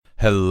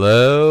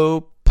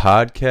Hello,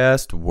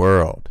 podcast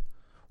world.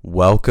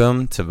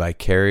 Welcome to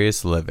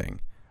Vicarious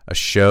Living, a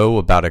show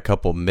about a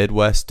couple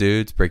Midwest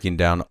dudes breaking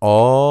down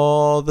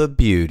all the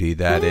beauty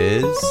that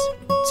is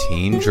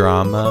teen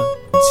drama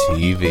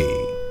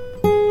TV.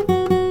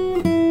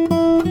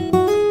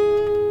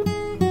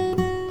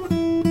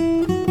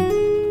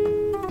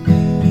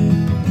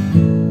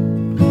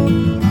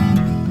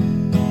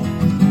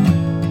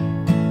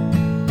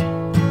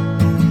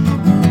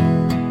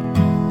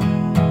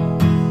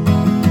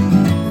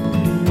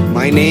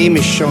 My name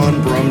is Sean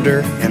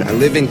Brumder, and I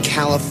live in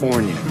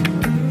California,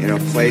 in a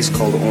place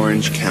called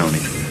Orange County.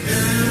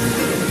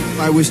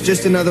 I was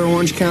just another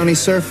Orange County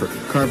surfer,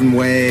 carving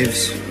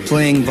waves,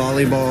 playing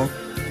volleyball.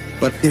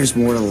 But there's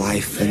more to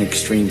life than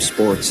extreme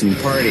sports and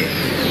partying.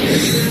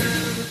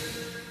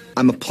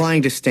 I'm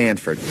applying to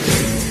Stanford.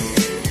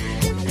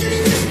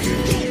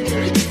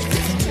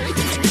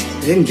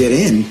 I didn't get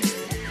in.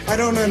 I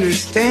don't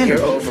understand. You're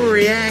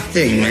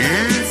overreacting,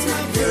 man.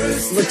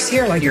 Looks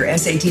here like your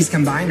SATs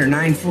combined are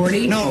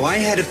 940. No, I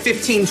had a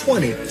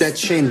 1520. That's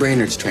Shane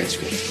Brainerd's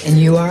transcript. And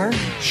you are?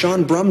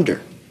 Sean Brumder.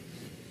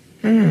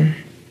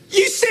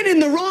 You sent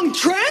in the wrong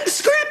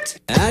transcript?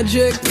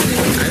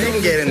 Adjective. I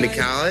didn't get into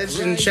college,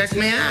 and check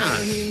me out.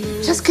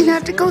 Just gonna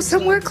have to go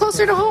somewhere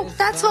closer to home,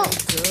 that's all.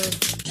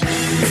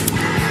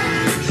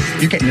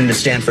 You're getting into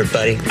Stanford,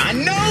 buddy. I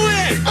know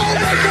it! Oh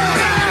my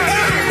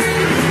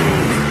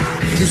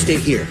God! You stay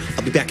here.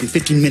 I'll be back in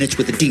 15 minutes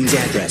with the dean's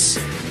address.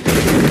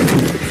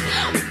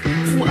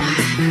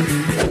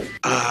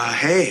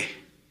 Hey,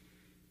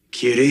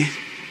 cutie.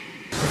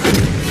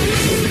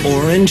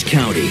 Orange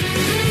County.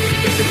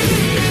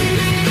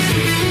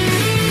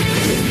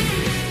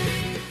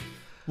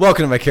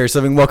 Welcome to Vicarious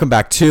Living. Welcome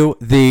back to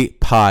the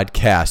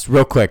podcast.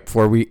 Real quick,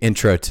 before we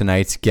intro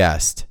tonight's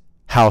guest,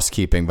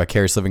 housekeeping,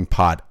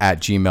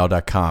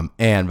 vicariouslyvingpod@gmail.com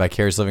and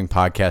Vicarious Living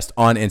Podcast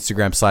on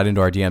Instagram. Slide into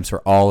our DMs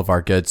for all of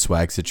our good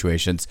swag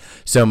situations.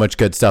 So much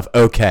good stuff.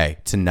 Okay,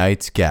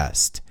 tonight's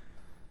guest.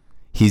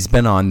 He's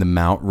been on the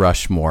Mount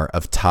Rushmore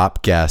of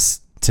top guests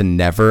to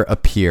never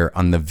appear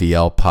on the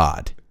VL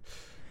pod,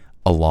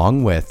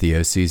 along with the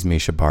OC's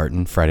Misha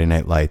Barton, Friday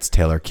Night Lights,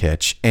 Taylor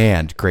Kitsch,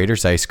 and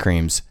Grater's Ice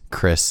Cream's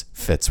Chris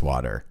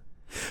Fitzwater.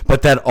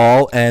 But that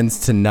all ends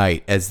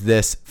tonight as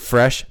this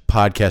fresh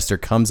podcaster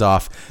comes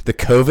off the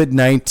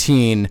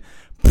COVID-19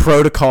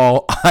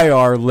 protocol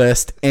IR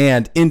list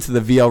and into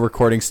the VL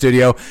recording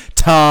studio,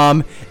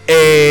 Thom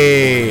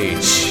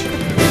H.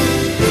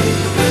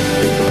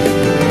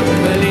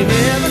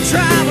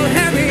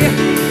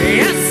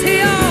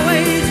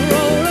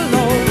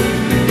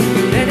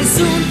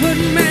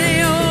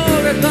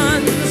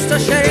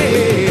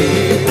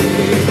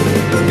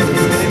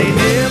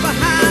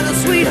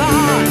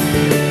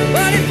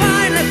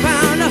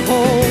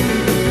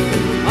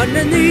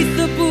 Underneath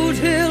the Boot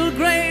Hill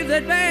grave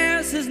that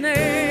bears his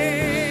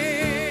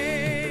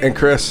name. And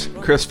Chris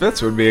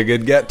Fitz would be a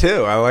good get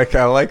too. I like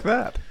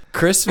that.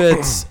 Chris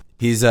Fitz,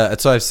 he's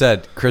that's what I've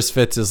said. Chris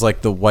Fitz is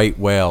like the white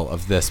whale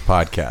of this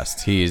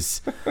podcast.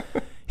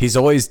 He's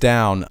always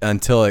down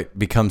until it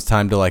becomes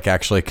time to like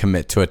actually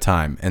commit to a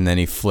time, and then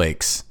he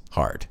flakes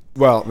hard.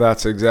 Well,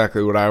 that's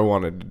exactly what I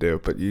wanted to do,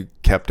 but you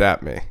kept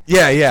at me.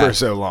 Yeah. For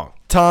so long.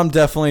 Tom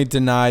definitely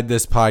denied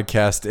this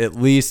podcast at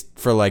least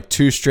for like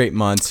 2 straight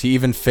months. He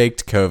even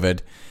faked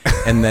COVID.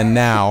 And then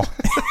now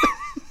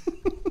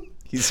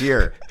he's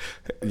here.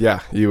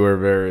 Yeah, you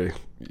were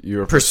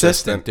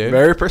persistent, dude.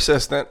 Very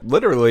persistent.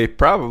 Literally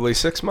probably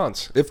 6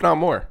 months, if not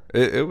more.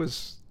 It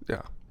was,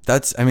 yeah.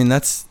 That's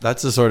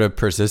the sort of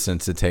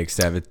persistence it takes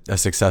to have a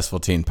successful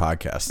teen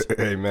podcast.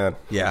 Amen.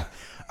 Yeah.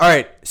 All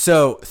right,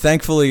 so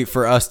thankfully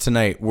for us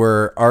tonight,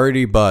 we're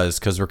already buzzed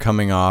because we're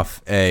coming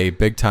off a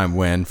big-time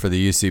win for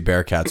the UC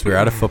Bearcats. We were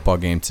at a football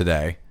game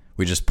today.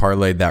 We just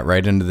parlayed that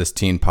right into this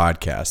teen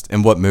podcast.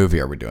 And what movie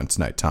are we doing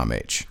tonight, Thom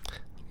H?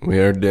 We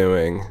are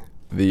doing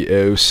the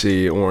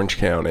OC Orange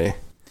County.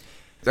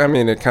 I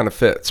mean, it kind of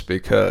fits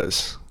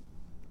because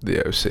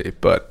the OC,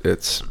 but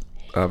it's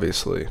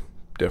obviously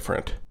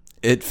different.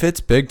 It fits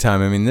big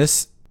time. I mean,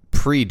 this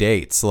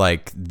predates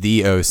like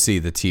the OC,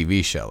 the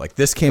TV show. Like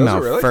this came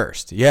out really?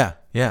 first. Yeah.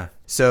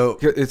 So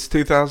it's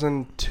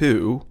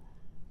 2002,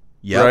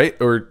 yep. Right?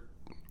 Or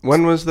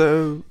when was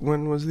the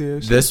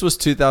OC? This was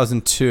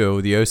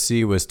 2002. The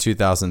OC was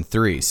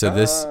 2003. So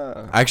this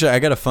actually, I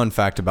got a fun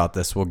fact about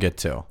this. We'll get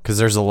to because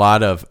there's a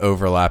lot of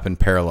overlap and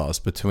parallels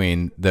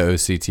between the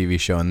OC TV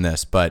show and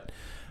this. But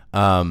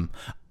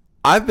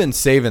I've been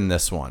saving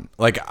this one.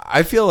 Like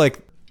I feel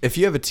like if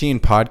you have a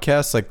teen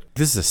podcast, like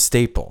this is a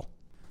staple.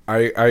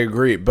 I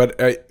agree,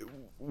 but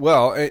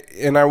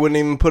and I wouldn't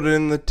even put it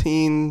in the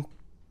teen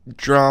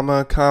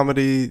drama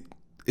comedy.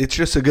 It's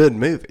just a good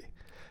movie.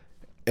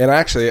 And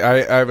actually,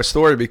 I have a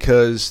story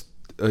because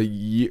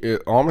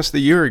almost a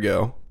year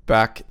ago,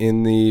 back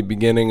in the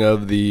beginning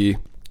of the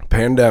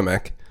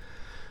pandemic,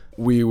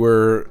 we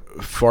were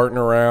farting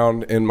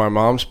around in my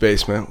mom's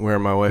basement where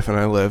my wife and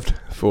I lived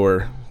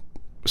for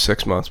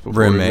 6 months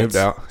before we moved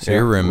out. So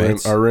your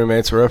roommates. Our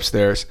roommates were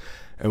upstairs.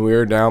 And we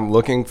were down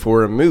looking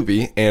for a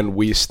movie, and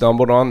we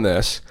stumbled on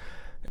this.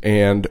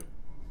 And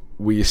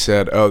we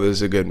said, "Oh, this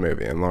is a good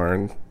movie," and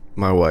Lauren,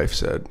 my wife,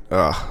 said,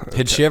 "Oh."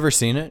 Had she ever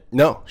seen it?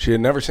 No, she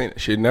had never seen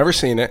it. She had never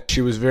seen it.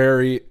 She was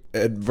very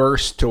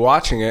adverse to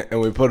watching it,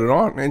 and we put it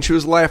on, and she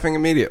was laughing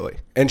immediately.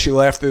 And she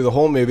laughed through the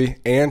whole movie,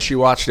 and she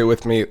watched it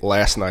with me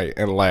last night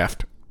and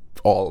laughed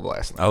all of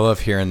last night. I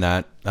love hearing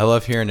that. I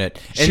love hearing it.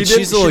 And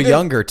she's a little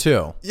younger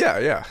too.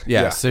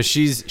 Yeah. So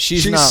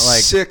she's not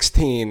like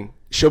 16.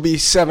 She'll be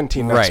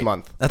 17 next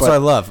month. That's what I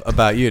love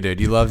about you, dude.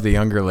 You love the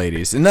younger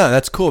ladies. And no,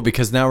 that's cool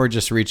because now we're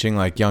just reaching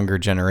like younger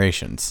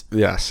generations.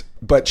 Yes.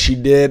 But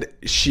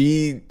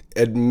she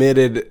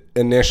admitted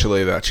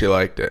initially that she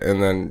liked it,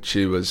 and then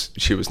she was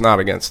not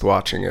against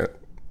watching it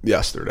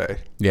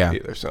yesterday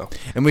either. So,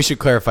 and we should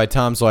clarify,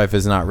 Tom's wife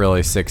is not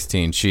really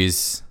 16.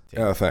 She's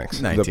thanks.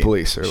 19. The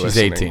police are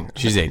listening.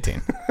 She's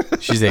 18.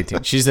 She's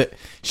 18.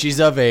 She's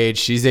of age.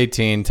 She's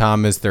 18.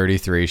 Tom is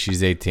 33.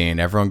 She's 18.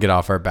 Everyone get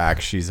off our back.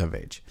 She's of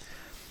age.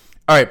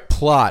 All right,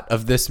 plot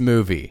of this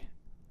movie.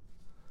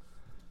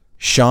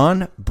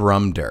 Sean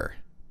Brumder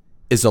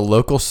is a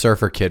local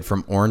surfer kid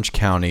from Orange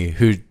County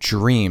who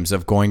dreams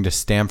of going to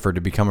Stanford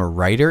to become a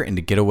writer and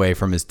to get away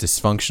from his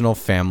dysfunctional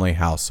family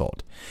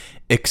household.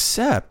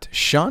 Except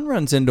Sean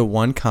runs into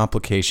one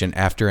complication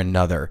after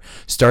another,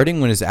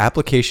 starting when his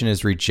application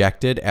is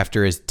rejected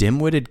after his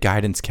dim-witted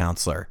guidance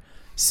counselor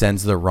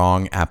sends the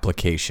wrong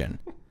application.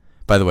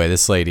 By the way,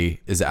 this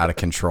lady is out of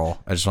control.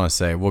 I just want to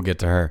say, we'll get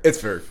to her.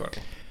 It's very funny.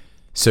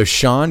 So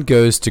Sean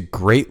goes to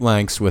great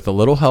lengths with a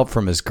little help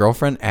from his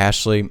girlfriend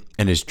Ashley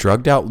and his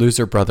drugged out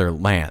loser brother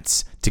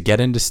Lance to get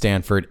into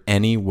Stanford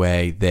any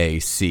way they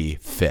see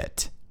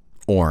fit.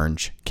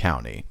 Orange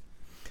County.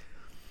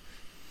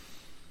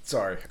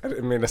 Sorry, I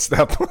didn't mean to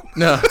step on it.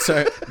 No,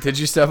 sorry. Did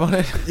you step on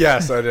it?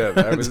 Yes, I did.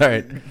 I was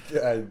Sorry.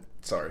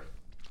 Sorry.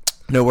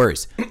 No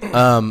worries.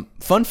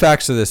 Fun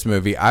facts of this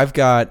movie. I've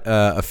got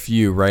a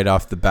few right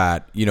off the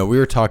bat. You know, we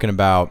were talking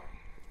about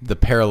the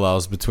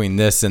parallels between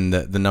this and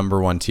the number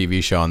one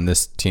TV show on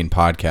this teen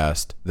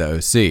podcast, The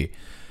OC.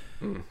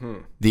 Mm-hmm.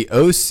 The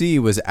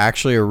OC was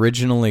actually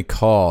originally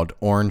called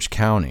Orange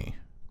County,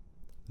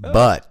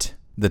 but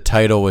the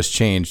title was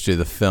changed to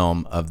the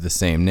film of the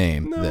same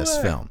name.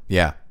 Film.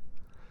 Yeah.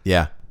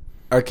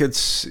 I could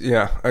see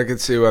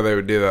why they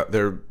would do that.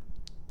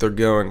 They're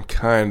going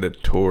kind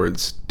of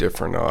towards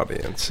different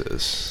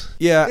audiences.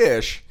 Yeah.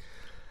 Ish.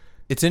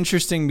 It's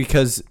interesting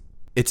because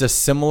it's a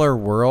similar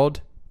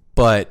world,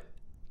 but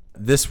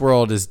this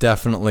world is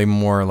definitely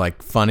more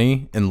like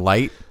funny and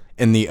light,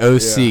 and the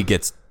OC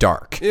gets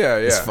dark.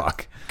 As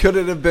fuck. Could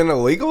it have been a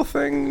legal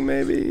thing,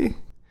 maybe?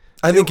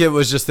 I think it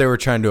was just they were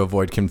trying to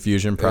avoid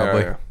confusion,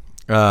 probably.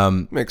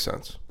 Makes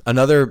sense.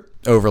 Another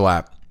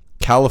overlap.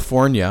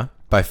 California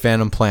by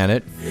Phantom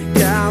Planet.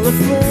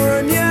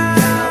 California.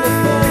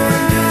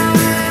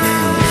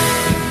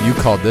 You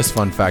called this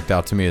fun fact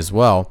out to me as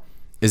well,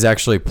 is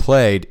actually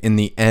played in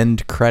the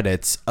end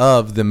credits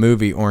of the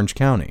movie Orange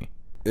County.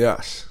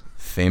 Yes.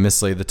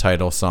 Famously the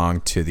title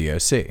song to the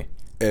OC.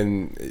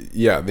 And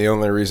the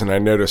only reason I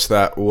noticed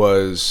that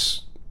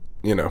was,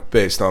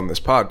 based on this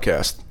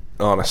podcast,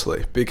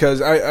 honestly,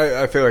 because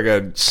I feel like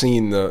I'd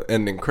seen the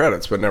ending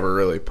credits but never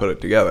really put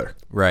it together.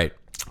 Right.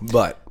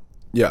 But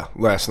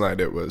last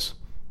night it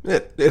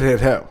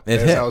hit home.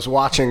 I was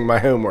watching my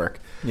homework.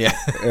 Yeah.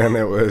 And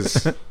I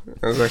was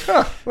like,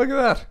 look at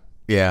that.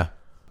 Yeah.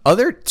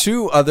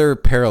 Two other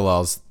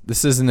parallels.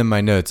 This isn't in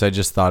my notes. I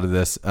just thought of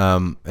this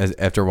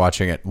after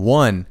watching it.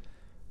 One,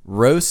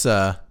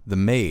 Rosa the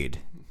maid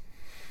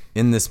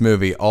in this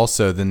movie,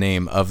 also the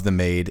name of the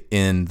maid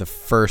in the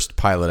first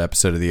pilot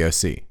episode of the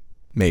OC.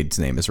 Maid's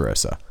name is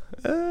Rosa.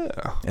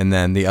 Oh. And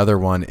then the other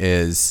one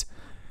is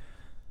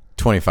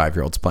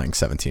 25-year-olds playing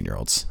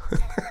 17-year-olds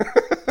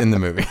in the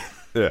movie.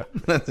 Yeah.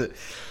 That's it.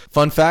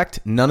 Fun fact,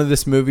 none of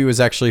this movie was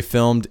actually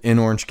filmed in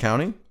Orange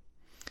County.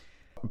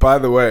 By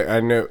the way, I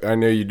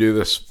know you do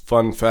this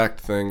fun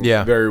fact thing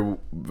very,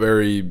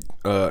 very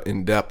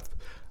in depth.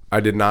 I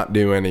did not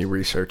do any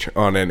research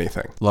on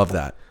anything. Love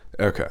that.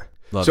 Okay.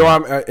 Love so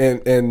that.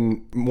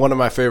 and one of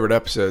my favorite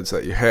episodes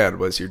that you had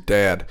was your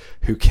dad,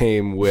 who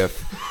came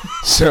with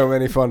so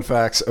many fun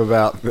facts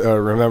about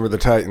Remember the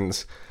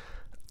Titans.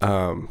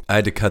 I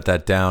had to cut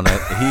that down.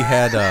 He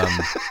had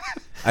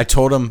I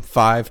told him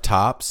 5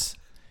 tops,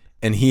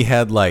 and he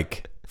had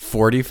like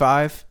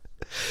 45.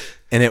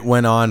 And it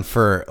went on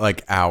for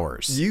like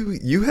hours.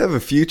 You have a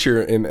future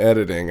in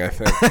editing, I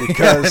think,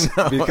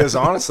 because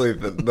honestly,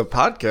 the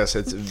podcast,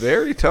 it's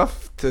very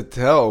tough to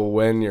tell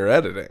when you're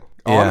editing.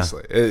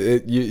 Honestly,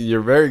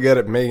 you're very good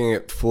at making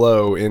it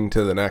flow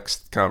into the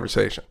next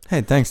conversation.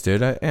 Hey, thanks,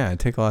 dude. I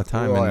take a lot of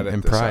time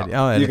and pride.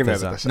 I'll edit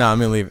this out. No, I'm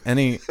gonna leave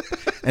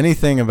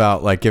anything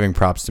about like giving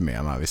props to me.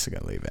 I'm obviously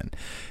gonna leave in.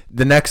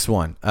 The next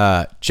one,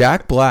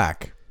 Jack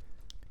Black.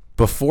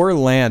 Before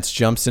Lance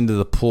jumps into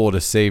the pool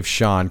to save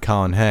Sean,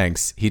 Colin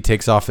Hanks, he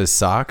takes off his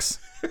socks.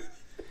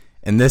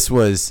 And this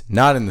was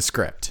not in the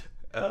script.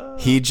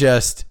 He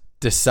just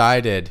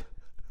decided,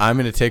 I'm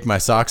going to take my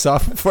socks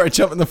off before I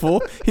jump in the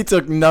pool. He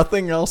took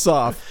nothing else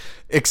off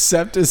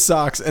except his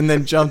socks and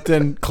then jumped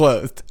in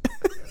clothed.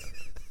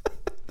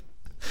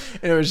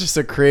 And it was just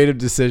a creative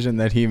decision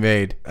that he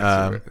made.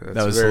 That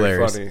was a very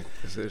hilarious. funny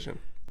decision.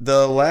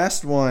 The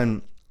last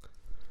one,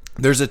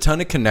 there's a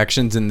ton of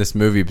connections in this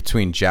movie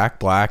between Jack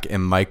Black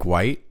and Mike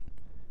White.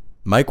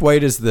 Mike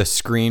White is the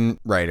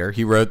screenwriter.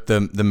 He wrote the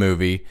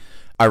movie.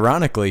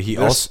 Ironically, he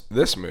wrote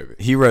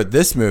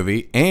this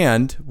movie,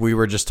 and we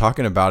were just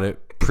talking about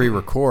it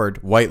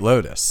pre-record, White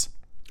Lotus.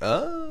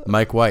 Oh.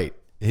 Mike White.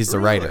 He's the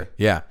writer.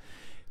 Yeah.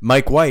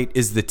 Mike White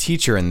is the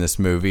teacher in this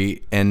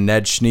movie, and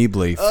Ned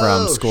Schneebly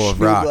from School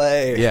of Rock.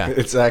 Yeah.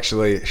 It's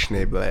actually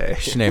Schneebly.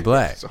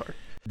 Schneebly. Sorry.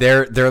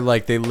 They're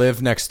like, they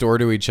live next door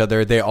to each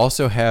other. They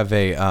also have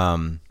a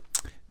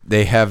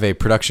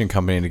production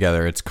company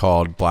together. It's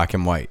called Black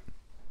and White.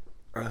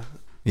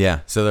 Yeah,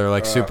 so they're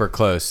like super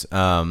close.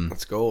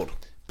 That's gold.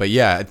 But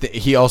yeah,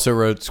 he also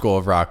wrote School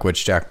of Rock,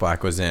 which Jack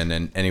Black was in.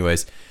 And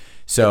anyways,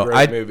 so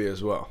Great movie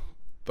as well.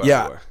 By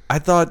the way. I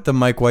thought the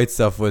Mike White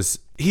stuff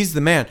he's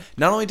the man.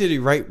 Not only did he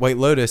write White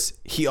Lotus,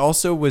 he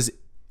also was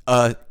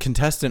a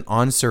contestant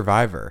on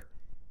Survivor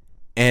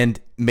and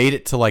made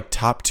it to like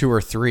top 2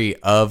 or 3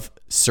 of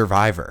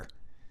Survivor.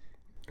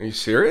 Are you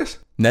serious?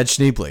 Ned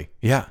Schneebly,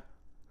 yeah.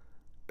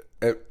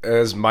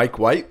 As Mike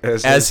White?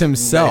 As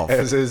himself.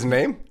 As his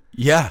name?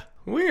 Yeah.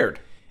 Weird.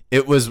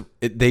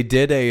 They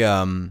did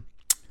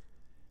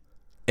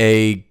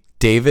a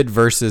David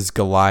versus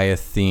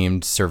Goliath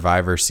themed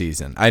Survivor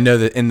season. I know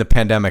that in the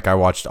pandemic I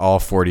watched all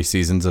 40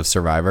 seasons of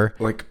Survivor.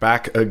 Like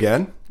back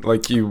again?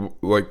 Like you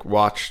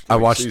watched I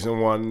watched season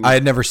 1? I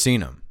had never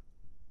seen them.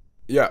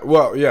 Yeah.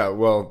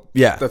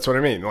 That's what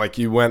I mean. Like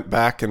you went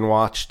back and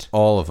watched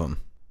all of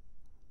them.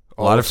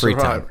 A lot of free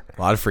time.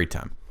 A lot of free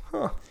time.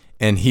 Huh.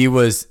 And he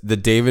was the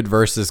David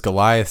versus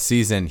Goliath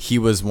season. He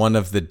was one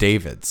of the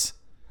Davids.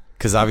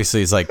 Because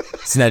obviously he's like,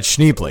 it's Ned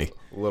Schneebly.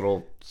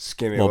 Little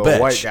skinny little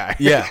white guy.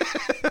 Yeah.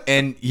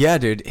 And yeah,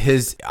 dude,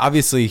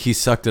 obviously he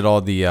sucked at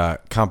all the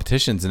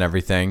competitions and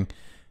everything,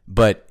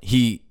 but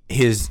his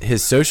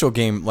social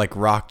game like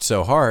rocked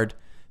so hard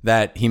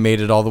that he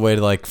made it all the way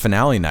to like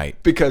finale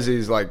night. Because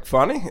he's like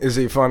funny? Is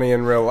he funny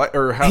in real life?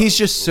 Or how? He's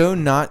just so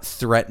not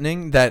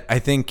threatening that I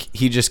think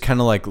he just kind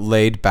of like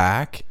laid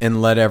back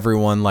and let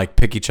everyone like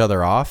pick each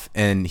other off.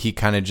 And he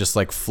kind of just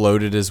like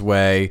floated his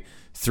way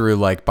through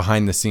like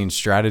behind the scenes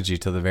strategy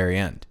to the very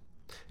end.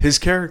 His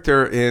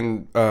character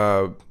in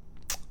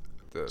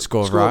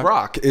School of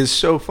Rock is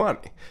so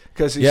funny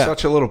because he's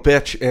such a little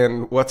bitch.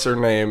 And what's her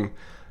name?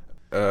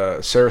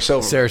 Sarah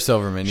Silverman. Sarah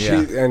Silverman,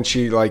 yeah.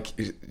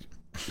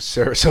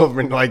 Sarah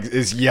Silverman like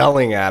is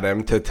yelling at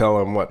him to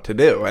tell him what to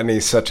do, and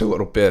he's such a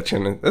little bitch,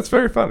 and that's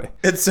very funny.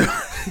 It's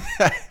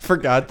I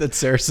forgot that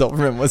Sarah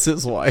Silverman was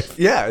his wife.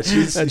 Yeah,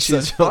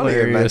 she's funny,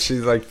 and then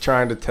she's like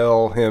trying to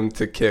tell him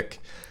to kick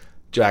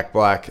Jack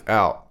Black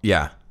out.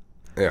 Yeah.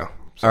 So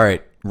all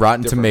right,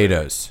 Rotten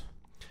Tomatoes.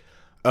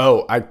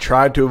 Oh, I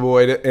tried to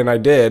avoid it, and I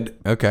did.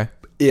 Okay.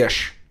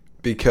 Ish,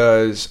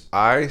 because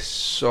I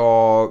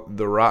saw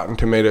the Rotten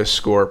Tomatoes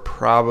score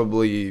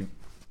probably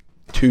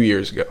 2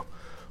 years ago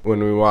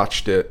when we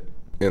watched it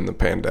in the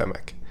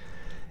pandemic,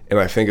 and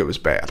I think it was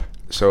bad.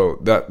 So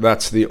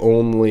that's the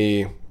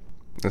only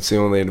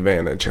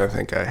advantage I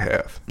think I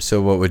have.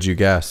 So what would you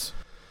guess?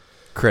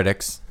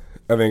 Critics,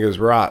 I think is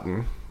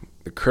rotten.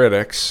 The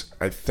critics,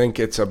 I think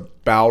it's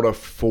about a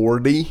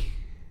 40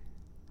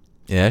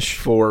 ish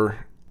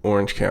for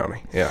Orange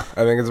County. Yeah,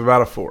 I think it's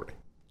about a 40.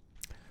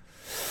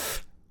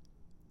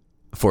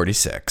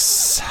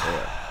 46.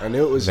 Yeah. I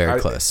knew it was very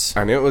close.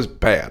 I knew it was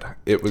bad.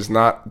 It was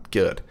not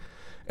good.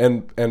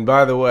 And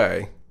by the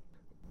way,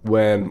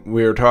 when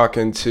we were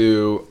talking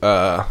to,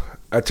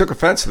 I took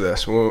offense to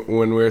this when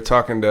we were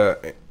talking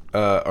to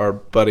our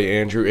buddy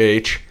Andrew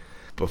H.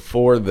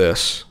 before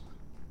this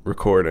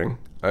recording.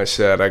 I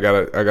said I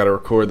gotta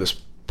record this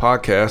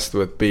podcast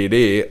with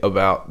BD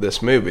about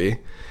this movie,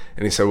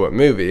 and he said, "What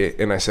movie?"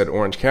 And I said,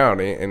 "Orange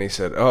County," and he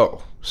said,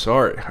 "Oh,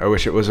 sorry, I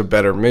wish it was a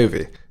better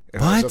movie."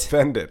 And I was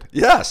offended.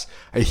 Yes,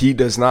 he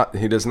does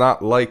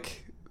not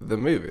like the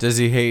movie. Does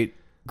he hate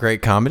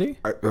great comedy?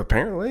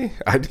 Apparently.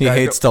 He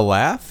hates to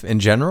laugh in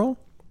general?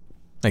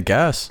 I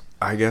guess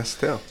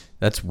too.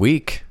 That's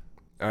weak.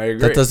 I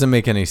agree. That doesn't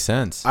make any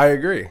sense. I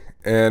agree.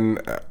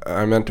 And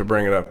I meant to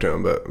bring it up to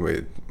him, but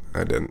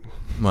I didn't.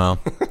 Well,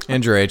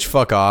 Andrew H.,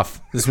 fuck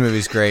off. This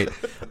movie's great.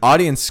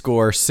 Audience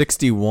score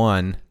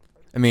 61.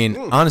 I mean,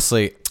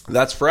 honestly,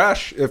 that's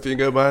fresh if you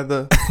go by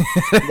the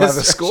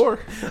score.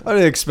 I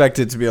would expect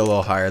it to be a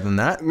little higher than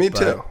that. Me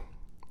too.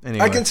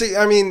 Anyway. I can see.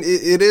 I mean,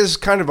 it is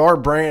kind of our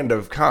brand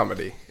of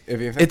comedy. If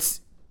you think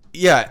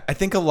I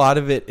think a lot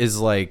of it is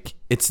like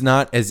it's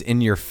not as in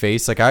your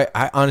face. Like I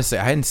honestly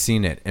I hadn't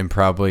seen it in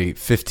probably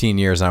 15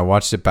 years, and I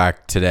watched it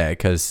back today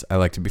because I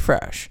like to be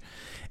fresh.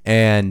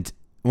 And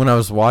when I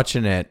was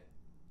watching it,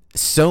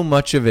 so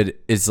much of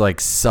it is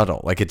like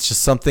subtle. Like it's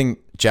just something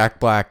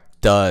Jack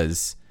Black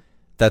does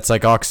that's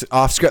like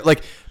off script,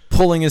 like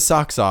pulling his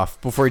socks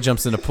off before he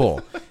jumps in a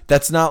pool.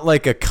 That's not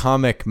like a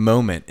comic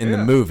moment in the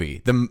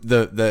movie.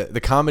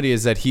 The comedy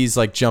is that he's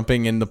like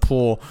jumping in the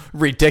pool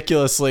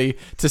ridiculously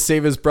to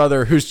save his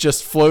brother who's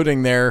just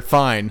floating there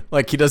fine.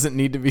 Like he doesn't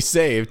need to be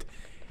saved.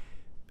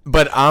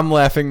 But I'm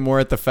laughing more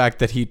at the fact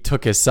that he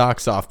took his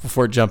socks off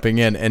before jumping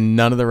in and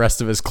none of the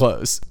rest of his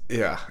clothes.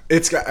 Yeah.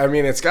 It's got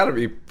to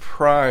be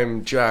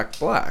prime Jack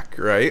Black,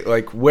 right?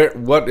 Like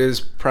what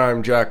is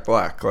prime Jack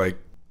Black? Like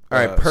all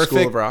right, perfect.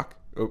 School of Rock.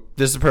 Oh,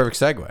 this is a perfect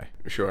segue.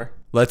 sure.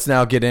 Let's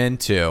now get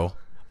into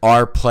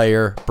our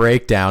player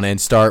breakdown and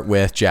start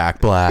with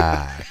Jack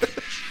Black.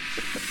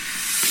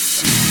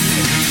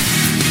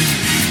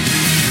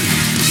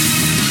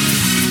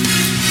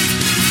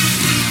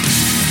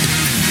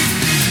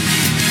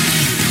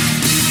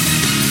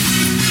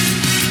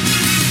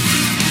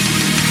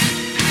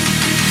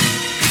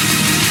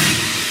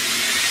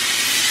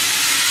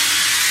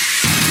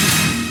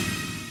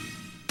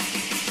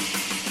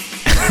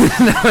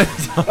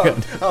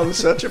 I'm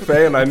such a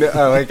fan. I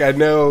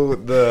know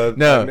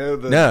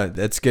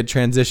that's good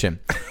transition.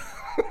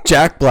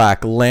 Jack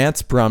Black,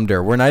 Lance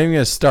Brumder. We're not even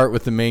going to start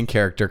with the main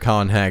character,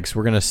 Colin Hanks.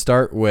 We're going to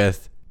start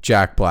with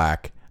Jack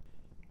Black.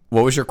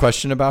 What was your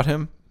question about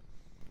him?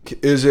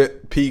 Is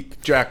it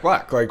peak Jack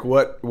Black? Like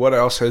what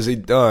else has he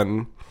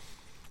done?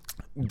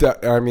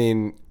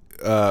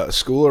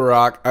 School of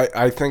Rock.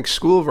 I think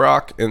School of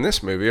Rock and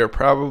this movie are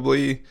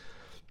probably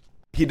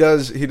he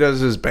does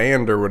his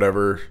band or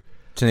whatever.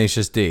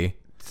 Tenacious D.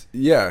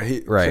 Yeah,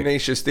 right.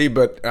 Tenacious D,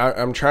 but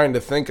I'm trying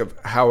to think of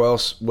how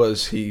else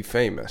was he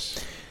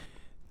famous.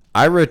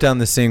 I wrote down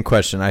the same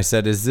question. I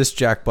said, is this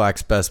Jack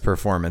Black's best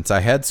performance? I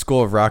had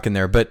School of Rock in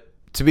there, but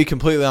to be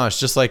completely honest,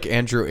 just like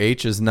Andrew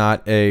H. is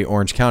not a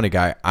Orange County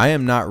guy, I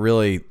am not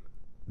really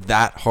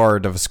that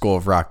hard of a School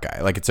of Rock guy.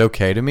 Like, it's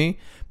okay to me,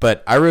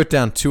 but I wrote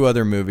down two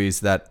other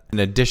movies that, in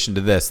addition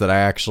to this, that I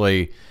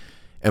actually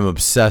am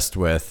obsessed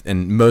with,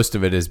 and most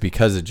of it is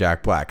because of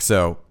Jack Black.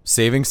 So,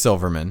 Saving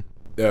Silverman.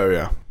 Oh,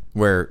 yeah.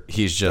 Where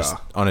he's just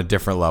on a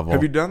different level.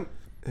 Have you done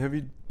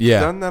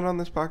that on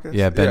this podcast?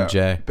 Yeah, Ben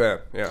J. Ben,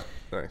 yeah,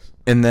 nice.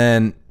 And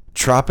then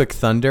Tropic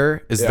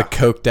Thunder is the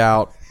coked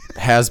out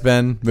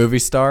has-been movie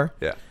star.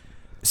 Yeah.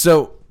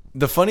 So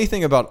the funny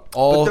thing about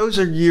all... But those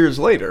are years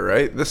later,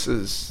 right? This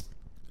was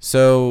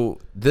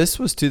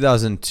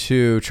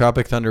 2002.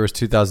 Tropic Thunder was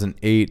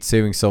 2008.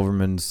 Saving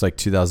Silverman's like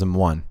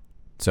 2001.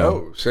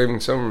 So Saving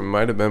Silverman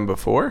might have been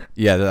before?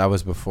 Yeah, that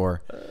was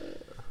before.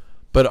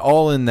 But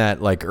all in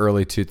that like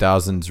early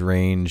 2000s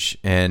range.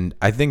 And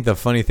I think the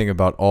funny thing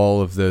about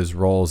all of those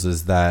roles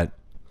is that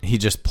he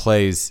just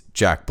plays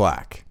Jack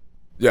Black.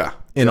 Yeah.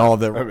 In all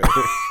the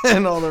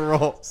in all the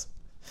roles.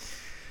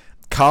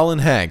 Colin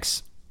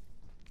Hanks.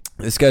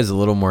 This guy's a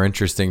little more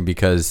interesting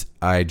because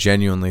I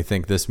genuinely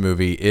think this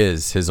movie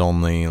is his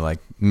only like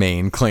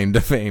main claim to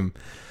fame.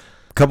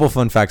 A couple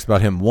fun facts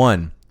about him.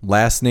 One,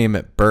 last name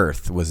at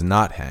birth was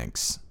not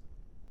Hanks.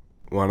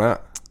 Why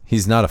not?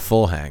 He's not a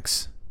full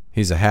Hanks.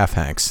 He's a half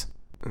Hanks.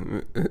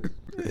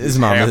 His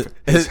mom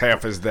is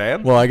half his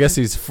dad? Well, I guess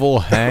he's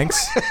full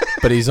Hanks,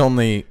 but he's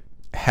only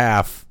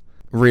half.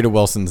 Rita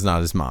Wilson's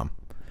not his mom.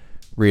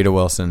 Rita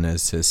Wilson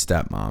is his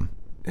stepmom.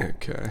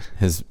 Okay.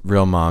 His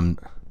real mom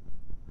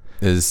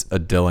is a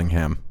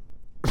Dillingham.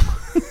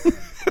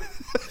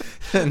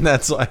 And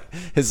that's why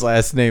his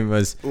last name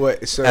was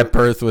at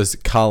birth was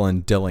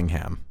Colin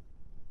Dillingham.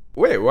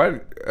 Wait,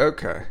 what?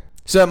 Okay.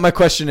 So my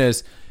question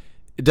is,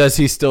 does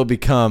he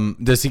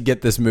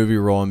get this movie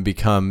role and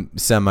become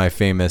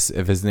semi-famous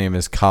if his name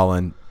is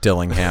Colin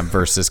Dillingham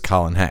versus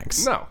Colin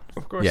Hanks? No,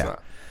 of course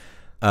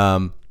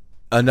not.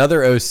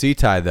 Another OC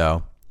tie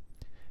though.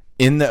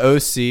 In the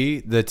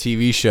OC, the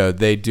TV show,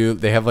 they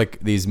have like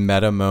these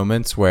meta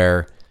moments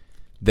where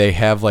they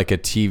have like a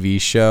TV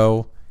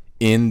show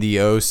in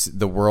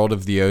the world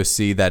of the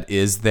OC that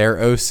is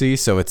their OC,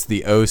 so it's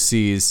the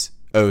OC's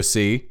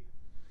OC.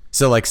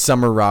 So like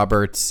Summer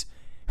Roberts,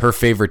 her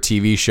favorite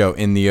TV show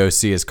in the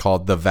OC is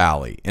called The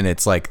Valley, and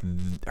it's like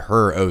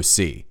her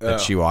OC that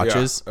she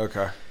watches. Yeah.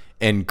 Okay.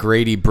 And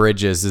Grady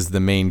Bridges is the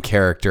main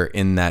character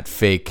in that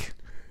fake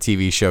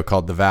TV show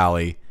called The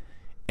Valley,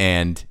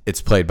 and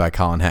it's played by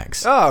Colin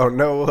Hanks. Oh,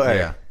 no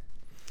way.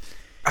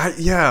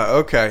 Yeah.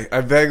 Okay. I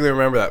vaguely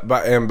remember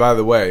that. And by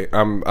the way,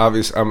 I'm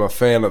a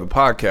fan of the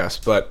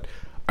podcast, but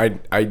I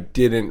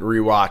didn't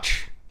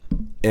rewatch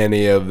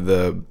any of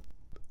the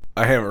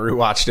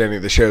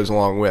shows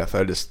along with.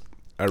 I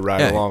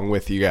ride along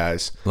with you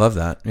guys. Love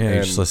that. Yeah,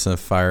 you just listen to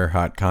fire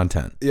hot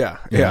content. Yeah.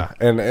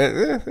 And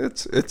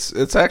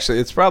it's actually,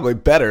 it's probably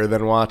better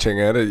than watching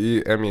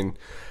it. I mean,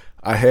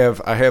 I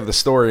have the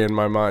story in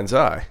my mind's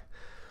eye.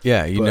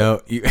 Yeah, you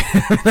never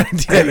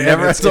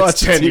have to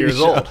watch 10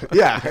 years old.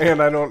 Yeah, and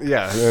I don't.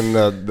 Yeah, and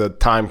the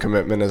time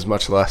commitment is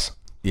much less.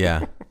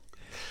 Yeah.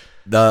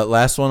 The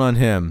last one on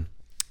him,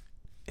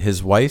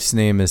 his wife's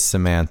name is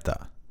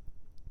Samantha.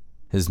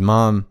 His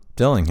mom,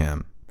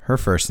 Dillingham, her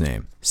first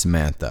name,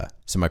 Samantha.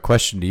 So my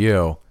question to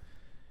you,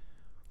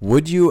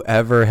 would you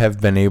ever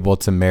have been able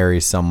to marry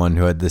someone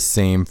who had the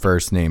same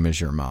first name as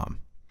your mom?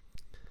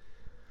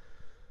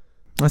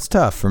 That's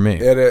tough for me.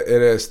 It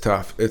is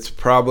tough. It's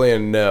probably a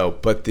no,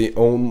 but I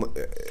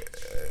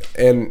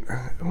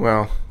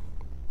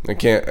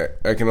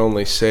can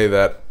only say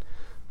that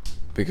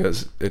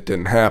because it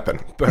didn't happen.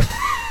 But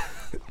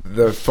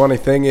the funny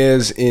thing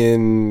is,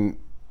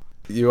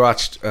 You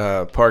watched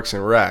Parks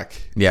and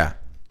Rec. Yeah.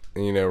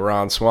 And you know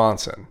Ron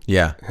Swanson.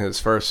 Yeah. His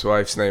first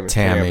wife's name is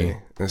Tammy.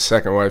 His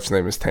second wife's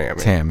name is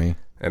Tammy. Tammy.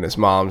 And his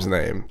mom's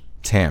name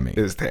Tammy.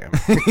 is Tammy.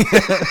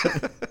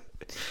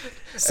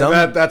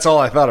 That's all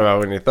I thought about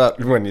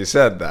when you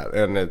said that,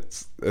 and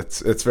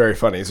it's very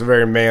funny. He's a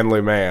very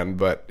manly man,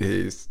 but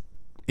he's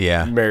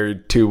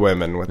married 2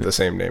 women with the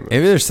same name.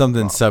 Maybe there's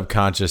something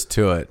subconscious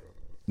to it.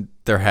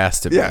 There has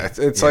to be. Yeah,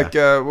 it's like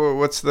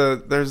there's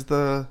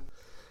the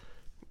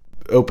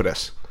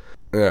openness.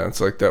 Yeah,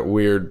 it's like that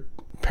weird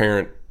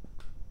parent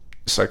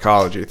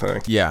psychology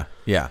thing. Yeah,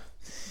 yeah.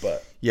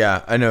 But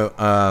yeah, I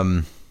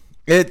know.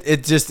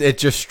 It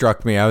just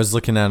struck me. I was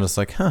looking at it, I was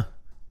like,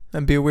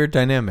 that'd be a weird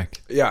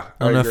dynamic. Yeah,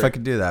 I don't know if I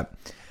could do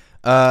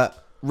that.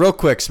 Real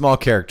quick, small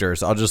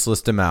characters. I'll just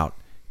list them out.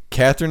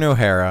 Catherine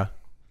O'Hara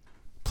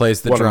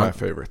plays the one drunk.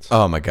 of my favorites.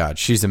 Oh my God,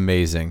 she's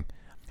amazing.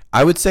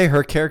 I would say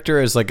her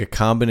character is like a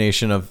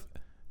combination of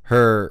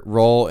her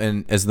role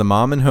as the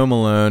mom in Home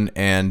Alone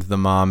and the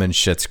mom in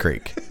Schitt's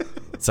Creek.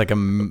 It's like a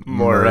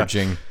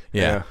merging,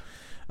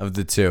 of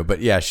the two.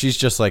 But yeah, she's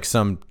just like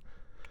some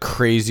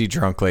crazy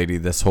drunk lady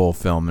this whole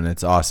film, and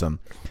it's awesome.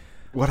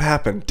 What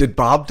happened? Did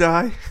Bob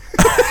die?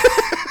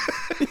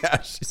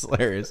 Yeah, she's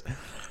hilarious.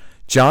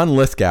 John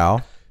Lithgow.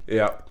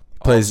 Yeah.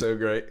 Plays also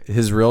great.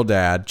 His real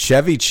dad.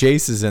 Chevy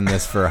Chase is in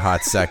this for a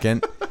hot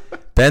second.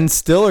 Ben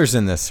Stiller's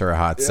in this for a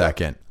hot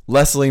second.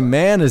 Leslie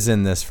Mann is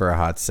in this for a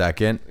hot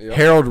second. Yep.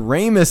 Harold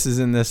Ramis is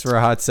in this for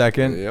a hot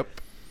second. Yep.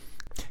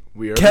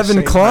 We are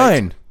Kevin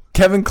Kline. Height.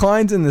 Kevin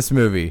Kline's in this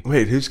movie.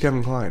 Wait, who's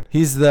Kevin Kline?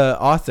 He's the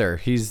author.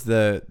 He's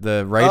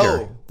the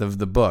writer of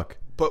the book.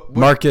 But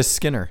Marcus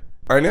Skinner.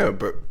 I know,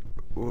 but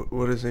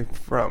what is he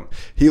from?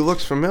 He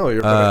looks familiar.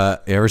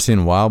 You ever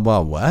seen Wild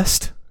Wild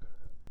West?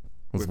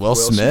 With Will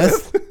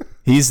Smith?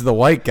 He's the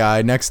white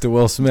guy next to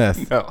Will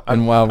Smith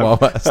in Wild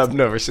Wild West. I've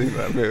never seen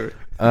that movie.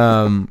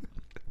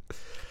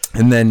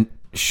 And then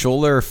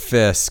Scholler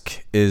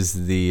Fisk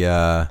is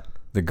the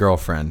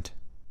girlfriend.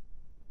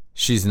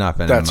 She's not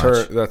been in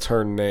much. That's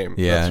her name.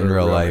 Yeah, that's in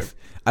real life.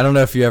 Name. I don't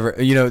know if you ever,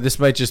 this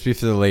might just be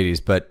for the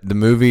ladies, but the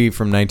movie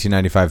from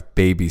 1995,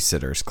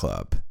 Babysitter's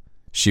Club.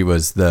 She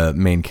was the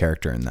main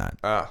character in that.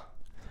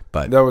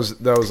 But that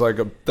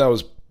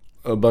was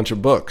a bunch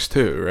of books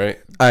too, right?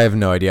 I have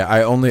no idea.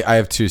 I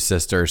have 2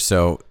 sisters,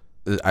 so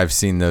I've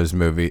seen that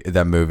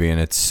movie, and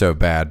it's so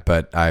bad,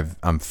 but I'm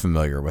very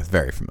familiar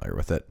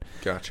with it.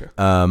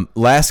 Gotcha.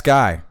 Last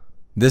guy.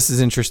 This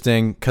is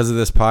interesting because of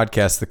this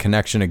podcast, the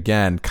connection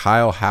again.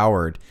 Kyle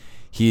Howard.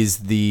 He's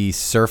the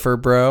surfer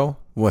bro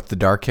with the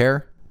dark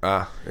hair.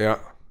 Yeah.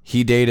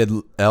 He dated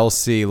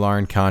LC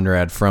Lauren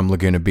Conrad from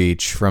Laguna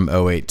Beach from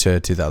 2008 to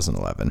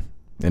 2011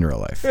 in real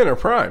life. In her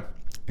prime.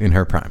 In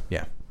her prime,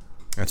 yeah.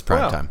 That's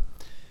prime time.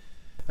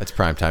 That's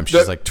prime time.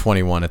 She's like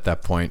 21 at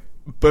that point.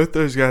 Both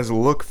those guys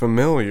look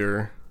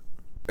familiar.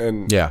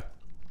 And yeah.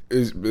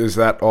 Is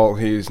that all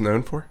he's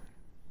known for?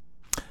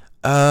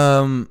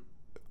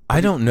 I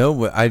don't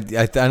know. I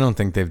don't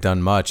think they've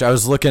done much. I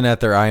was looking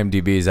at their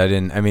IMDb's.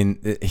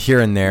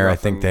 Here and there, I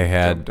think they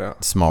had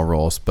small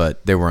roles,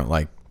 but they weren't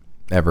like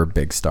ever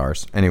big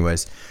stars.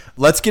 Anyways,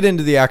 let's get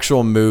into the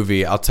actual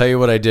movie. I'll tell you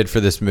what I did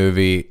for this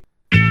movie.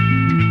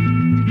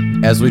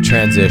 As we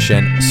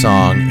transition,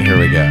 song, here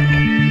we go.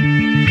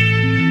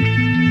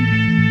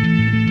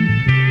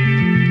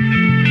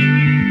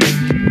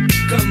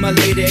 Come, my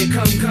lady,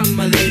 come,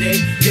 my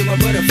lady, you're my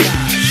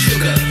butterfly,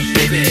 sugar,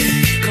 baby.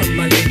 Come,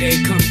 my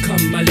lady, come,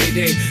 my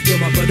lady, you're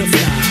my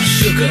butterfly,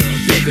 sugar,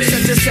 baby.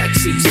 Such a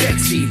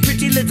sexy,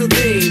 pretty little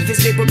thing.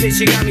 This April bitch,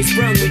 you got me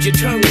sprung with your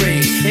tongue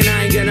ring. And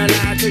I ain't gonna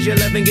lie, cause your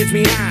loving gets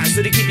me high.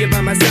 So to keep you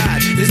by my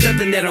side, there's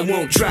nothing that I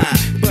won't try.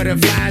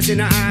 Butterflies in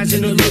her eyes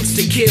and her looks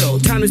to kill.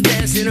 Time is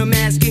passing, I'm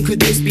asking, could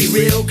this be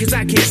real? Cause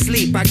I can't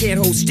sleep, I can't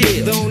hold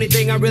still. The only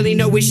thing I really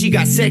know is she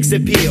got sex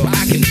appeal.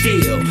 I can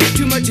feel,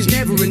 too much is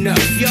never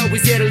enough. You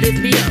always there to lift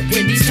me up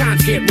when these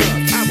times get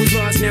rough. I was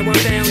lost, now I'm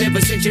found,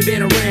 ever since you've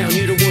been around.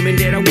 You're the woman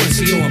that I want,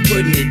 so I'm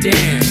putting it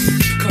down.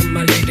 Come,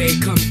 my lady,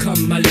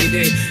 come, my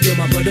lady, you're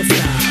my butterfly,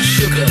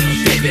 sugar,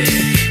 baby.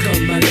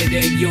 Come, my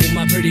lady, you're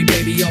my pretty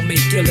baby, I'll make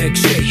your legs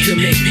shake, you'll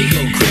make me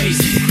go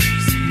crazy.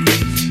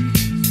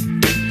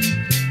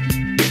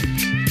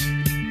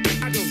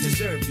 I don't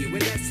deserve you,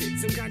 and that's it,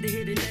 some kind of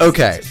hidden.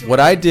 Okay, what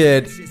I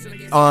did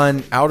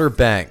on Outer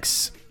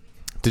Banks,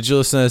 did you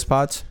listen to those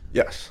pods?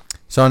 Yes.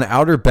 So on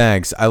Outer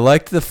Banks, I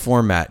liked the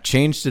format,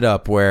 changed it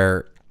up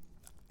where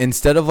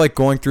instead of like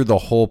going through the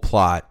whole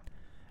plot,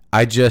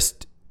 I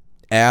just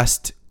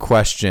asked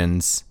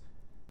questions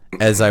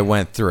as I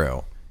went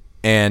through.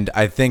 And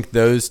I think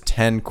those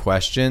 10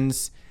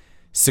 questions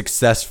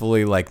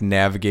successfully like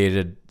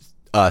navigated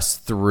us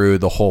through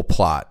the whole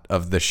plot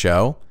of the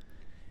show.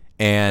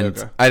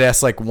 And I'd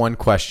ask like one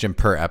question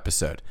per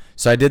episode.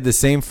 So I did the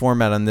same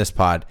format on this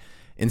pod.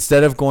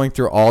 Instead of going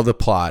through all the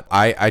plot,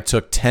 I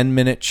took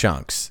 10-minute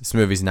chunks. This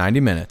movie's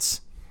 90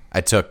 minutes. I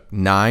took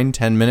 9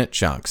 10-minute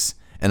chunks,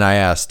 and I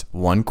asked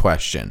one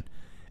question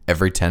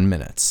every 10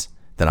 minutes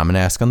that I'm going to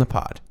ask on the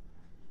pod.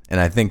 And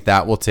I think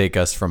that will take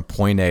us from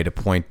point A to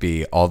point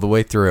B all the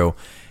way through.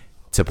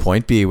 to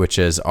point B, which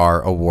is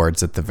our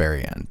awards at the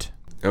very end.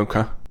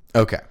 Okay.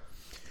 Okay.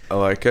 I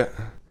like it.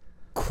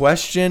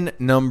 Question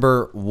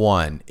number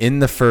 1 in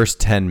the first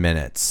 10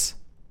 minutes.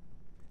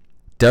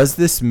 Does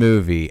this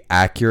movie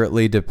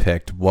accurately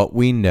depict what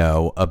we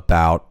know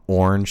about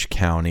Orange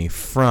County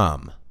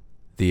from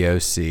the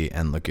OC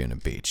and Laguna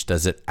Beach?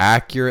 Does it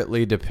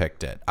accurately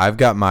depict it? I've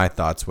got my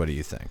thoughts. What do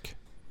you think?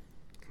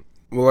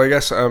 Well, I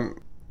guess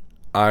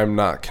I'm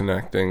not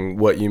connecting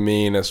what you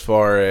mean as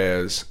far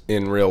as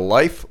in real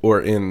life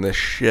or in the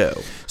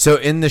show. So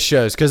in the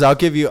shows, because I'll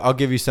give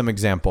you some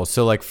examples.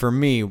 So like for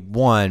me,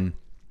 one,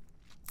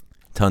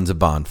 tons of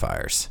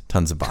bonfire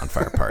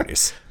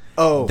parties.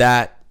 Oh,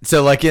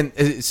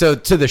 So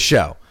to the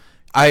show,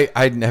 I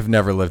have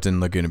never lived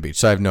in Laguna Beach,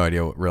 so I have no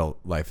idea what real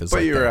life is but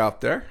like. you were there.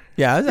 out there.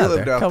 Yeah, I was You out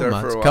lived there. out Couple there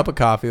months, for a while. cup of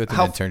coffee with an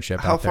internship.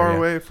 How out there, far yeah.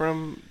 away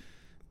from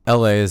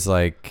LA is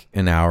like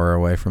an hour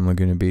away from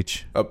Laguna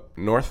Beach. up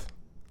north?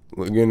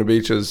 Laguna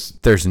Beach is.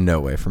 There's no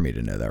way for me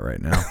to know that right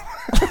now.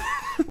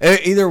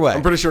 Either way,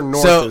 I'm pretty sure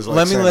north is like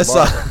let me Santa list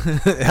off.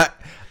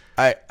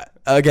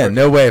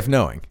 No way of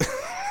knowing.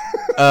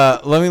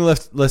 Let me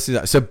list these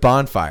out. So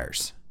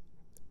bonfires,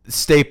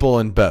 staple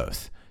in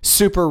both.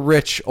 Super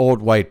rich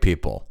old white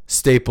people,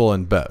 staple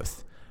in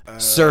both.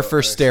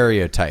 Surfer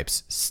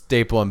stereotypes,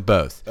 staple in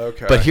both.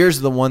 Okay. But here's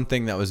the one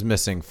thing that was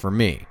missing for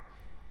me.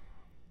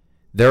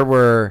 There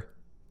were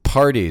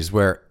parties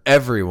where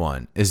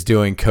everyone is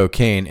doing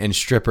cocaine and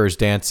strippers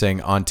dancing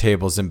on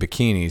tables in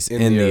bikinis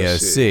in the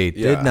OC. Yes.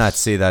 Did not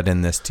see that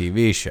in this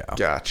TV show.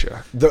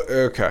 Gotcha.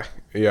 Okay.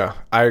 Yeah,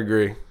 I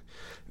agree.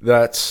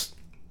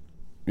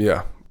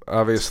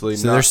 Obviously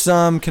So not. there's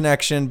some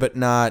connection, but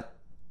not.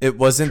 It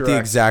wasn't the Correct.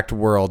 exact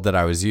world that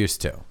I was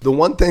used to. The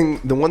one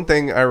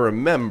thing I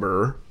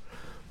remember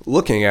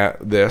looking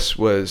at this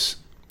was,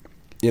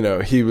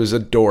 he was a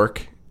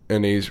dork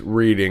and he's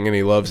reading and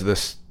he loves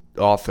this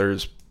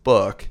author's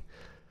book.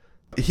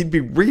 He'd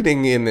be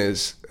reading in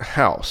his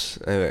house,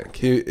 I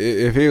think.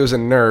 If he was a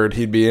nerd,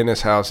 he'd be in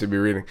his house, he'd be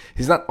reading.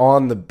 He's not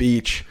on the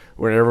beach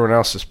where everyone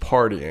else is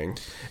partying,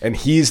 and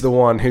he's the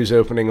one who's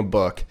opening a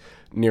book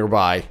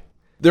nearby.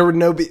 There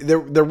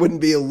wouldn't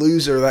be a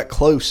loser that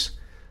close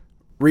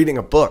reading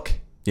a book.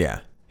 Yeah,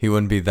 he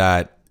wouldn't be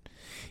that.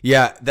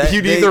 Yeah,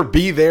 He'd either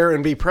be there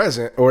and be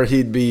present, or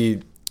he'd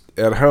be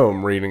at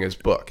home reading his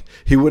book.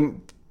 He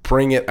wouldn't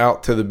bring it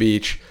out to the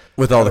beach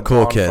with all at the a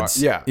cool bonfire.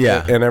 kids. Yeah,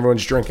 yeah, and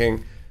everyone's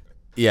drinking.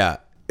 yeah.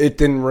 It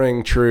didn't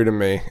ring true to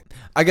me.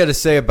 I got to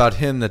say about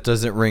him that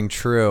doesn't ring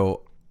true.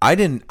 I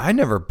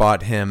never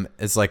bought him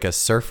as like a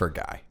surfer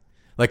guy.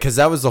 Like, because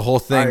that was the whole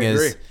thing. I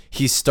agree. Is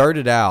he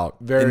started out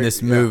in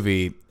this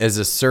movie as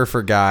a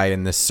surfer guy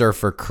in this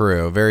surfer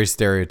crew, very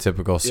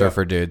stereotypical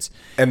surfer dudes.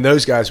 And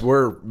those guys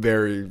were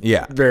very,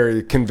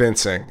 very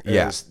convincing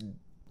as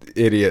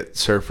idiot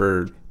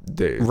surfer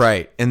dudes.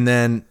 Right. And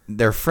then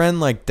their friend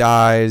like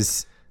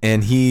dies,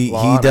 and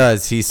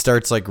he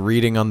starts like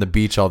reading on the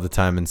beach all the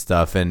time and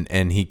stuff,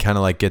 and he kind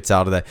of like gets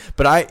out of that.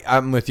 But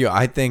I'm with you.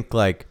 I think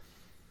like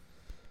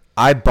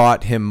I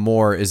bought him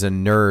more as a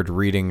nerd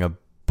reading a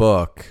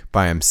book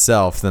by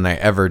himself than I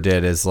ever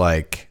did as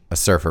like a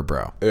surfer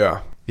bro.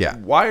 Yeah. Yeah.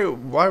 Why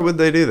would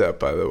they do that,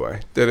 by the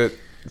way? Did it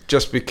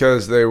just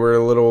because they were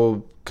a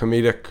little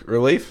comedic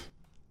relief?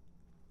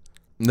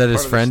 That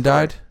his friend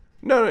died?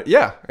 No,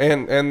 yeah.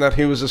 And that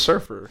he was a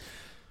surfer.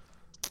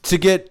 To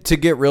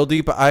get real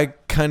deep, I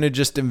kind of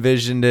just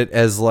envisioned it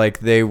as like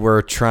they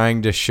were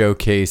trying to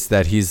showcase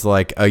that he's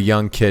like a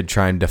young kid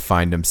trying to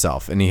find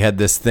himself, and he had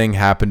this thing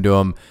happen to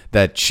him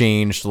that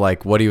changed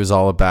like what he was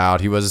all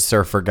about. He was a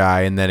surfer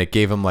guy, and then it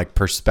gave him like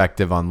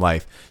perspective on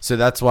life. So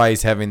that's why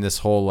he's having this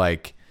whole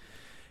like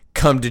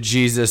come to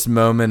Jesus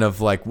moment of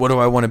like, what do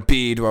I want to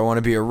be? Do I want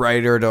to be a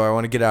writer? Do I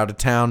want to get out of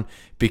town?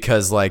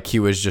 Because like he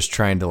was just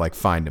trying to like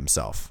find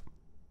himself.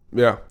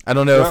 Yeah. I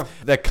don't know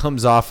if that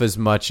comes off as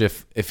much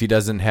if he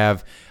doesn't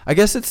have. I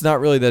guess it's not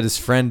really that his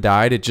friend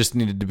died. It just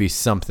needed to be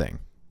something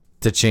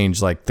to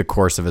change like the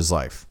course of his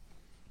life.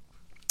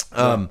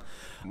 I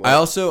want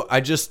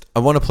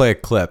to play a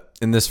clip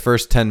in this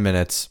first 10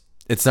 minutes.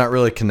 It's not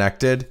really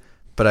connected,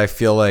 but I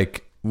feel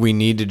like we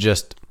need to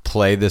just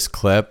play this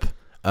clip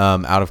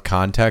out of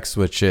context,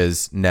 which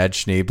is Ned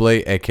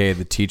Schneebly, aka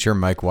the teacher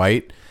Mike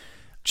White,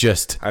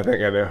 just I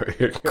think I know who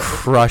you're going.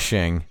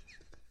 crushing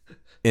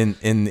in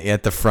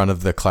at the front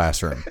of the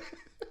classroom.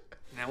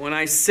 Now, when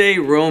I say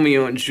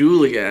Romeo and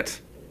Juliet,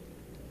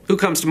 who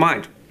comes to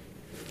mind?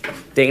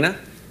 Dana?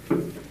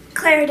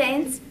 Claire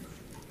Danes.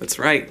 That's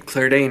right,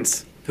 Claire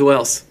Danes. Who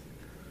else?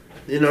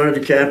 Leonardo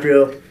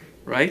DiCaprio.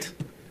 Right?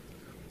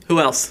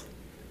 Who else?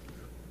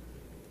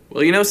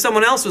 Well, you know,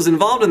 someone else was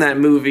involved in that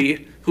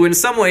movie who in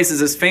some ways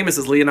is as famous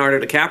as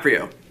Leonardo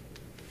DiCaprio.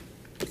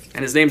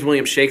 And his name's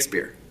William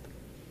Shakespeare.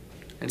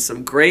 And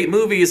some great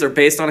movies are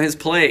based on his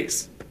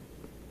plays.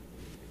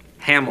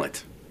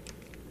 Hamlet,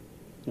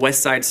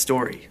 West Side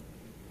Story,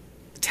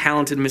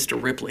 Talented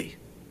Mr. Ripley,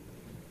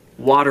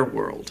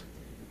 Waterworld,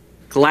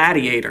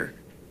 Gladiator,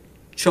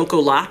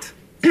 Chocolat.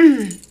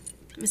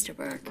 Mr.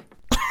 Burke.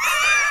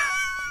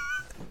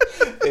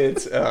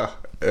 It's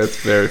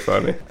It's very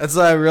funny. That's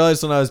what I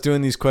realized when I was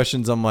doing these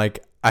questions. I'm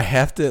like, I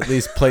have to at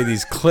least play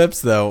these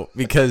clips though,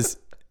 because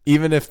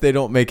even if they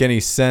don't make any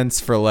sense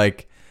for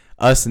like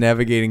us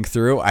navigating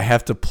through, I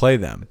have to play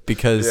them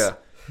because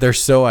they're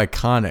so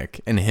iconic.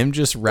 And him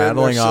just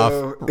rattling off,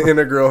 so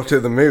integral to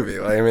the movie.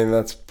 Like, I mean,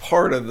 that's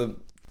part of the.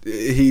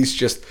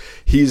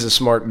 He's a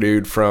smart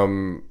dude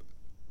from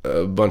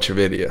a bunch of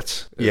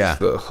idiots. Is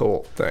the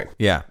whole thing.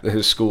 Yeah,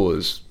 his school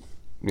is,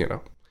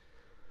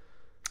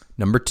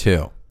 Number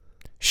 2,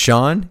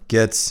 Sean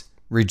gets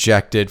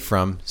rejected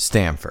from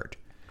Stanford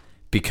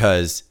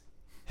because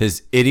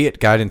his idiot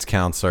guidance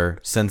counselor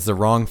sends the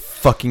wrong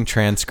fucking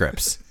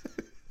transcripts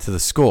to the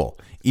school.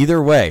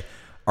 Either way,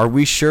 are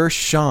we sure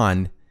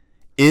Sean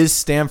is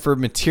Stanford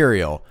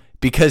material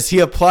because he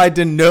applied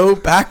to no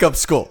backup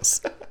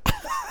schools?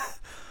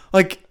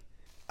 Like,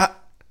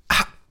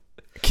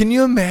 can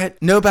you imagine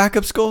no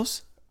backup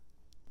schools?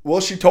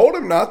 Well, she told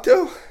him not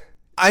to.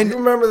 I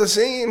remember the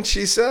scene.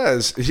 He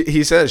says,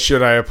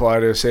 "Should I apply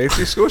to a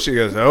safety school?" She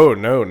goes, "Oh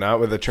no, not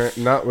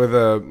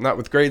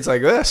with grades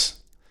like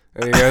this."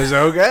 And he goes,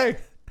 "Okay."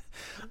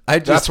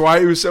 That's why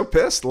he was so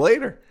pissed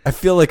later. I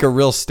feel like a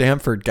real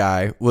Stanford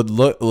guy would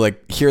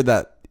hear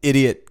that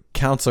idiot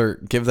counselor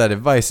give that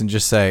advice and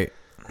just say,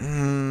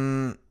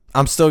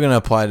 "I'm still going to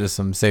apply to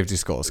some safety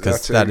schools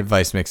because that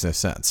advice makes no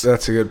sense."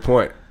 That's a good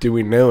point. Do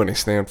we know any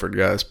Stanford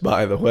guys,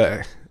 by the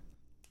way?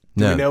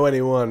 Do we know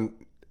anyone?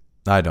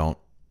 I don't.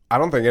 I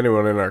don't think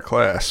anyone in our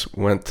class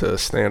went to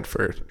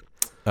Stanford.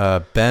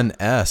 Ben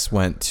S.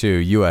 went to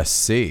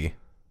USC,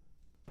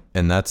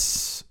 and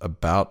that's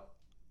about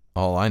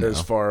all I know.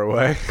 As far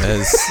away.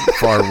 As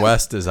far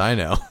west as I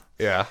know.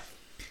 Yeah.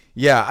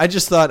 Yeah, I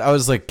just thought, I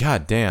was like,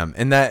 God damn.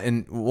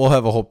 And we'll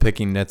have a whole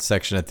picking nits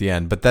section at the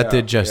end, but that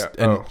did just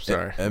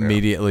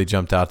immediately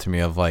jumped out to me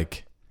of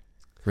like,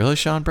 really,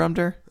 Sean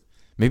Brumder?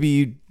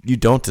 Maybe you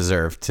don't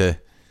deserve to.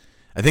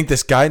 I think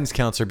this guidance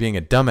counselor being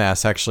a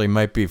dumbass actually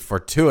might be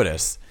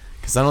fortuitous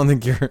because I don't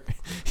think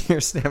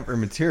you're Stanford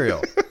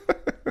material.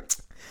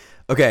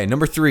 Okay,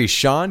 number 3,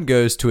 Sean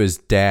goes to his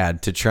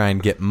dad to try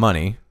and get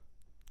money.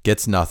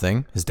 Gets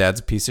nothing. His dad's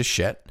a piece of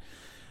shit.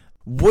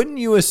 Wouldn't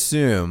you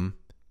assume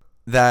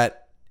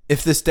that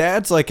if this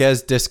dad's like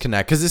as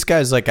disconnected, because this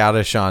guy's like out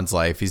of Sean's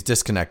life, he's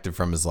disconnected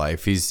from his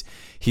life. He's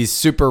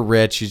super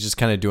rich. He's just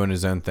kind of doing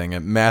his own thing. A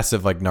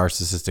massive like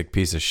narcissistic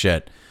piece of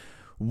shit.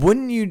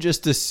 Wouldn't you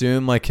just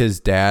assume like his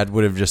dad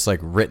would have just like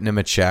written him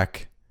a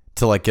check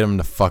to like get him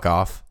to fuck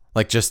off?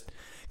 Like just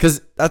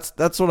because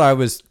that's what I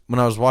was when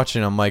I was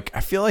watching. I'm like, I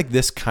feel like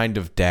this kind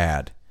of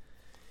dad,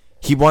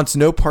 he wants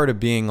no part of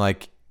being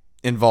like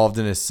involved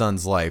in his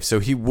son's life, so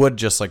he would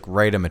just like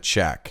write him a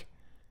check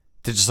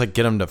to just like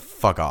get him to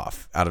fuck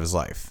off out of his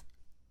life.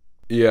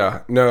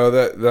 Yeah, no,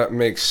 that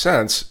makes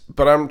sense.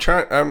 But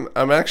I'm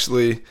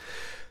actually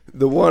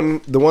the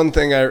one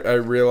thing I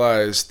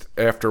realized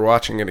after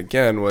watching it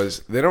again was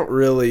they don't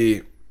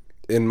really,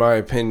 in my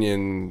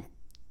opinion,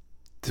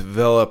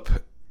 develop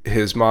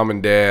his mom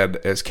and dad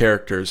as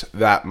characters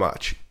that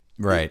much.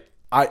 Right.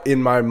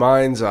 In my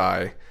mind's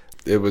eye,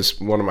 it was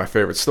one of my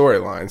favorite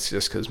storylines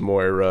just because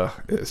Moira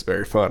is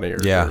very funny,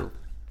 or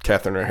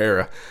Catherine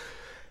O'Hara.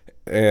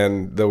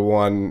 And the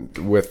one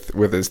with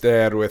his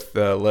dad, with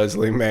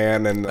Leslie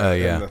Mann and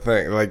the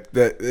thing, like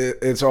that,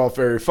 it's all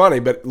very funny.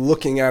 But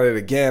looking at it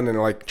again and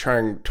like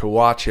trying to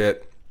watch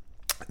it,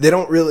 they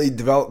don't really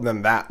develop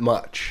them that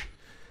much.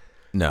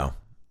 No,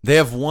 they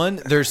have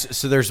one.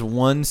 There's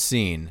one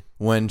scene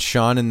when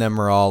Sean and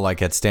them are all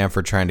like at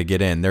Stanford trying to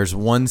get in. There's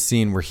one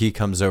scene where he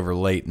comes over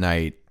late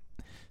night.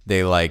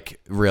 They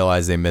like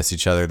realize they miss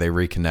each other. They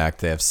reconnect.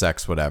 They have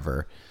sex.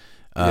 Whatever.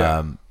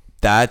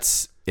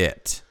 That's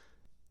it.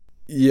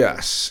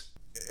 Yes,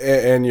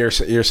 and you're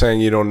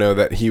saying you don't know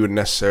that he would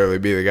necessarily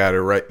be the guy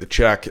to write the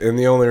check, and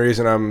the only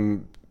reason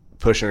I'm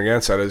pushing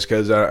against that is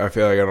because I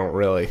feel like I don't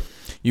really.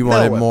 You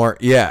wanted more,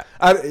 yeah.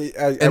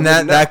 And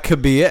that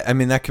could be it. I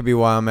mean, that could be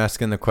why I'm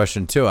asking the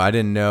question too. I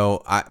didn't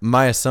know.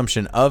 My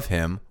assumption of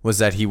him was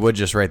that he would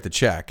just write the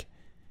check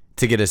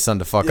to get his son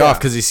to fuck off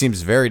because he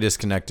seems very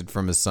disconnected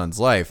from his son's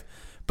life.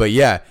 But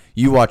yeah,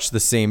 you watch the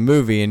same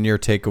movie and your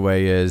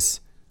takeaway is,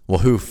 well,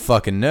 who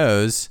fucking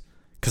knows?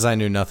 Because I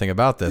knew nothing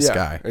about this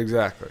guy.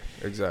 Exactly.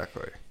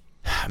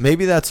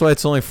 Maybe that's why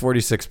it's only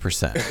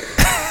 46%.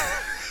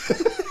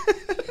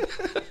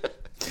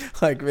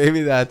 Like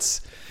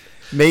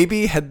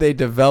maybe had they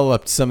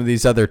developed some of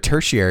these other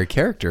tertiary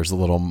characters a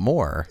little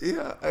more,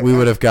 we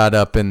would have got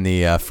up in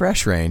the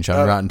fresh range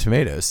on Rotten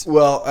Tomatoes.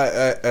 Well,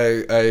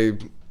 I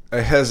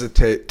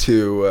hesitate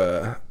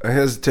to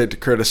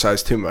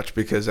criticize too much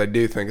because I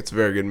do think it's a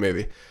very good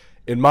movie.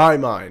 In my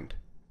mind,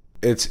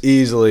 it's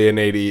easily an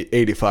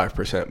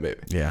 85% movie.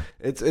 Yeah,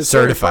 it's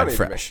certified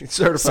fresh. It's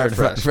certified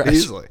fresh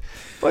easily.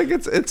 Like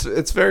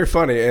it's very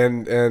funny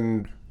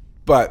and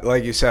but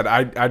like you said,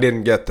 I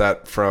didn't get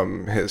that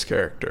from his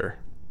character.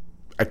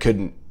 I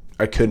couldn't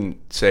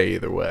say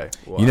either way.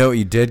 Why. You know what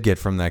you did get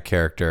from that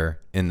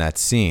character in that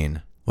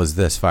scene was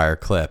this fire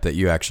clip that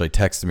you actually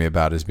texted me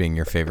about as being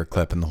your favorite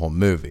clip in the whole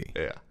movie.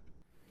 Yeah.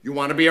 You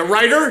want to be a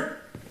writer?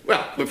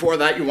 Well, before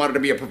that, you wanted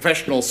to be a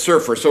professional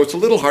surfer, so it's a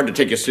little hard to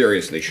take you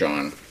seriously,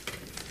 Sean.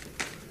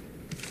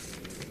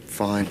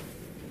 Fine.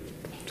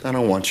 I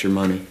don't want your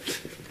money.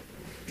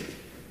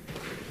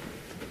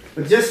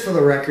 But just for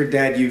the record,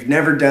 Dad, you've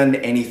never done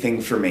anything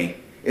for me.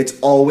 It's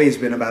always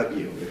been about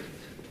you.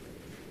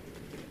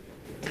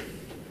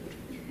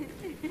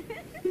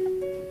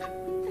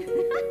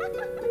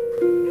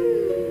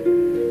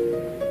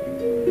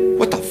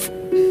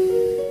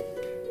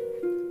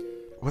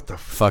 What the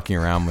fucking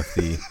around with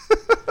the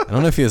I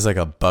don't know if he was like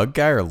a bug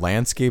guy or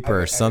landscaper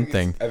or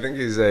something. I think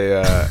he's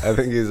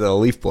a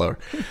leaf blower.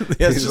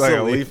 He's like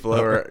a leaf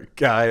blower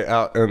guy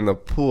out in the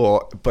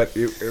pool. But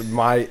in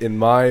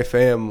my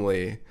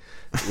family,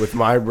 with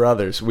my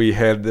brothers, we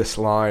had this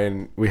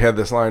line. We had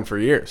this line for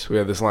years. We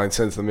had this line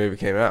since the movie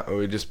came out. And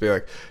we'd just be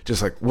like,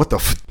 what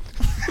the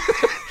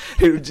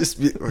it would just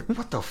be like,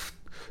 what the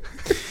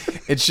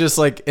It's just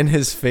like, in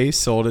his face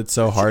sold it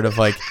so hard of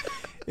like,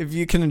 if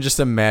you can just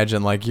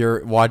imagine, like,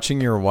 you're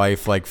watching your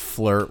wife like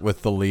flirt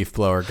with the leaf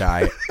blower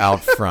guy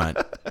out front,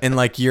 and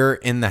like you're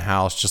in the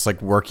house just like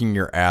working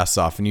your ass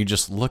off, and you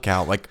just look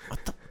out like,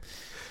 what the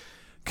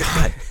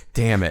God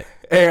damn it.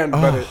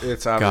 But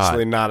it's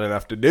obviously not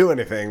enough to do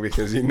anything,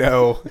 because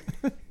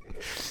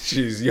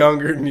she's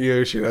younger than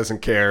you. She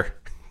doesn't care.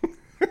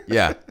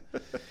 Yeah.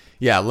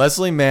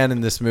 Leslie Mann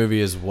in this movie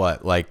is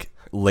what, like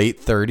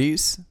late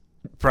 30s?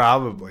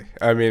 Probably.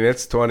 I mean,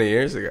 it's 20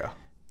 years ago.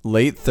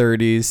 Late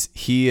 30s.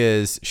 He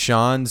is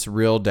Sean's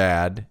real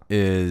dad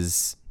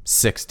is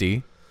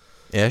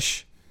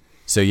 60-ish.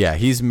 So yeah,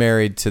 he's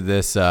married to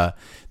this.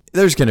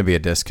 There's going to be a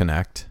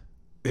disconnect.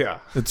 Yeah.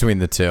 Between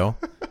the two.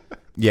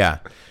 Yeah.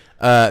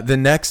 The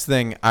next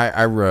thing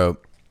I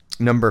wrote,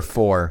 number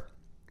 4,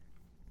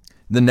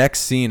 the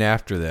next scene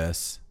after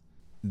this,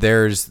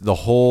 there's the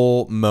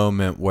whole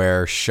moment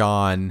where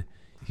Sean,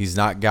 he's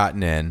not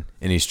gotten in,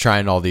 and he's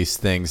trying all these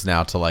things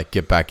now to like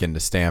get back into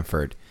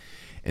Stanford.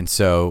 And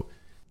so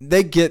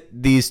they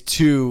get these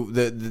two,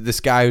 this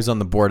guy who's on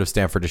the board of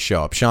Stanford to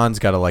show up. Sean's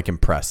got to like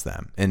impress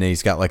them, and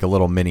he's got like a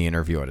little mini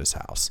interview at his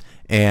house.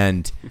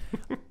 And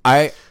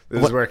this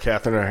is where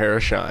Catherine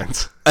O'Hara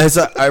shines. As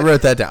I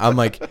wrote that down, I'm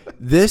like,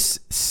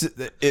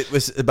 it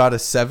was about a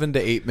 7 to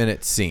 8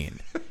 minute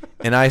scene,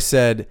 and I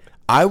said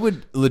I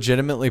would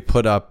legitimately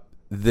put up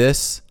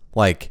this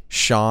like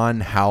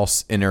Sean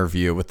House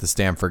interview with the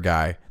Stanford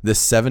guy, this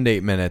 7 to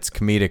 8 minutes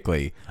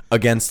comedically,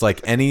 against like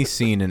any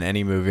scene in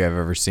any movie I've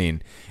ever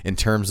seen in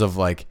terms of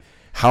like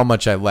how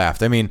much I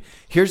laughed. I mean,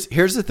 here's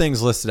the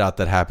things listed out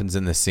that happens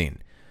in this scene.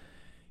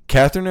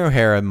 Catherine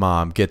O'Hara,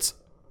 mom, gets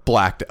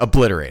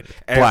obliterated,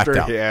 blacked out.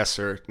 After he asks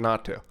her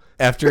not to.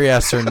 After he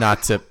asks her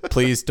not to,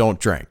 please don't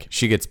drink.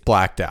 She gets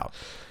blacked out.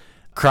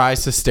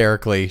 Cries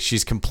hysterically.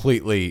 She's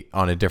completely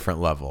on a different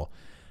level.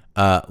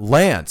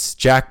 Lance,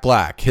 Jack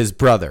Black, his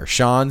brother,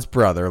 Sean's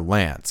brother,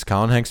 Lance,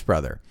 Colin Hanks'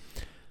 brother,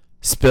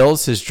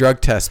 spills his drug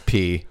test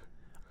pee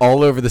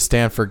all over the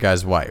Stanford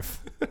guy's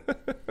wife.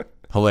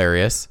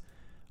 Hilarious.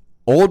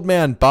 Old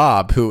man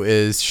Bob, who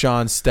is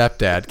Sean's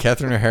stepdad,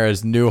 Catherine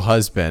O'Hara's new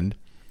husband,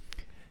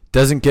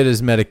 doesn't get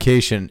his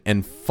medication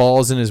and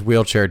falls in his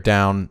wheelchair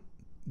down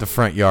the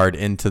front yard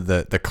into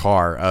the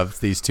car of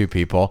these two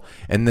people.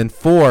 And then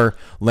 4,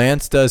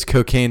 Lance does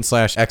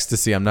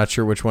cocaine/ecstasy, I'm not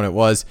sure which one it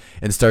was,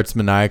 and starts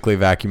maniacally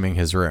vacuuming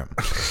his room.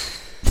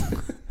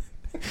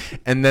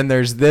 And then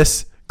there's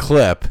this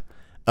clip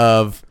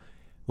of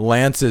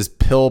Lance's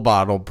pill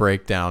bottle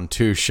breakdown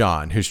to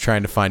Sean, who's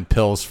trying to find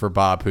pills for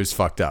Bob, who's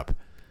fucked up.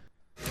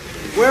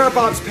 Where are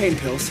Bob's pain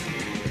pills?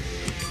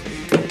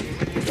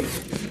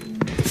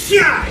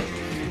 Yeah!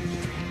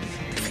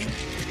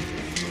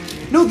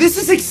 No, this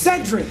is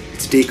Excedrin.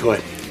 It's a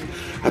decoy.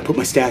 I put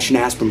my stash in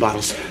aspirin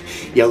bottles.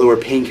 Yellow are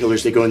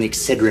painkillers. They go in the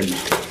Excedrin.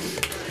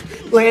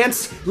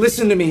 Lance,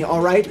 listen to me, all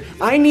right?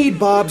 I need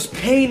Bob's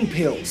pain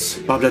pills.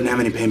 Bob doesn't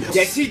have any pain pills.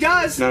 Yes, he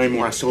does. Not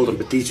anymore. I sold them,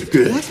 but these are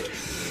good. What?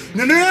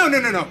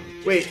 No.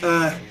 Wait,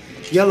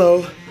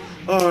 yellow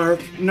are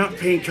not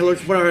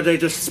painkillers. What are they?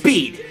 Just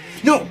Speed.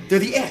 No, they're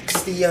the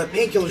X. The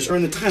painkillers are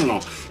in the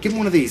Tylenol. Give him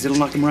one of these. It'll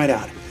knock him right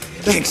out.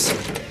 Thanks.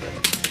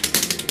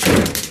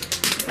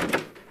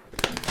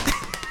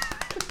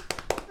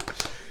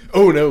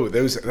 Oh no,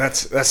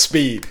 that's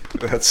speed.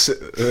 That's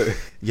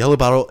Yellow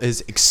bottle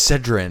is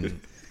Excedrin.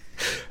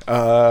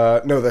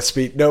 No, that's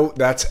speed. No,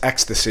 that's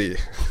ecstasy.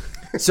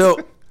 So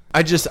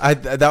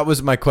that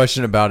was my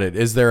question about it.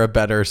 Is there a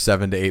better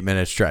 7 to 8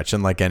 minute stretch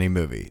in like any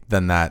movie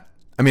than that?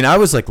 I mean, I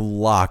was like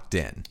locked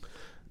in.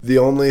 The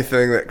only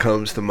thing that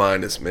comes to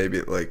mind is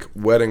maybe like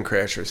Wedding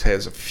Crashers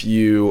has a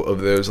few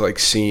of those like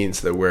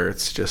scenes where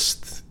it's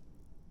just.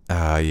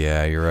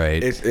 Yeah, you're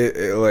right.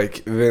 It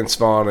like Vince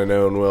Vaughn and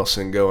Owen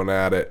Wilson going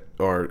at it,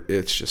 or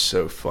it's just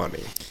so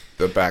funny,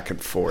 the back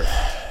and forth.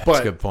 That's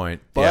a good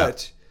point.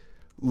 But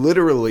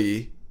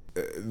literally,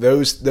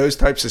 those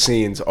types of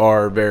scenes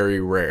are very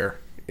rare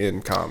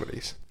in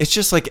comedies. It's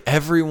just like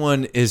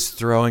everyone is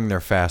throwing their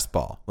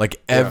fastball. Like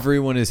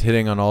everyone is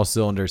hitting on all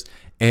cylinders.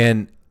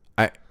 And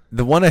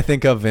the one I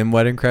think of in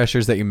Wedding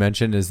Crashers that you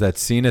mentioned is that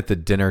scene at the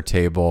dinner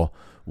table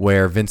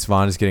where Vince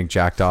Vaughn is getting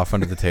jacked off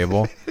under the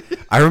table.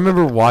 I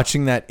remember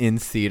watching that in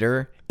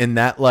theater, and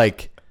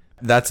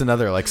that's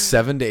another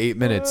 7 to 8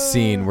 minute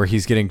scene where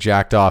he's getting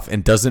jacked off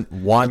and doesn't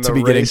want to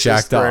be getting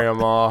jacked off.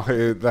 Grandma,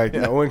 who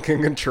no one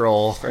can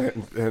control,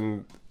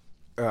 and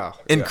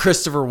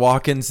Christopher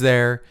Walken's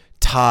there.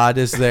 Todd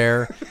is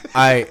there.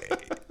 I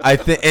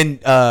think, and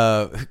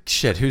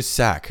who's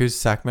Sack? Who's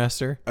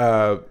Sackmaster?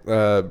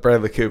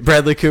 Bradley Cooper.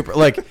 Bradley Cooper,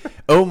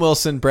 Owen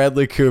Wilson,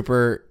 Bradley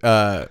Cooper,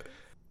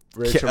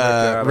 Rachel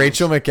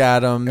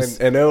McAdams,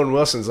 and Owen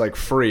Wilson's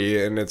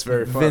free, and it's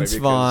very funny.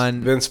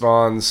 Vince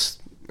Vaughn's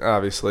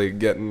obviously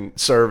getting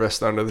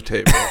serviced under the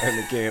table,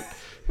 and he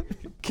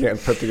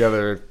can't put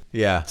together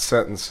a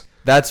sentence.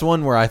 That's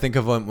one where I think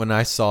of when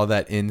I saw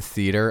that in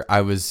theater,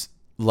 I was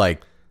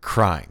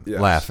crying,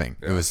 laughing.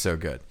 Yes. It was so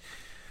good.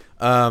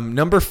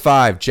 Number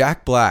 5,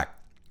 Jack Black.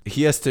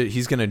 He's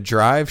going to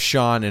drive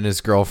Sean and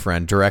his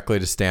girlfriend directly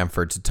to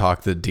Stanford to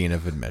talk to the dean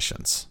of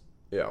admissions.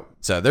 Yeah.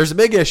 So there's a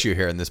big issue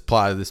here in this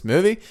plot of this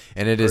movie,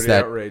 and it is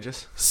that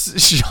outrageous.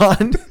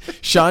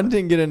 Sean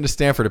didn't get into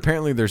Stanford.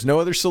 Apparently, there's no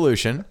other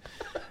solution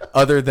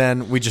other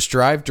than we just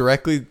drive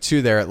directly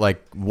to there at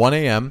 1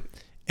 a.m.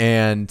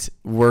 and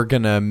we're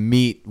gonna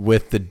meet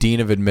with the dean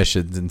of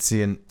admissions and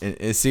see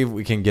if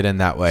we can get in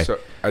that way. So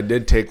I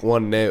did take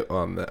one note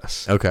on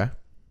this. Okay.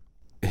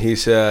 He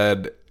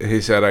said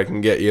I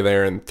can get you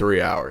there in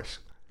 3 hours.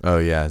 Oh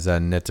yeah, is that a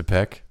nit to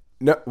pick?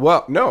 No,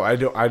 well, no, I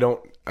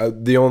don't.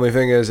 The only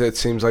thing is, it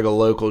seems like a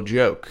local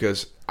joke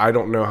because I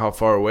don't know how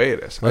far away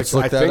it is. Let's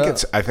look that up.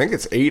 I think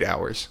it's 8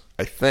 hours.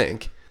 I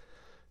think.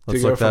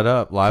 Let's look that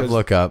up. Live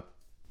lookup.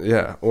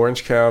 Yeah,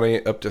 Orange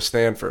County up to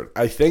Stanford.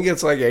 I think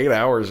it's 8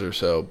 hours or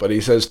so, but he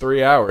says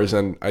 3 hours,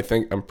 and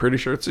I'm pretty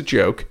sure it's a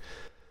joke.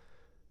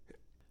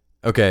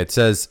 Okay, it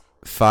says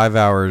 5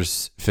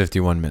 hours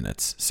 51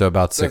 minutes, so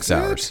about 6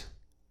 hours.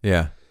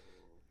 Yeah.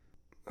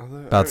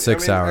 About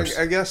 6 hours.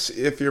 I guess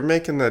if you're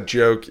making that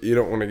joke, you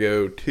don't want to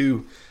go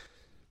too.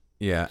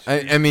 Yeah,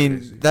 I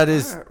mean that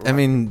is. I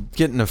mean,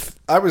 getting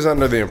I was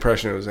under the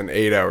impression it was an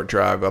 8-hour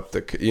drive up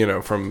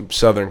from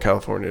Southern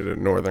California to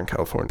Northern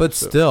California. But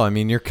still, I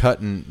mean, you're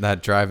cutting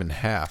that drive in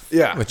half.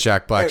 Yeah, with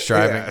Jack Black's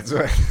driving.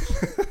 Yeah,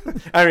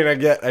 I mean, I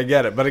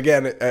get it, but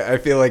again, I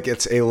feel like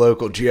it's a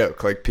local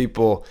joke.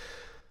 People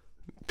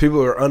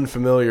who are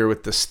unfamiliar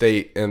with the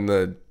state and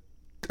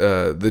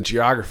the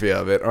geography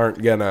of it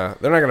they're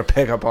not gonna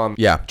pick up on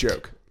the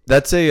joke.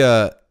 That's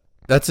an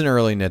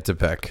early nit to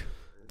pick.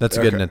 That's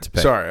a good nit to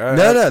pick. Sorry.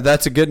 No,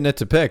 that's a good nit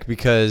to pick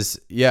because,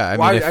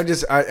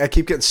 I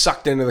keep getting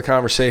sucked into the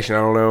conversation.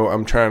 I don't know.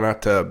 I'm trying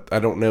not to. I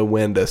don't know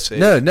when to say.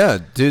 No,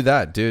 do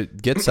that,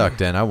 dude. Get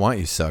sucked in. I want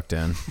you sucked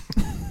in.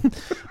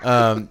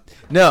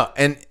 No,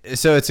 and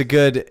so it's a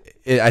good.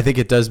 I think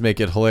it does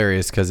make it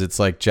hilarious because it's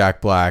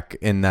Jack Black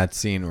in that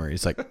scene where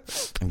he's like,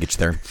 "I'll get you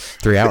there in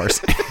 3 hours."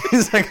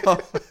 He's like,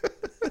 "Oh."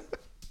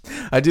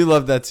 I do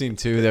love that scene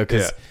too, though,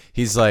 because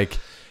he's like.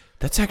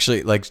 That's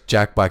actually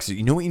Jack Black said,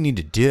 you know what you need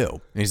to do?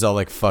 And he's all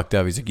fucked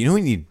up. He's like, you know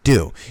what you need to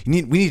do?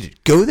 We need to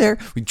go there.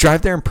 We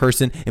drive there in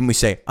person and we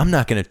say, I'm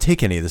not going to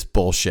take any of this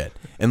bullshit.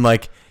 And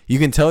you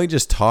can tell he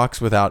just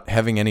talks without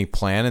having any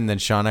plan. And then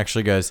Sean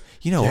actually goes,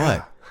 you know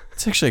what?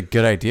 It's actually a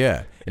good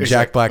idea. And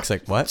Jack Black's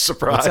like, what?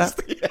 Surprised. What's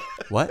that? Yeah.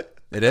 What?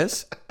 It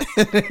is?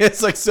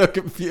 It's so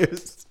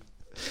confused.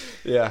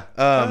 Yeah.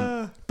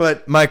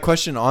 But my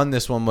question on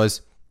this one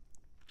was,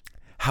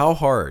 how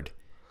hard?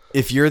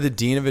 If you're the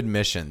dean of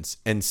admissions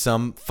and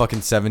some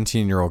fucking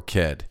 17-year-old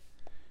kid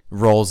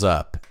rolls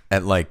up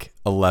at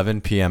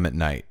 11 p.m. at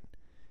night,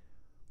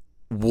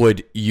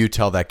 would you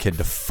tell that kid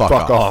to fuck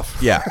off?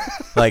 Yeah.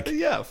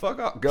 Yeah, fuck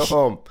off. Go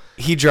home.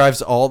 He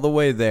drives all the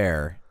way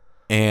there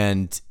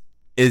and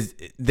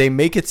they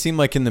make it seem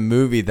like in the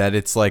movie that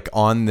it's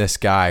on this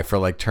guy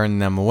for turning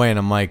them away. And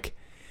I'm like,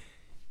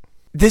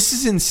 this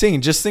is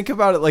insane. Just think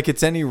about it like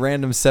it's any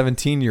random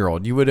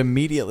 17-year-old. You would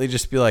immediately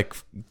just be like,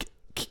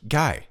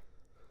 guy,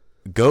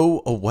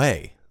 go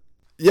away.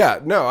 Yeah,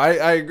 no,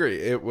 I agree.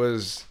 It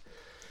was,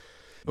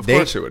 of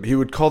course it would. He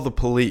would call the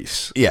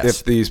police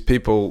if these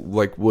people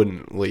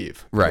wouldn't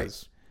leave. Right.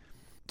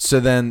 So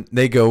then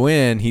they go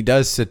in. He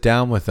does sit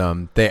down with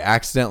them. They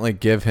accidentally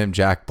give him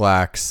Jack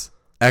Black's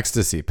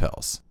ecstasy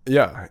pills.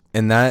 Yeah.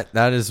 And that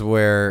is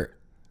where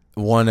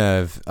one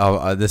of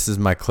this is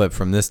my clip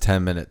from this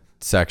 10-minute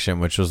section,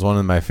 which was one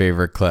of my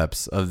favorite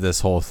clips of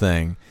this whole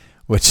thing,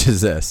 which is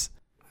this.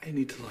 I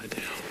need to lie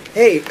down.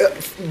 Hey,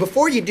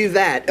 before you do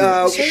that,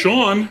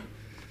 Sean,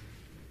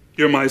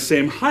 you're my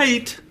same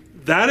height.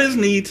 That is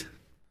neat.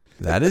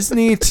 That is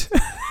neat.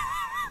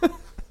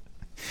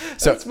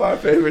 So that's my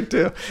favorite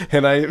too.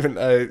 And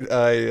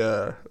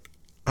I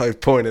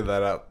pointed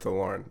that out to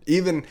Lauren.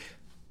 Even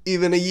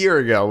a year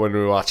ago when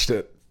we watched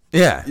it.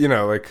 Yeah.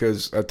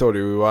 Because I told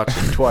you we watched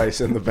it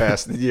twice in the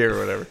past year or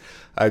whatever.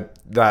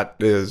 That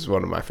is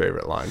one of my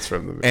favorite lines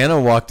from the movie.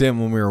 Anna walked in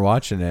when we were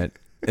watching it.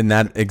 In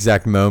that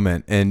exact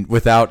moment, and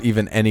without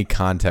even any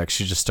context,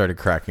 she just started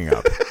cracking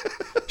up.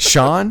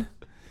 Sean,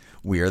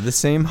 we are the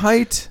same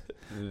height.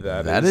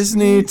 That is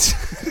neat.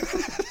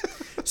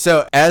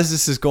 So as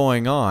this is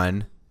going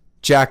on,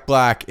 Jack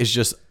Black is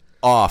just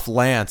off.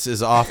 Lance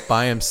is off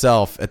by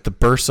himself at the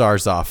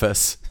bursar's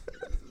office.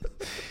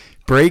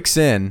 Breaks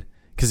in,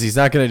 because he's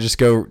not going to just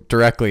go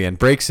directly in.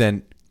 Breaks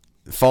in,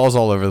 falls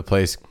all over the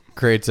place,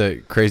 creates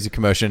a crazy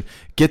commotion.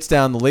 Gets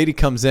down, the lady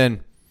comes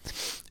in,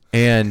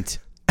 and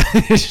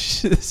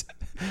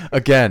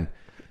again,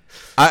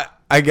 I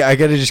got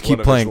to just keep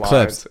playing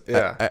clips.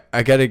 Yeah.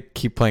 I got to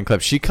keep playing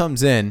clips. She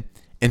comes in,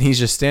 and he's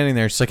just standing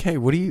there. She's like, "Hey,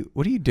 what are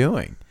you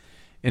doing?"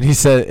 And he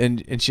said,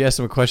 and she asked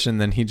him a question.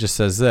 And then he just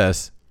says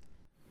this.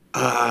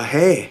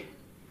 Hey,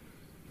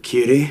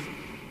 cutie.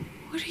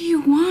 What do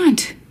you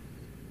want?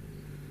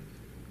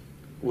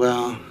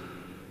 Well,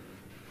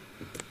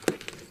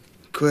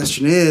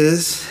 question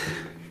is,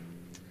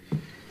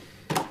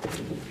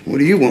 what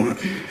do you want?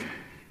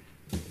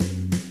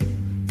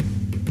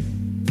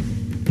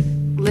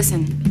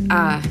 Listen,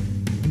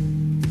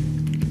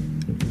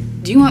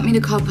 do you want me to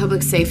call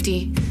public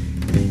safety?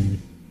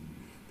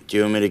 Do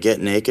you want me to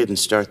get naked and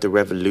start the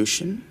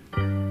revolution?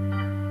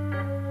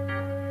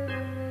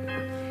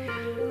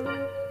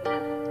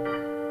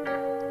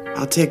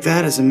 I'll take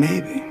that as a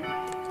maybe.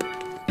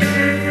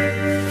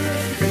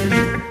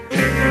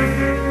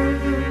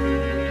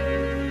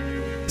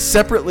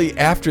 Separately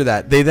after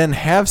that, they then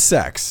have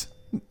sex.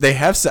 They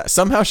have sex.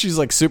 Somehow she's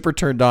like super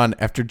turned on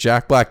after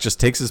Jack Black just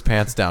takes his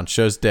pants down,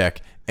 shows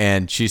dick,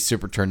 and she's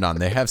super turned on.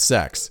 They have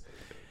sex.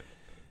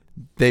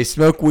 They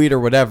smoke weed or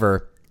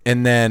whatever,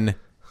 and then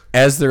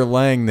as they're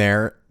laying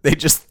there, they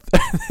just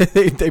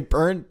they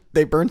burn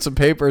some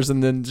papers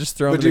and then just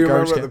throw them in the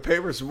garbage can. But do you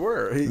remember what the papers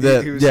were? He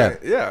was yeah. saying,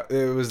 yeah,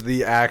 it was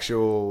the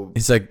actual.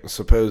 He's like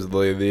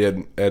supposedly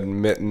the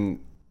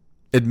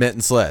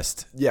admittance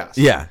list. Yes.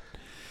 Yeah.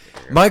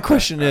 My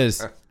question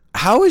is,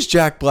 how is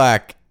Jack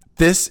Black,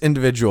 this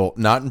individual,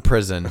 not in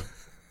prison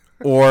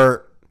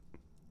or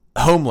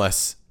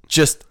homeless,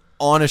 just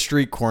on a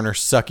street corner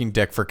sucking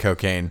dick for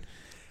cocaine?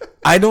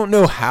 I don't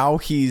know how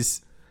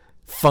he's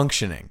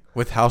functioning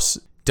with how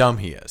dumb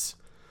he is.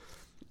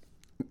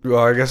 Well,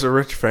 I guess a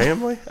rich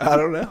family. I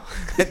don't know.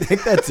 I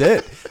think that's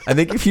it. I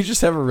think if you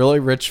just have a really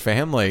rich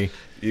family,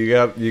 you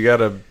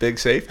got a big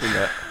safety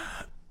net.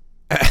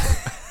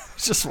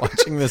 Just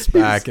watching this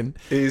back, and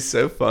he's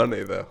so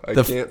funny though. I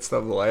can't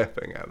stop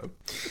laughing at him.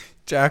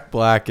 Jack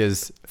Black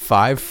is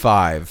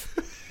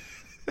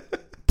 5'5",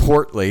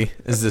 portly,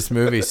 as this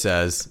movie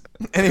says.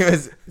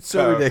 Anyways, it's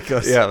so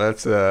ridiculous. Yeah,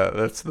 that's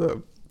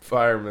the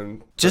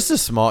fireman. Just a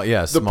small,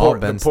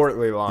 the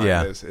portly line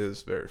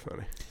is very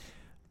funny.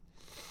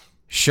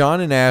 Sean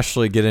and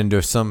Ashley get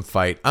into some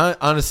fight.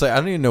 Honestly, I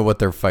don't even know what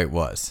their fight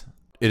was.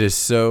 It is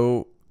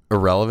so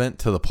irrelevant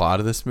to the plot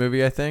of this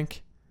movie, I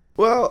think.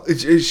 Well,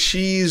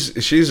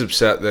 she's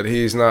upset that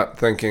he's not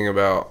thinking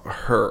about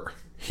her.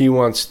 He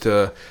wants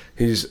to.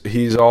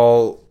 He's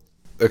all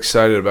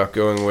excited about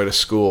going away to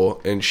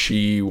school, and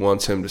she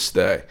wants him to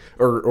stay,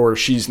 or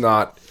she's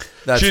not.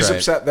 She's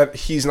upset that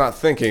he's not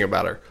thinking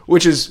about her,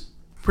 which is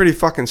pretty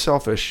fucking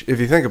selfish if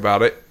you think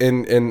about it,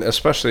 and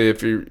especially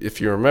if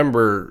you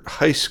remember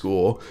high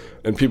school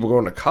and people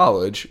going to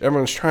college.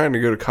 Everyone's trying to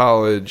go to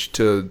college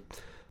to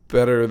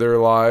better their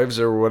lives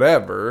or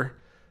whatever.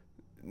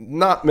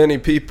 Not many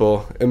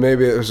people, and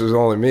maybe this was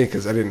only me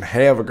because I didn't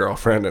have a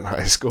girlfriend in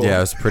high school. Yeah,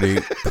 I was pretty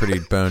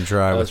bone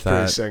dry with that.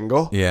 I was pretty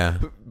single. Yeah,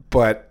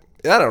 but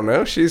I don't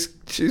know. She's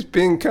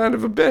being kind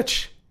of a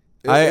bitch.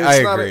 I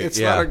agree. It's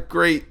not a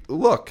great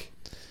look.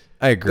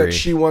 I agree. That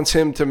she wants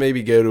him to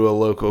maybe go to a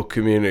local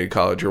community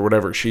college or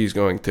whatever she's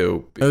going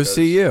to.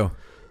 OCU.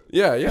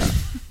 Yeah.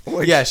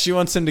 Yeah, she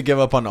wants him to give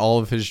up on all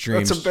of his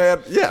dreams.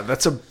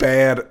 That's a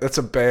bad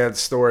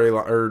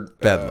storyline or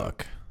bad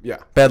look. Yeah,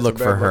 bad look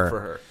for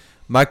her.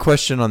 My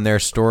question on their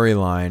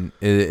storyline,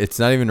 it's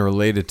not even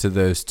related to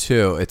those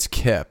two. It's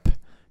Kip.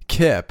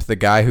 Kip, the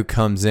guy who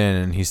comes in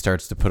and he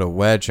starts to put a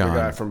wedge on. The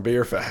guy from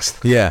Beer Fest.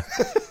 Yeah.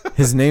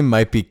 His name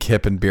might be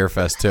Kip in Beer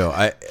Fest too.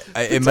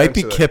 It might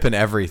be Kip in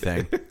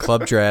everything.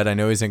 Club Dread. I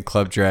know he's in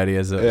Club Dread. He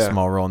has a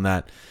small role in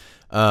that.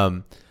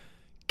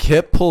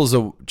 Kip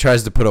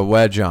tries to put a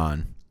wedge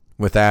on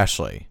with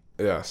Ashley.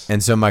 Yes.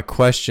 And so my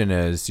question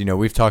is,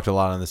 we've talked a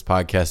lot on this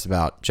podcast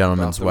about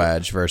gentleman's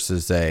wedge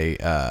versus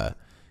a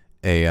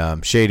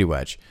shady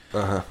wedge.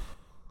 Uh-huh.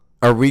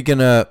 Are we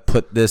gonna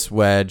put this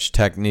wedge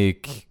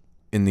technique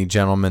in the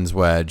gentleman's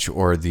wedge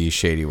or the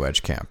shady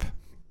wedge camp?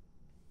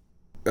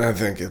 I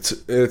think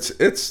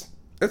it's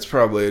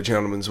probably a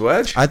gentleman's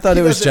wedge. I thought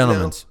it was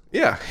gentleman's.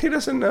 Yeah, he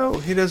doesn't know.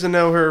 He doesn't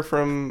know her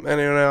from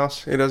anyone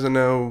else. He doesn't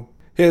know.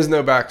 He has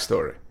no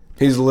backstory.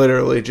 He's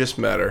literally just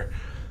met her,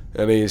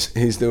 and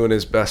he's doing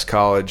his best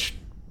college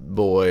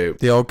boy.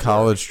 The old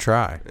college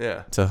try.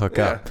 Yeah. To hook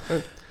up.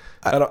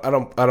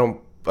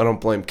 I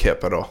don't blame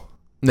Kip at all.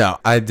 No,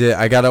 I did.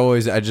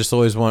 I just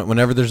always want,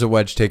 whenever there's a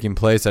wedge taking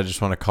place, I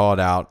just want to call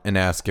it out and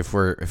ask if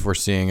we're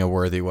seeing a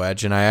worthy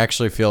wedge. And I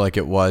actually feel like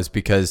it was,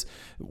 because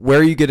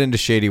where you get into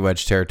shady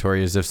wedge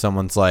territory is if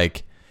someone's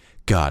like,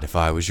 God, if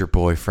I was your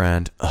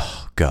boyfriend,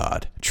 oh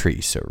God, treat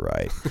you so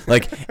right.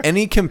 Like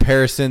any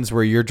comparisons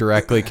where you're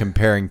directly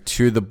comparing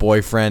to the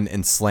boyfriend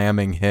and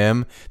slamming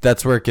him,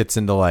 that's where it gets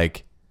into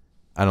like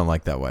I don't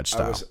like that wedge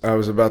style. I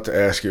was about to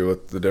ask you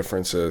what the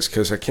difference is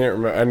because I can't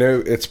remember. I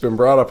know it's been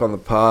brought up on the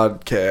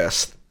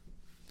podcast.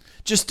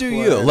 Just do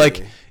you.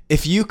 Like,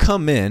 if you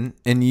come in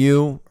and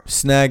you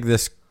snag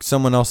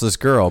someone else's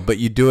girl, but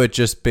you do it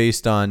just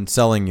based on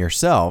selling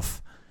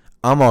yourself,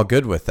 I'm all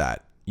good with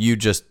that. You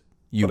won.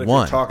 If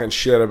you're talking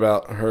shit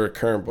about her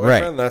current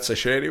boyfriend, right. That's a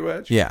shady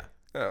wedge? Yeah.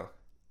 Oh.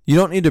 You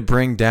don't need to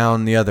bring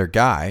down the other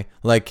guy.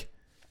 Like,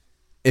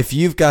 if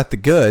you've got the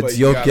goods,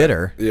 you'll get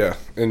her. Yeah,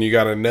 and you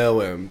got to know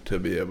him to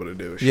be able to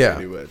do a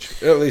shady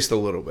wedge. At least a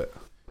little bit.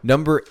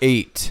 Number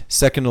 8,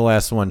 second to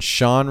last one,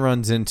 Sean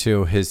runs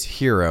into his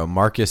hero,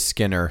 Marcus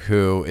Skinner,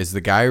 who is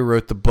the guy who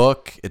wrote the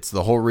book. It's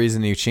the whole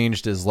reason he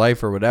changed his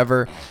life or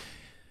whatever.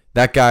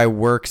 That guy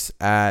works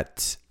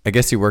at, I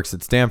guess he works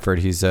at Stanford.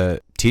 He's a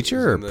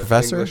teacher or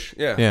professor? English,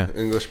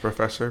 English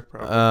professor.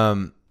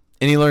 Probably.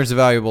 And he learns a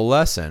valuable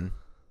lesson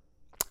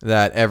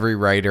that every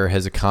writer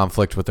has a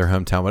conflict with their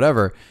hometown,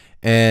 whatever.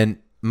 And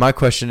my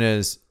question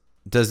is,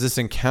 does this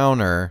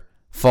encounter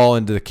fall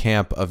into the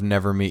camp of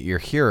never meet your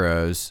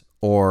heroes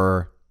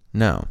or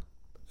no?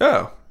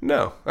 Oh,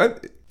 no.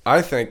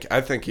 I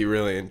think he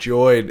really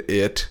enjoyed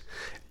it,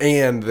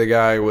 and the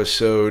guy was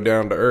so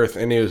down to earth,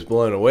 and he was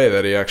blown away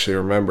that he actually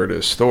remembered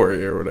his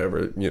story or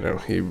whatever. You know,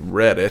 he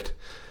read it.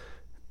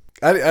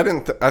 I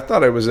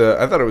thought it was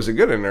a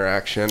good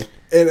interaction,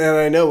 and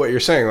I know what you're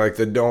saying, like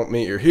the don't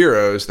meet your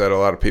heroes, that a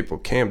lot of people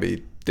can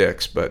be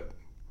dicks, but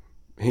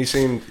he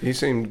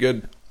seemed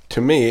good to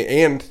me,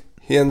 and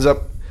he ends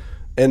up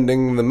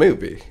ending the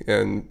movie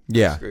and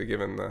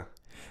given the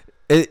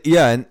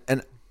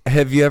and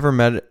have you ever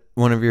met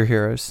one of your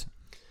heroes?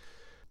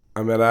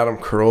 I met Adam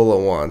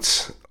Carolla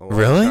once.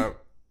 Really?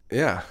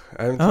 Yeah.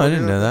 I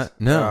didn't know that.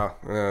 No.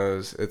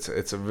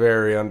 It's a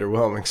very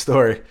underwhelming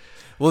story.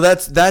 Well,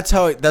 that's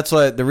why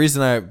the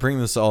reason I bring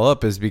this all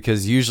up is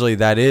because usually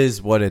that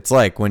is what it's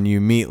like when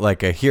you meet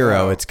like a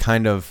hero. It's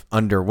kind of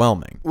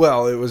underwhelming.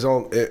 Well, it was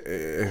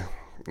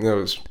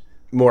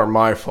more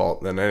my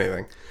fault than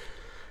anything.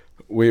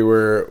 We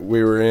were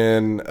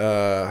in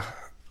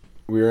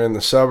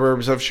the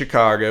suburbs of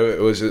Chicago.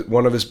 It was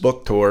one of his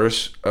book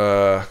tours,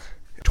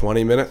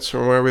 20 minutes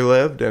from where we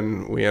lived,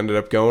 and we ended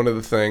up going to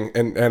the thing.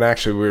 And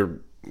actually,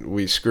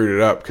 we screwed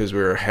it up because we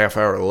were a half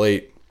hour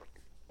late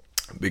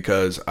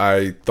because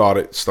I thought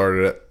it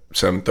started at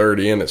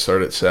 7:30 and it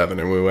started at 7,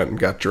 and we went and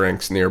got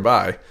drinks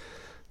nearby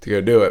to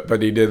go do it.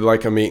 But he did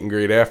like a meet and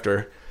greet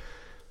after.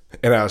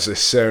 And I was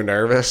just so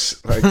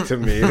nervous, like, to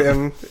meet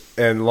him.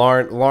 And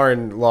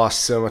Lauren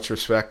lost so much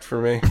respect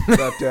for me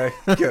that day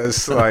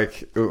because,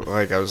 like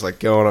I was like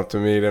going up to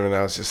meet him, and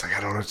I was just like, I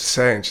don't know what to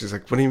say. And she's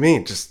like, "What do you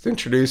mean? Just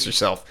introduce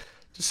yourself.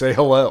 Just say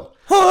hello."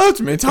 Hello,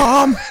 it's me,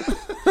 Tom.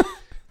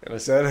 And I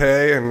said,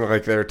 "Hey," and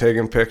like they were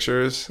taking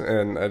pictures,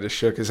 and I just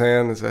shook his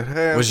hand and said,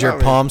 "Hey." Was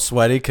your palm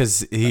sweaty?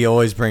 Because he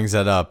always brings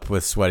that up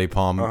with sweaty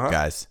palm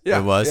guys. Yeah,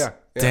 it was. Yeah.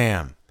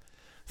 Damn.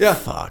 Yeah,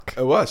 fuck.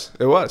 It was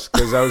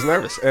because I was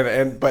nervous,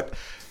 and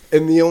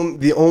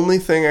the only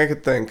thing I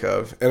could think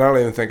of, and I don't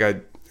even think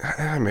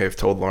I may have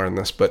told Lauren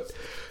this, but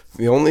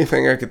the only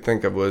thing I could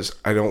think of was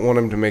I don't want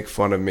him to make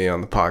fun of me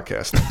on the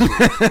podcast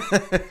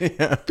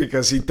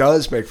because he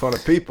does make fun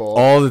of people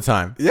all the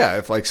time. Yeah,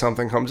 if like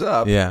something comes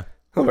up,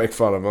 he'll make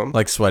fun of them,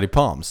 like sweaty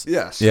palms.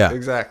 Yes, yeah,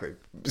 exactly.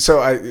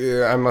 So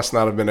I must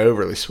not have been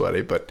overly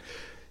sweaty, but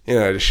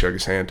I just shook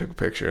his hand, took a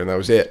picture, and that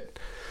was it.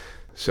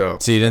 So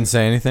you didn't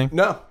say anything?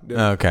 No.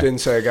 Didn't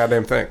say a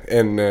goddamn thing.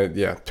 And,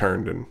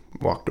 turned and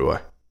walked away.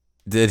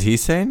 Did he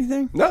say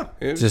anything? No.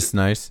 Just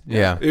nice?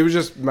 Yeah. It was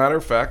just matter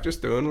of fact,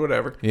 just doing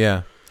whatever.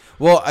 Yeah.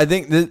 Well, I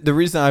think the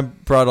reason I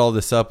brought all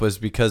this up was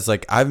because,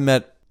 like, I've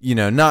met,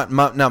 not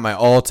my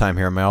all-time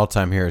hero. My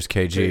all-time hero is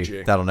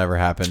KG. That'll never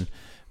happen.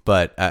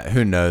 But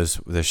who knows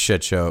the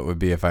shit show it would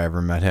be if I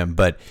ever met him.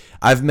 But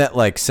I've met,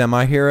 like,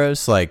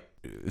 semi-heroes, like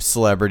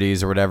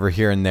celebrities or whatever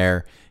here and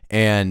there.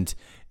 And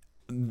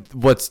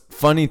what's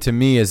funny to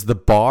me is the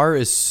bar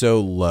is so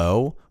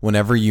low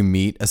whenever you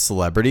meet a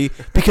celebrity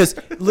because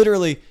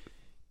literally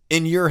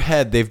in your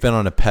head they've been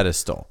on a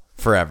pedestal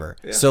forever.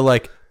 Yeah. So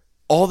like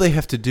all they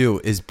have to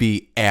do is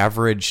be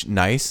average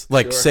nice,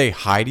 like say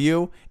hi to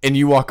you, and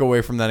you walk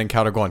away from that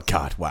encounter going,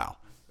 God, wow.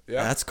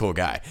 Yeah. That's a cool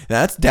guy.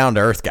 That's down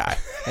to earth guy.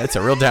 That's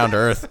a real down to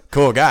earth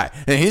cool guy.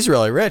 And he's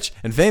really rich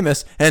and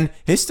famous and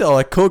he's still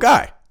a cool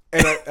guy.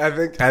 And I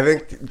think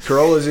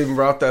Carolla's even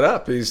brought that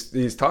up.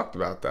 He's talked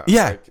about that.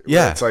 Yeah,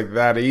 yeah. It's like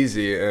that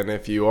easy, and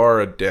if you are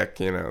a dick,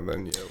 then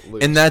you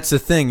lose. And that's the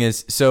thing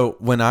is, so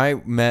when I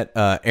met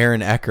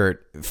Aaron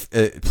Eckhart,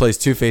 plays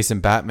Two-Face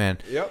in Batman.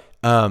 Yep.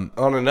 On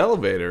an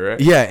elevator,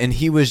 right? Yeah, and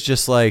he was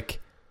just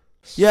like,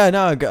 yeah,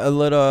 no, I got a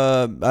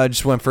little. I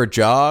just went for a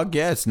jog.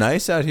 Yeah, it's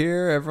nice out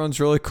here. Everyone's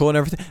really cool and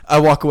everything.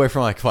 I walk away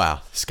from like, wow,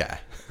 this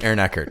guy, Aaron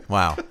Eckhart.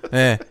 Wow,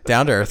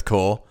 down to earth,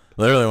 cool.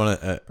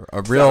 Literally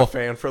a real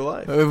fan for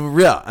life.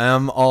 Real,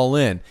 I'm all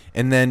in.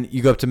 And then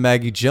you go up to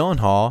Maggie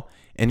Gyllenhaal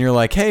and you're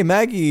like, "Hey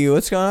Maggie,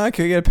 what's going on?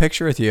 Can we get a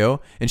picture with you?"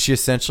 And she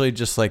essentially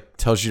just like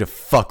tells you to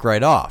fuck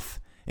right off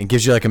and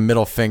gives you like a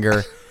middle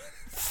finger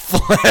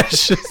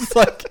flash. It's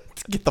like,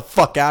 get the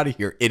fuck out of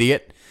here,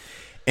 idiot.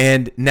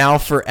 And now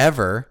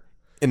forever,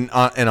 In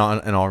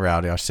all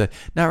reality, she said,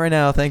 "Not right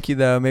now, thank you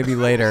though. Maybe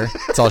later."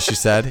 That's all she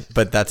said,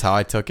 but that's how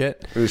I took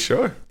it.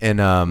 Sure. And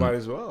might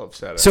as well have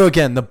said it. So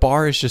again, the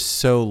bar is just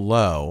so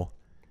low.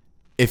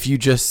 If you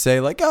just say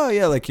like, "Oh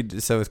yeah," like you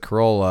said with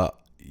Corolla,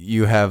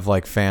 you have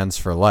like fans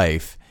for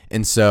life.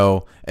 And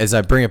so as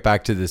I bring it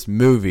back to this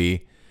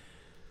movie,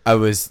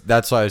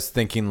 that's why I was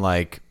thinking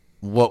like,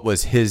 what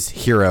was his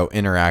hero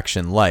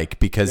interaction like?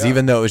 Because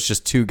even though it was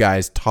just two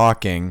guys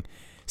talking,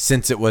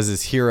 since it was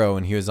his hero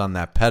and he was on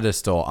that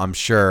pedestal, I'm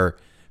sure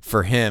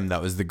for him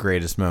that was the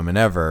greatest moment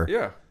ever.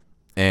 Yeah.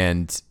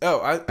 And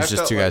it's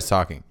just two guys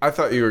talking. I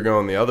thought you were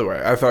going the other way.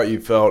 I thought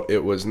you felt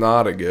it was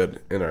not a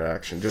good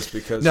interaction just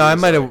because. No, I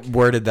might have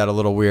worded that a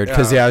little weird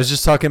because I was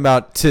just talking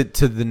about to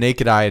the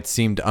naked eye it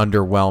seemed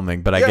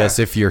underwhelming, but I guess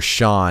if you're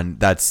Sean,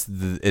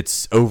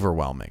 it's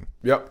overwhelming.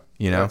 Yep.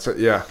 You know?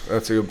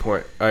 That's a good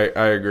point. I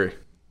agree.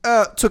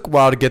 Took a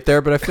while to get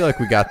there, but I feel like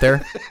we got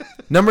there.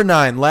 Number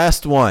 9,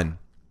 last one.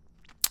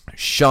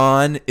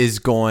 Sean is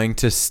going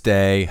to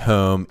stay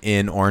home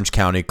in Orange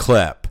County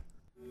clip.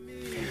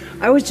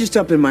 I was just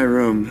up in my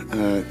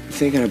room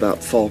thinking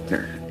about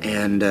Faulkner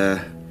and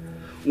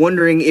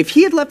wondering if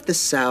he had left the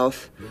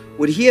South,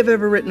 would he have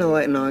ever written A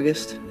Light in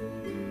August?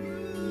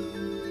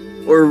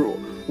 Or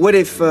what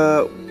if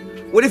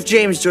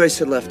James Joyce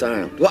had left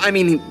Ireland? Well, I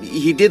mean,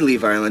 he did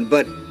leave Ireland,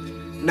 but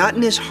not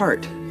in his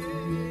heart.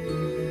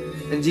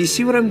 And do you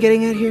see what I'm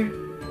getting at here?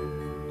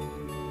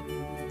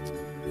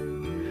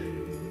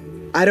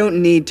 I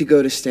don't need to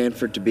go to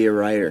Stanford to be a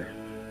writer.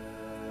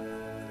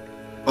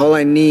 All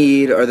I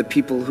need are the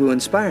people who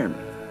inspire me.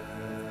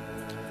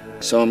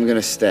 So I'm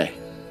gonna stay.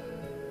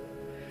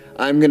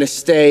 I'm gonna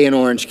stay in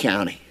Orange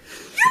County.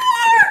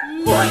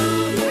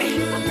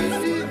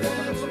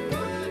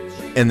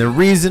 And the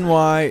reason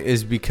why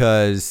is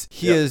because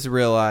he has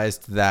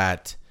realized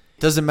that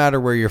it doesn't matter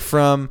where you're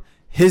from,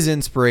 his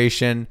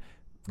inspiration,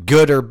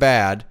 good or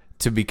bad,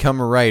 to become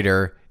a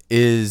writer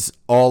is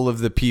all of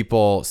the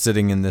people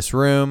sitting in this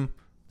room.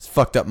 His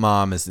fucked up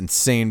mom, his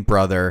insane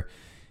brother,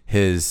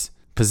 his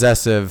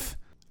possessive,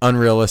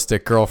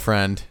 unrealistic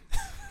girlfriend.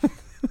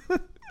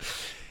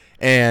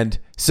 And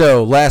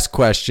so, last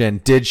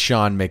question, did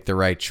Sean make the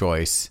right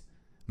choice?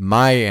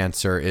 My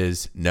answer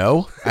is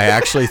no. I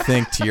actually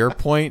think, to your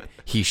point,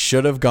 he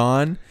should have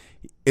gone.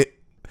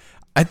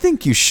 I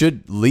think you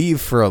should leave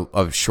for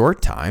a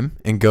short time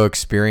and go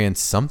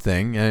experience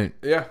something.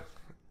 Yeah,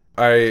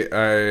 I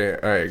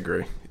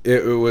agree.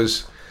 It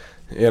was,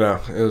 it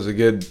was a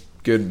good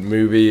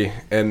movie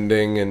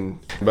ending,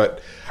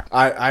 but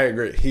I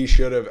agree. He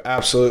should have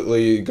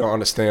absolutely gone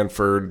to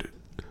Stanford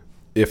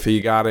if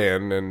he got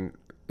in. And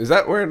is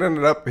that where it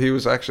ended up? He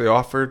was actually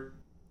offered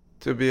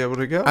to be able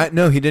to go?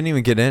 No, he didn't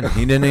even get in.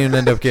 He didn't even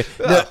end up getting,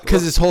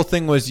 because his whole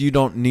thing was I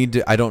don't need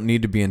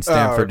to be in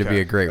Stanford to be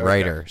a great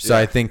writer. So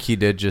I think he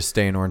did just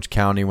stay in Orange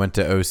County, went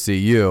to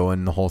OCU,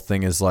 and the whole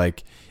thing is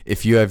like,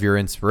 if you have your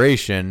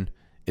inspiration,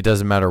 it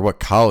doesn't matter what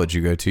college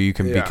you go to, you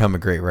can become a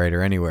great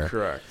writer anywhere.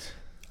 Correct.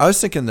 I was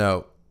thinking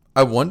though,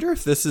 I wonder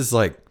if this is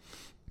like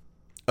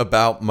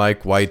about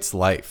Mike White's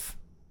life,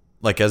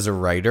 like as a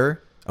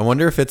writer. I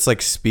wonder if it's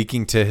like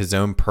speaking to his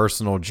own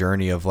personal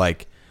journey of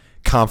like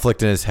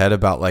conflict in his head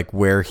about like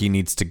where he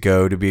needs to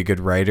go to be a good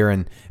writer,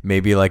 and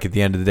maybe like at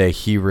the end of the day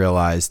he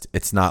realized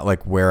it's not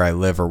like where I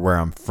live or where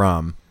I'm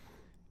from.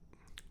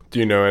 Do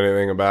you know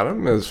anything about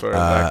him as far as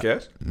that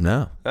gets?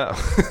 No.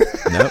 Oh.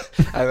 Nope.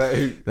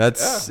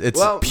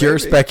 It's pure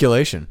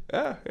speculation.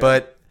 Yeah.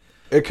 But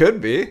it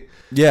could be.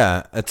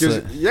 Yeah,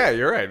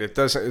 you're right.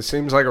 It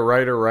seems like a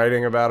writer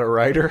writing about a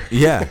writer.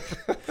 Yeah.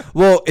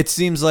 Well, it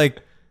seems like,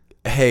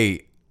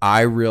 hey,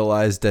 I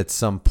realized at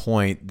some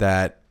point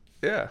that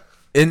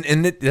and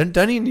it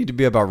doesn't even need to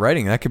be about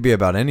writing. That could be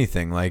about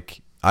anything.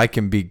 Like, I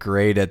can be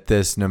great at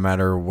this no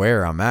matter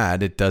where I'm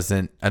at.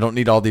 I don't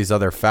need all these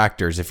other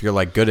factors. If you're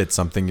like good at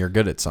something, you're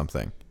good at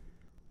something.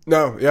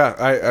 No, yeah,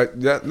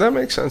 that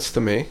makes sense to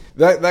me.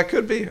 That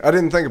could be. I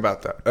didn't think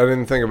about that. I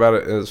didn't think about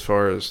it as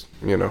far as,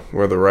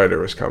 where the writer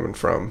was coming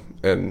from,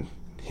 and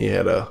he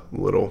had a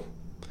little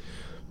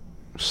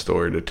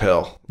story to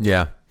tell.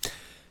 Yeah.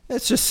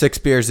 It's just 6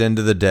 beers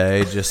into the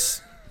day,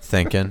 just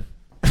thinking.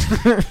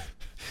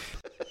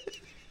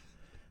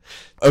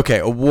 Okay,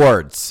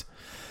 awards.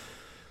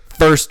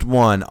 First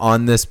one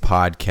on this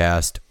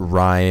podcast,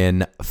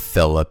 Ryan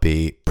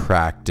Phillippe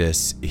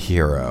Practice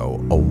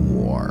Hero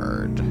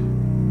Award.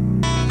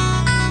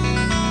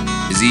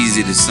 It's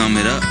easy to sum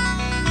it up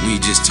when you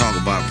just talk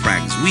about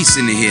practice.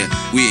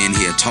 We're in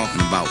here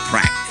talking about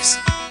practice.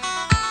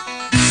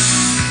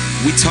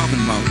 We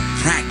talking about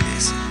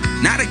practice.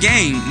 Not a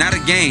game.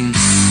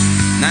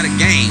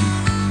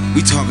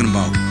 We talking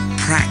about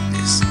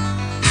practice.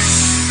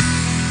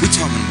 We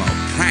talking about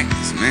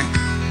practice, man.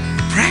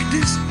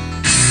 Practice?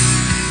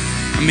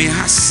 I mean,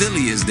 how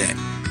silly is that?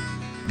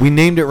 We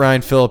named it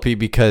Ryan Phillippe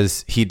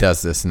because he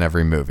does this in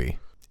every movie.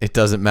 It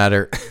doesn't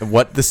matter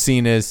what the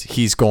scene is,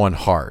 he's going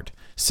hard.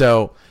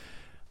 So,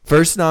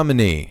 first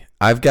nominee,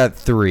 I've got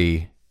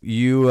 3,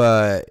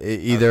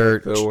 either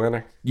the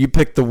winner. You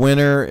pick the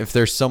winner. If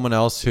there's someone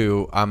else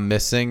who I'm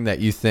missing that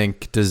you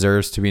think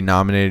deserves to be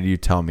nominated, you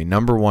tell me.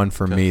 Number one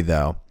for me,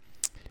 though,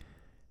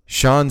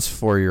 Sean's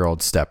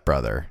 4-year-old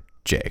stepbrother,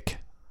 Jake.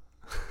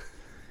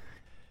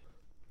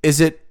 Is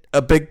it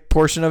a big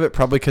portion of it?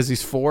 Probably because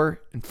he's 4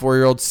 and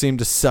 4-year-olds seem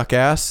to suck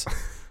ass.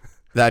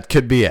 That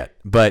could be it.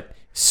 But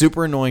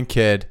super annoying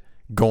kid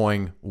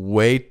going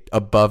way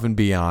above and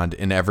beyond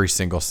in every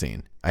single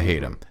scene. I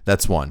hate him.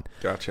 That's one.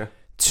 Gotcha.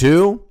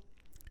 2,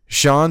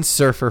 Sean's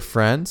surfer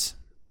friends.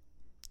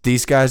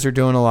 These guys are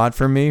doing a lot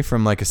for me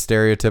from like a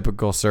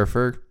stereotypical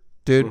surfer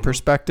dude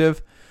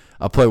perspective.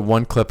 I'll play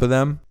one clip of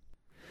them.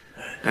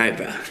 All right,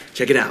 bro.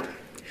 Check it out.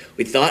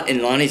 We thought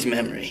in Lonnie's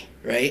memory,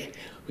 right?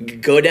 We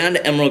could go down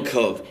to Emerald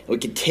Cove and we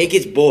could take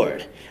his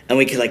board and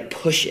we could like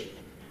push it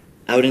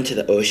out into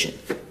the ocean.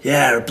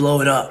 Yeah, or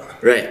blow it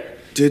up. Right.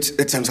 Dudes,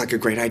 it sounds like a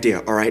great idea,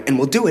 all right? And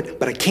we'll do it,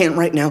 but I can't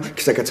right now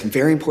because I got some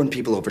very important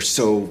people over,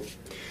 so...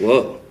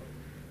 Whoa.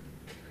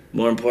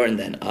 More important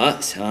than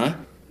us, huh?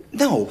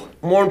 No.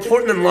 More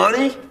important than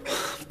Lonnie?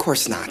 Of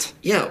course not.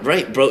 Yeah,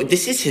 right, bro.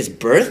 This is his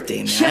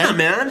birthday, man. Yeah,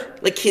 man.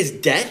 Like his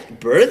death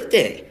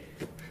birthday.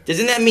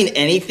 Doesn't that mean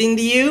anything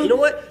to you? You know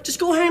what? Just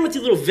go hang with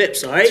your little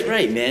Vips, all right? That's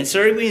right, man.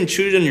 Sorry we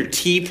intruded on your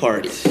tea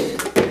party.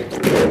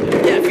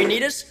 Yeah, if you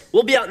need us,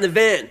 we'll be out in the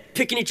van,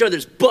 picking each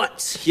other's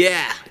butts.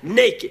 Yeah.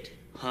 Naked.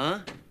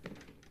 Huh?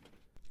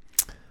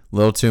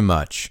 Little too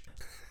much.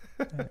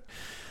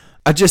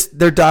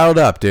 They're dialed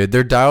up, dude.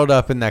 They're dialed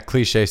up in that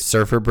cliche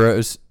surfer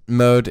bros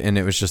mode, and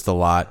it was just a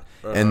lot.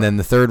 And then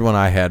the third one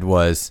I had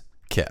was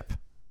Kip,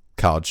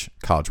 college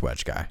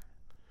wedge guy.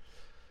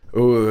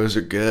 Oh, those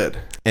are good.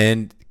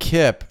 And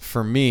Kip,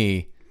 for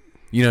me,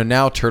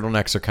 now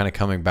turtlenecks are kind of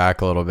coming back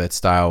a little bit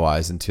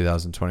style-wise in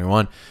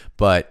 2021.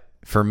 But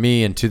for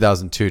me, in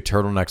 2002,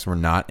 turtlenecks were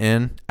not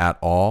in at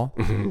all.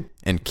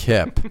 And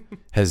Kip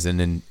has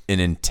an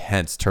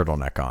intense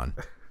turtleneck on.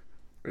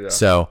 Yeah.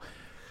 So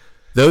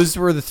those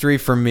were the 3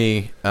 for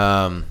me.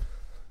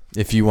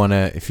 If you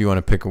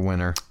wanna pick a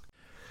winner.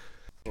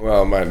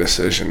 Well, my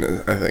decision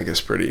I think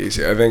is pretty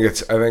easy. I think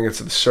it's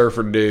the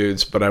surfer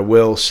dudes, but I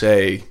will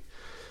say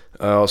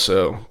I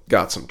also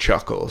got some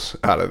chuckles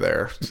out of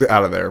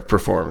their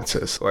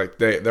performances. Like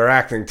they're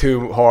acting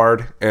too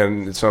hard,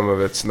 and some of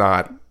it's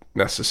not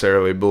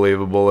necessarily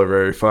believable or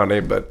very funny,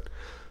 but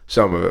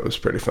some of it was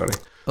pretty funny.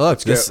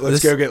 Look,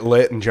 let's go get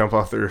lit and jump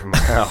off the roof of my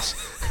house.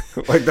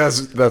 Like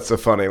that's a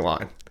funny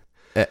line.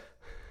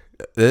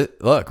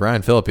 Look,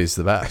 Ryan Phillippe's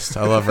the best.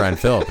 I love Ryan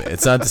Phillippe.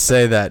 It's not to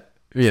say that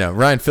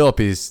Ryan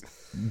Phillippe's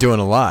doing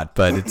a lot,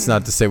 but it's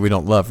not to say we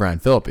don't love Ryan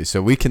Phillippe.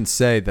 So we can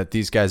say that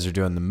these guys are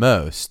doing the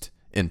most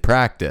in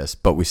practice,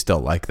 but we still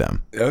like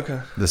them.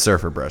 Okay. The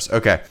Surfer Bros.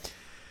 Okay.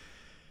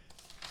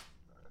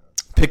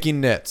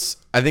 Picking nits.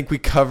 I think we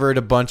covered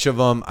a bunch of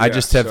them. I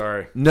just have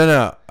sorry.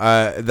 No.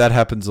 That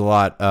happens a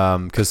lot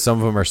because some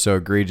of them are so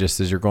egregious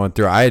as you're going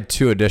through. I had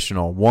 2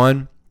 additional.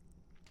 One,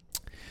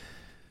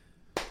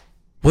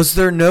 was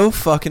there no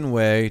fucking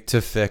way to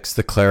fix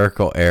the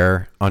clerical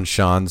error on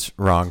Sean's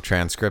wrong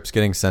transcripts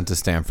getting sent to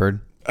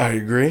Stanford? I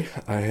agree.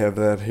 I have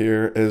that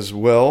here as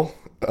well.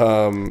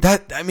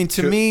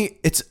 To me,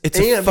 it's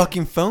a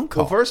fucking phone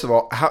call. Well, first of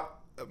all,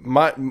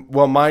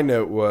 my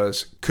note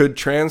was, could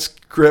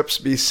transcripts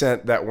be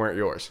sent that weren't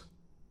yours?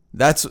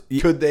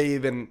 Could they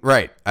even?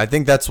 Right. I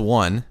think that's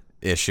one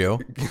issue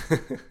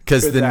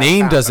because the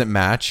name doesn't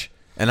match,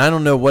 and I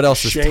don't know what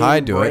else is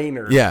tied to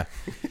Brainerd. it. Yeah.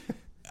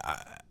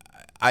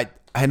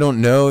 I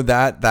don't know.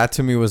 That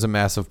to me was a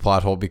massive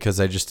plot hole because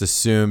I just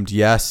assumed,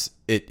 yes,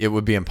 it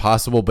would be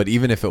impossible. But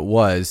even if it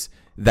was,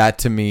 that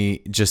to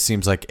me just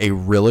seems like a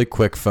really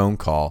quick phone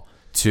call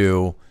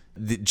to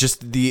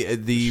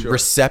the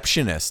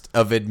receptionist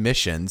of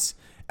admissions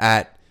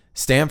at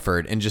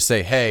Stanford and just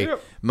say, hey,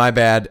 my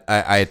bad.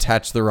 I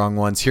attached the wrong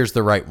ones. Here's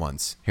the right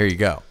ones. Here you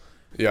go.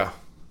 Yeah.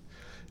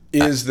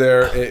 Is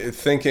there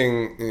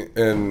thinking,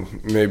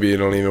 and maybe you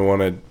don't even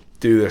want to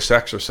do this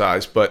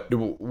exercise, but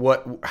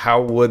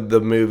how would the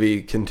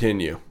movie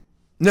continue?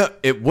 No,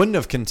 it wouldn't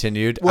have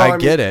continued. Well, I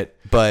get it,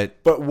 but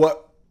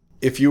what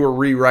if you were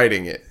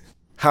rewriting it?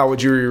 How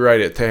would you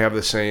rewrite it to have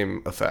the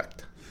same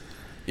effect?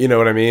 You know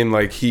what I mean?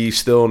 Like he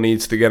still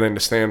needs to get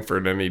into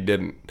Stanford and he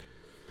didn't.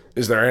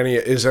 Is there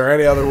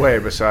any other way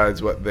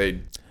besides what they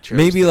chose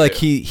maybe to like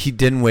do? he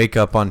didn't wake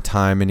up on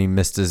time and he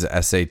missed his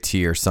SAT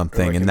or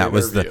something, like and that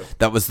was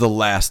the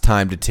last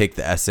time to take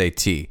the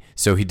SAT.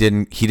 So he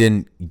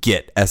didn't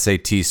get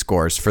SAT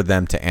scores for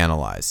them to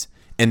analyze.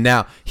 And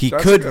now he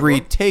could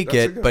retake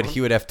it, but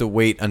he would have to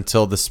wait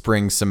until the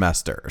spring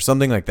semester or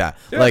something like that.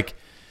 Yeah. Like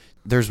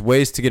there's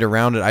ways to get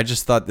around it. I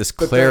just thought this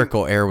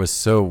clerical error was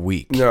so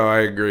weak. No, I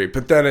agree.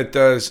 But then it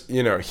does,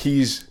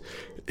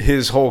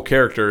 his whole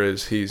character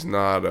is he's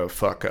not a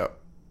fuck up.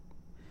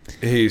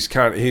 He's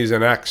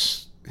an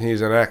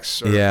He's an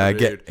ex. Yeah, I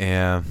get.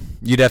 Yeah,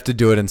 you'd have to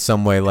do it in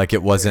some way, like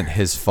it wasn't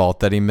his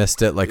fault that he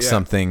missed it, like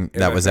something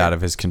that was out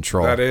of his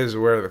control. That is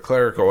where the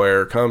clerical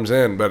error comes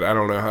in, but I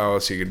don't know how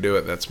else he could do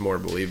it. That's more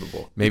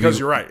believable. Maybe, because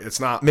you're right, it's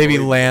not. Maybe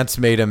Lance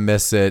made him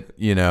miss it,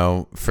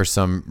 for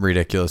some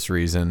ridiculous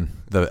reason.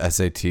 The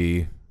SAT.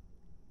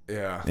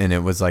 Yeah, and it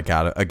was like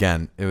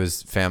it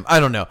was I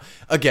don't know.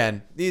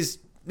 Again, these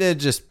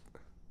just.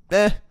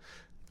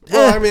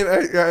 Well, I mean,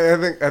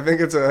 I think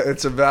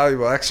it's a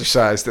valuable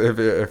exercise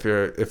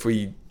if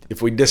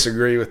we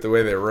disagree with the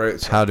way they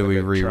wrote something. How do we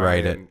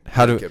rewrite it?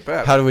 How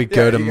do we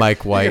go to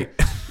Mike White?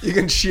 You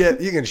can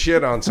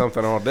shit on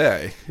something all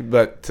day,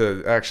 but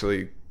to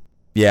actually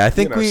I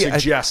think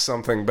suggest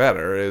something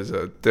better is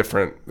a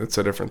different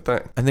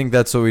thing. I think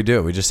that's what we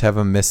do. We just have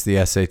him miss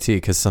the SAT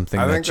because something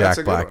that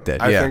Jack Black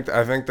did.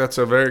 I think that's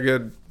a very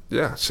good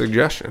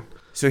suggestion.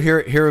 So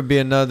here would be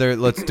another.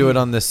 Let's do it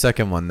on this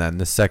second one then.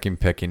 The second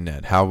picking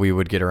Ned. How we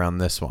would get around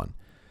this one.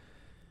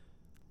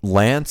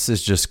 Lance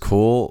is just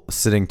cool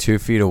sitting 2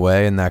 feet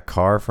away in that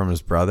car from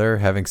his brother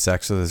having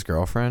sex with his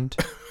girlfriend,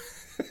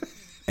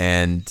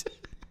 and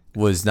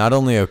was not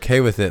only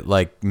okay with it,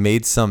 like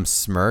made some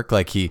smirk.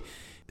 Like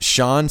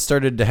Sean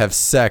started to have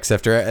sex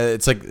after.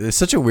 It's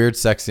such a weird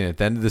sex scene at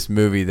the end of this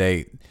movie.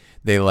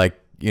 They like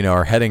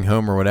are heading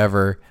home or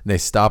whatever. And they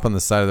stop on the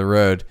side of the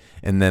road.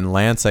 And then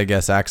Lance, I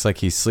guess, acts like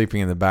he's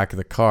sleeping in the back of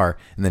the car.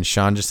 And then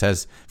Sean just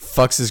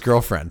fucks his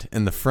girlfriend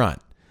in the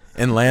front.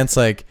 And Lance,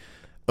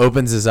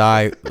 opens his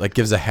eye,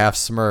 gives a half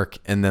smirk,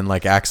 and then,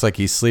 acts like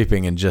he's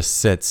sleeping and just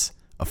sits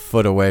a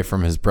foot away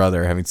from his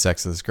brother having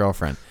sex with his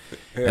girlfriend.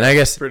 Yeah, and I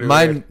guess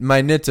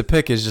my nit to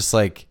pick is just,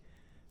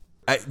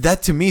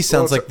 that to me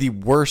sounds like the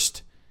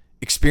worst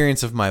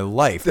experience of my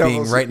life,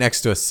 being right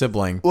next to a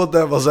sibling. Well,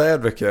 devil's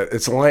advocate,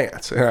 it's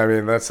Lance. I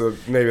mean,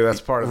 maybe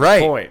that's part of the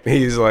point.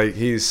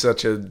 He's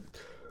such a...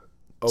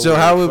 So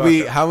how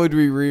would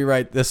we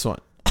rewrite this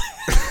one?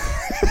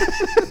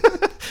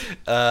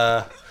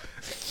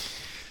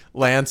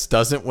 Lance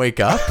doesn't wake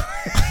up.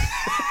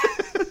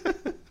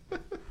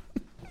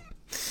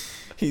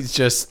 He's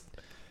just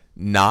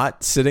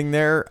not sitting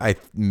there.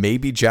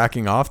 Maybe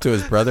jacking off to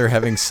his brother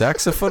having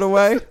sex a foot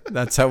away.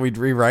 That's how we'd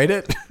rewrite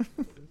it.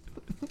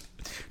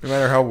 No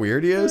matter how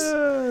weird he is.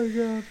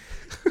 Oh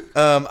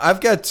God.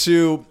 I've got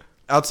two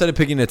outside of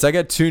picking nits. I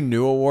got 2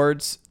 new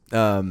awards.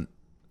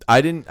 I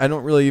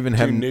don't really even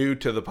have new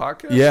to the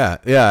podcast.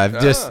 Yeah.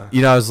 I've just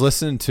I was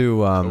listening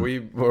to. Are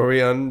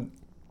we on?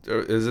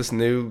 Is this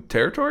new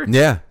territory?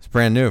 Yeah, it's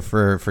brand new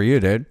for you,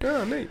 dude.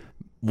 Oh, neat.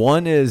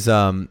 One is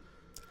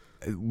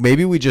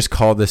maybe we just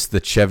call this the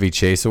Chevy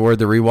Chase Award.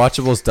 The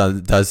Rewatchables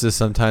does this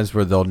sometimes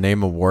where they'll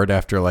name award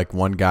after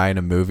one guy in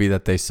a movie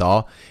that they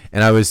saw.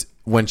 And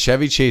when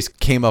Chevy Chase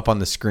came up on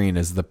the screen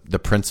as the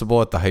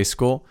principal at the high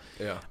school,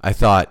 I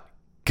thought,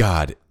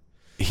 God,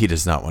 he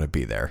does not want to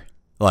be there.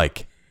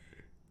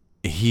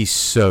 He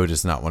so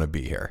does not want to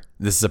be here.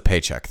 This is a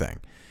paycheck thing.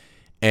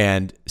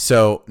 And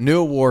so new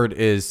award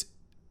is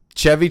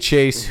Chevy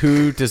Chase,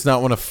 who does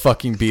not want to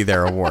fucking be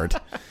there award.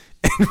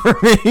 And for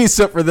me,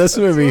 so for this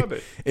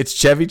movie, it's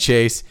Chevy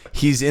Chase.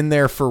 He's in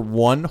there for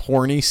one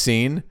horny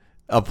scene.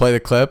 I'll play the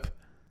clip.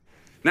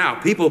 Now,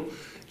 people,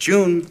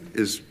 June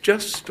is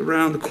just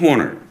around the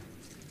corner.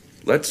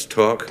 Let's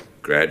talk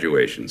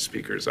graduation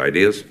speakers.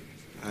 Ideas?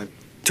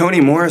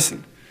 Toni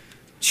Morrison.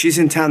 She's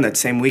in town that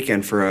same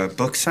weekend for a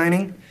book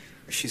signing.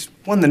 She's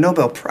won the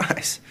Nobel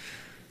Prize.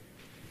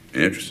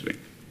 Interesting.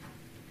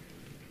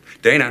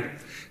 Dana,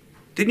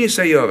 didn't you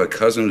say you have a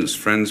cousin who's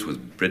friends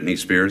with Britney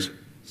Spears?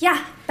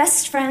 Yeah,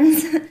 best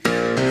friends.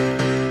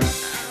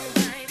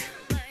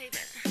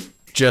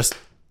 Just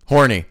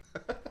horny.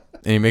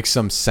 And he makes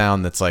some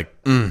sound that's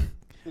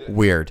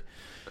weird.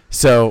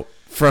 So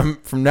from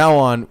now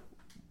on,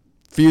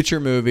 future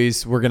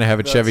movies, we're gonna have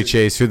a Chevy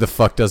Chase. Who the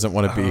fuck doesn't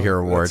want to be here?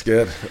 Award. That's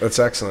good. That's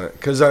excellent.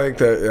 Because I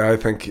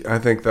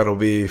think that'll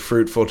be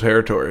fruitful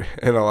territory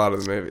in a lot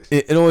of the movies.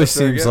 It always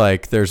seems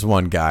like there's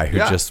one guy who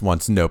just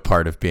wants no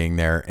part of being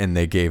there, and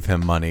they gave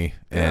him money,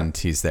 and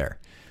he's there.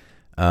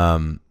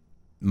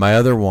 My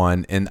other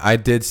one, and I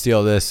did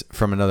steal this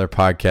from another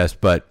podcast,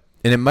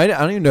 and I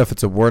don't even know if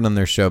it's a word on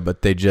their show,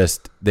 but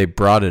they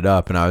brought it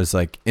up, and I was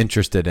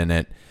interested in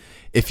it.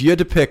 If you had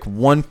to pick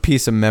one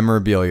piece of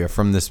memorabilia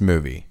from this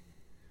movie,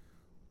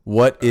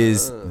 what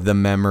is the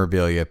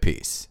memorabilia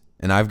piece?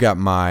 And I've got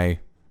my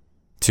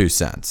 2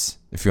 cents,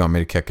 if you want me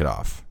to kick it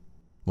off.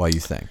 What do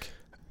you think?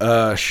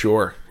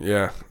 Sure.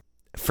 Yeah.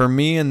 For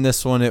me in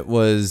this one, it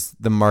was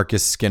the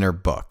Marcus Skinner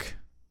book.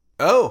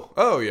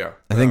 Oh, yeah.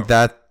 I think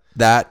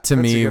that to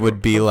me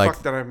would be How the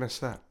fuck did I miss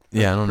that?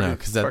 Yeah, I don't know,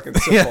 because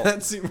that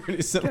seemed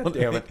pretty simple. God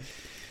damn it.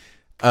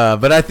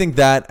 But I think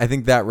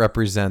that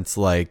represents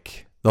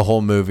the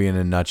whole movie in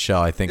a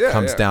nutshell. I think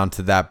comes down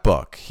to that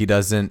book. He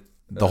doesn't.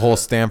 The whole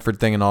Stanford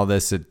thing and all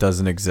this, it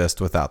doesn't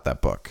exist without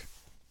that book.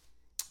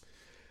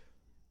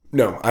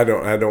 No, I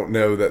don't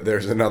know that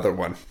there's another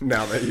one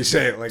now that you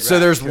say it like that. So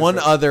there's one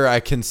other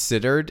I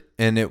considered,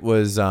 and it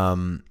was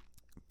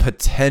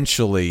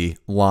potentially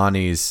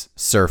Lonnie's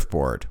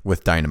surfboard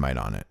with dynamite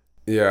on it.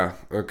 Yeah,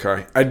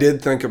 okay. I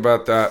did think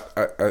about that.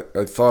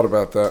 I thought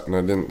about that and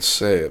I didn't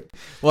say it.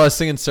 Well, I was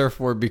thinking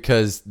surfboard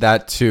because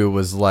that too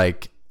was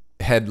like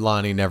had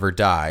Lonnie never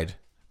died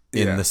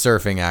in the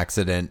surfing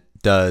accident,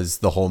 does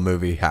the whole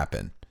movie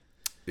happen?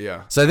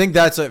 Yeah. So I think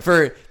that's what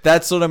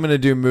I'm going to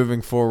do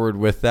moving forward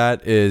with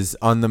that is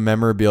on the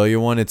memorabilia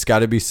one. It's got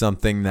to be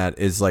something that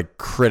is like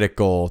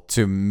critical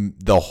to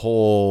the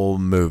whole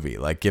movie.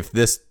 Like if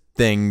this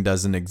thing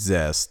doesn't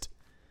exist,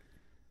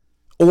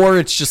 or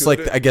it's just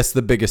I guess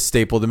the biggest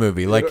staple of the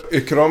movie. Like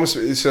it could almost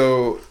be.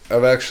 So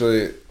I've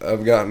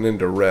gotten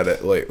into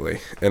Reddit lately,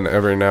 and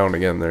every now and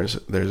again there's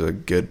a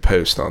good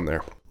post on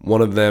there.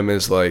 One of them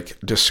is like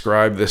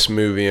describe this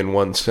movie in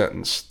one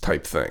sentence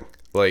type thing.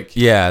 Like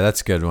yeah, that's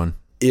a good one.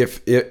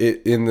 If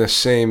it in the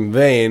same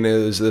vein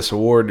as this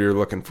award you're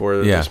looking for,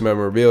 this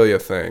memorabilia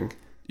thing,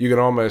 you can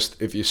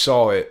almost, if you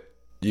saw it,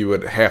 you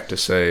would have to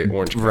say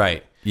Orange County.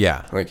 Right.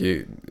 Yeah. Like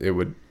it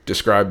would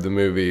describe the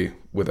movie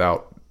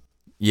without.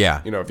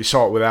 Yeah. You know, if you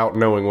saw it without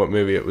knowing what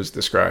movie it was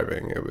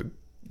describing, it would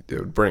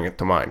bring it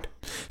to mind.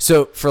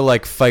 So for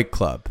like Fight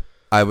Club,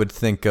 I would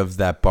think of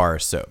that bar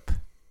soap.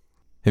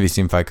 Have you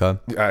seen Fight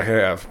Club? I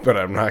have, but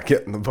I'm not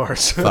getting the bar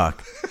soap.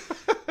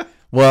 Fuck.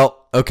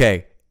 Well,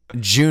 okay.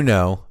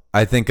 Juno,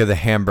 I think of the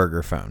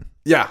hamburger phone.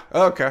 Yeah.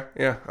 Okay.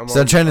 Yeah. I'm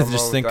trying to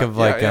just think of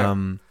like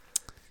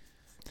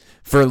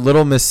for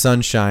Little Miss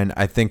Sunshine,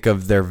 I think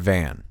of their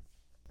van.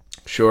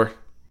 Sure.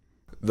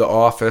 The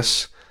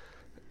Office.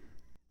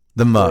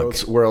 The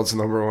mug. World's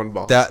number one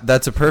boss.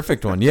 That's a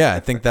perfect one. Yeah,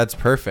 I think that's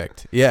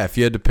perfect. Yeah, if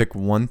you had to pick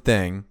one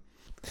thing.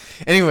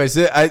 Anyways,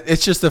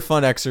 it's just a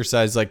fun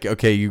exercise. Like,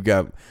 okay, you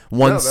got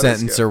one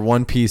sentence or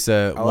one piece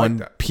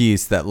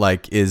piece that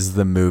like is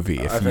the movie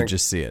if you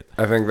just see it.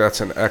 I think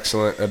that's an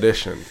excellent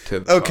addition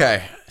to the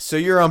Okay, so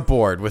you're on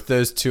board with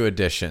those two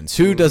additions.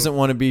 Who doesn't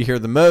want to be here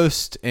the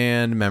most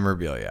and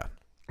memorabilia?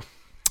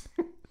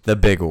 The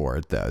big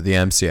award, though, the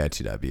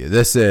MCITW.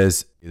 This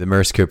is the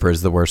Merce Cooper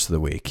is the worst of the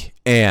week.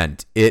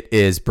 And it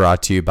is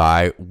brought to you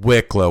by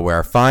Wicklow,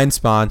 where fine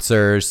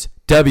sponsors,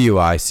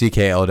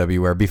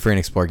 WICKLW, where be free and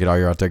explore. Get all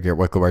your outdoor gear at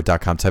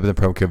wicklowwear.com. Type in the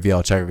promo code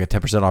VL checkout. Get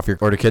 10% off your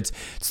order kits.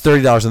 It's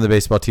 $30 on the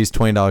baseball tees,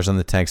 $20 on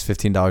the tanks,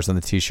 $15 on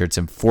the t-shirts,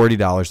 and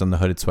 $40 on the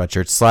hooded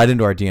sweatshirts. Slide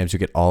into our DMs. You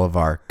get all of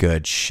our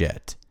good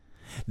shit.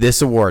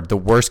 This award, the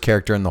worst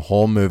character in the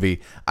whole movie.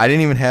 I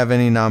didn't even have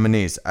any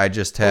nominees. I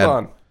just had... Hold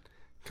on.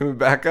 Can we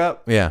back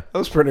up? Yeah. That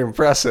was pretty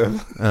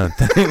impressive. Yeah,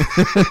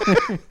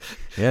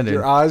 dude.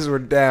 Your eyes were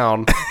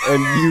down,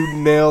 and you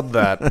nailed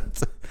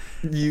that.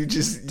 You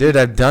just... Dude,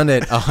 I've done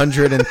it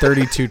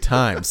 132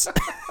 times.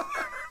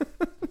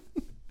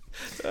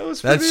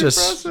 That's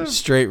just impressive.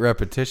 Straight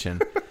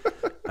repetition.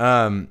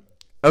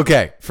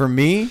 Okay, for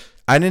me,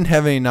 I didn't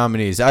have any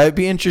nominees. I'd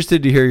be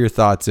interested to hear your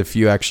thoughts if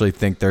you actually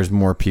think there's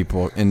more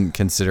people in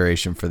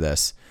consideration for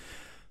this.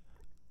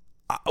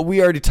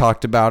 We already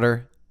talked about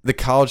her. The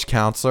college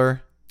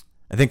counselor.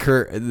 I think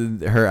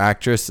her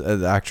actress,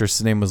 the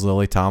actress' name was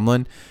Lily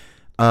Tomlin.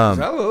 Is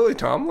that Lily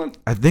Tomlin?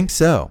 I think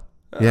so.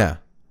 Yeah.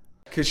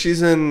 Because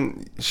she's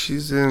in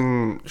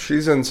some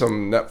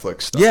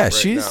Netflix stuff. Yeah,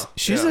 right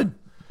she's a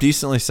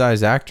decently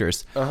sized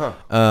actress.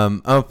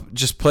 I'll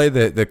just play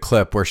the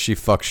clip where she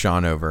fucks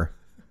Sean over.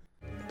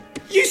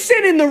 You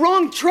sent in the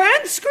wrong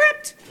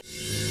transcript?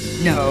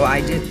 No, I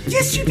didn't.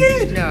 Yes, you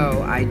did.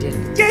 No, I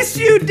didn't. Yes,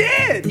 you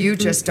did. You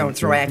just don't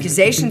throw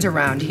accusations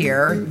around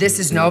here. This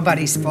is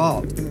nobody's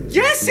fault.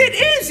 Yes, it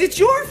is. It's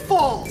your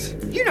fault.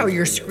 You know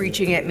you're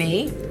screeching at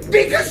me.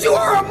 Because you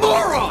are a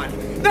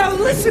moron. Now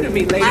listen to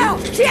me, lady. Oh,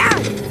 yeah.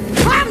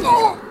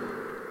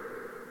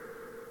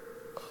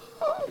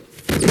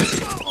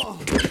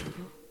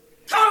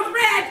 Code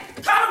red.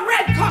 Code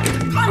red.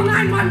 Call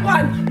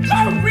 911.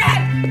 Code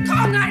red.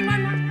 Call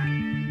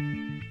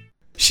 911.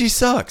 She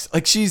sucks.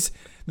 Like, she's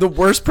the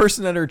worst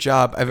person at her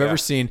job I've ever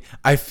seen.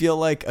 I feel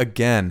like,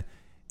 again,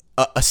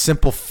 a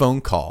simple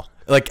phone call.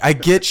 Like, I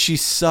get she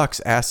sucks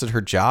ass at her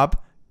job.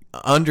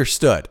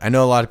 Understood. I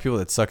know a lot of people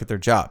that suck at their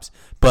jobs.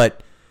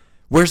 But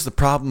where's the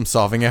problem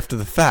solving after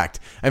the fact?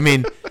 I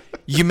mean,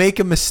 you make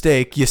a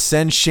mistake, you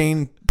send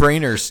Shane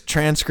Brainer's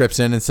transcripts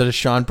in instead of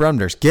Sean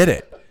Brumner's. Get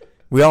it.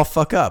 We all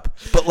fuck up.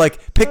 But,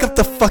 like, pick up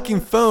the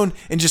fucking phone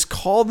and just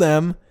call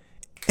them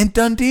and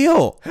done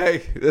deal.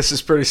 Hey, this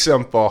is pretty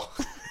simple.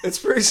 It's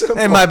pretty simple.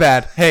 Hey, my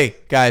bad. Hey,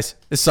 guys,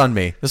 this is on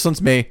me. This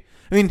one's me.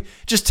 I mean,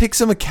 just take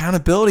some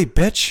accountability,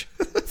 bitch.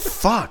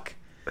 Fuck.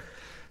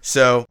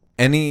 So,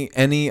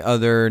 any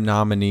other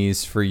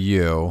nominees for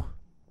you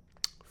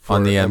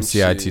on the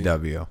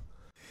MCITW?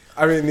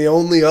 I mean, the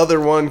only other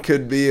one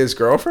could be his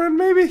girlfriend,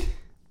 maybe?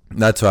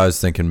 That's what I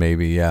was thinking,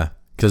 maybe, yeah.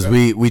 Because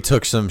we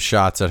took some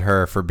shots at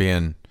her for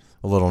being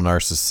a little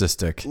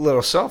narcissistic. A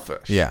little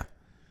selfish. Yeah.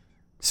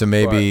 So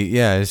maybe,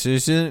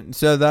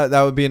 so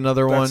that would be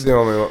another one. That's the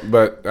only one.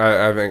 But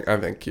I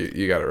think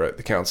you got it right,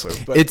 the counselor.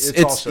 But it's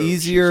also,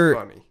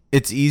 easier.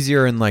 It's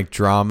easier in like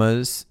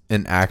dramas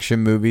and action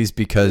movies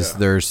because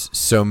there's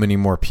so many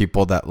more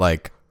people that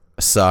like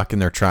suck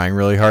and they're trying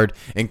really hard.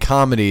 In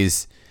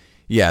comedies,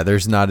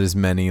 there's not as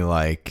many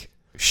like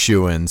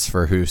shoo-ins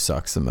for who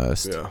sucks the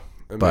most. Yeah.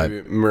 And but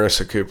maybe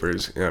Marissa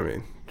Cooper's, I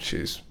mean,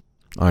 she's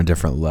on a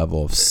different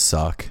level of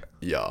suck.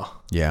 Yeah.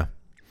 Yeah.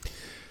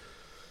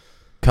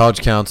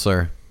 College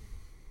counselor.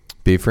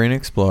 Be free and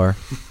explore.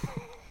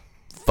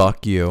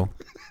 Fuck you.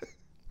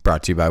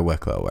 Brought to you by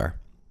Wicklow Wear.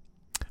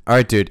 All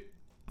right, dude.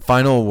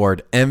 Final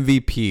award,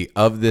 MVP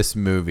of this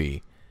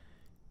movie.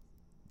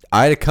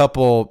 I had a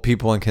couple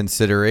people in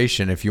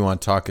consideration if you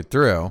want to talk it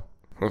through.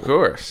 Of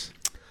course.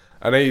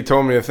 I know you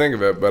told me to think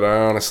of it, but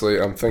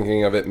I'm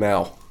thinking of it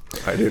now.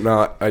 I do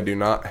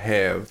not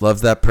have. Love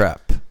that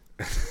prep.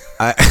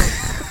 I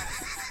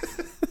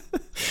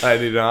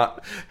do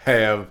not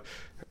have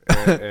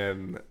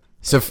an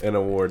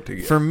award to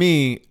give. For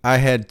me, I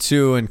had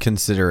two in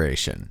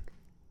consideration.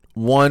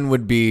 One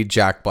would be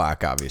Jack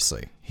Black,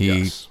 obviously.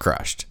 He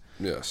crushed.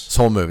 Yes. This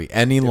whole movie.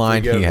 Any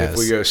line he has. If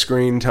we go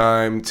screen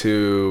time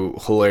to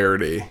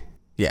hilarity.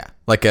 Yeah.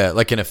 Like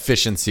an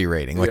efficiency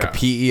rating. Like a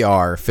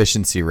PER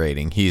efficiency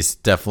rating. He's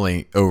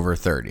definitely over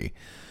 30.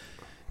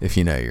 If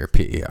you know your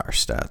PER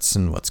stats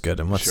and what's good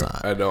and what's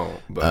not. I don't.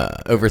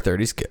 But over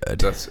 30 is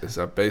good. Is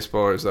that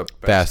baseball or is that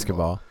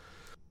basketball?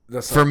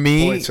 That's for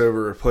me. Points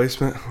over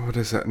replacement. What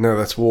is that? No,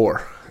 that's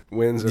WAR.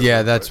 Wins.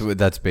 Yeah,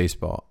 that's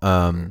baseball.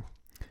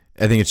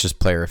 I think it's just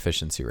player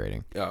efficiency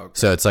rating. Oh, okay.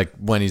 So it's like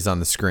when he's on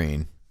the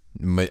screen,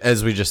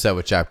 as we just said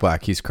with Jack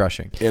Black, he's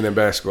crushing. And in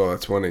basketball,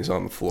 that's when he's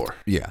on the floor.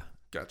 Yeah.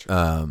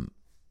 Gotcha.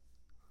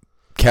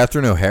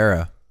 Catherine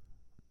O'Hara,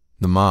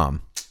 the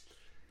mom.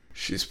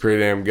 She's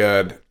pretty damn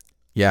good.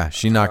 Yeah,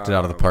 she knocked it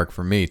out of the park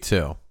for me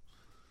too.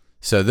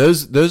 So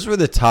those were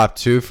the top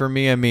two for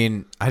me. I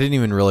mean, I didn't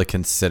even really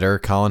consider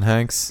Colin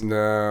Hanks.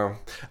 No,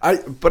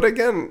 but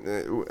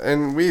again,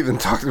 and we even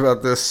talked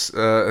about this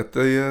at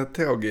the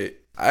tailgate.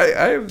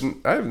 I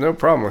have no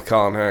problem with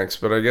Colin Hanks,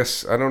 but I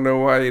guess I don't know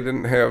why he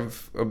didn't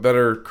have a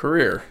better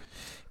career.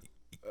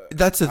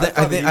 That's the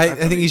thing. I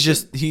think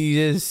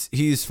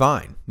he's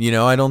fine. You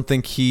know, I don't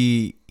think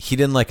he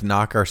didn't like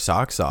knock our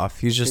socks off.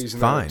 He's just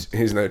fine.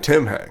 He's no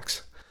Tim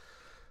Hanks.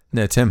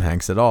 No Tim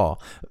Hanks at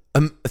all.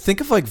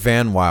 Think of like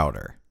Van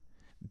Wilder.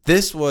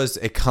 This was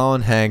a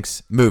Colin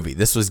Hanks movie.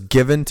 This was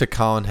given to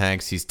Colin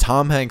Hanks. He's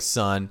Tom Hanks'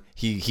 son.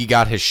 He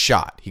got his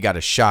shot. He got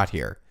a shot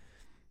here.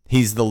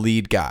 He's the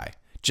lead guy.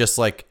 Just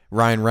like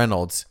Ryan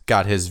Reynolds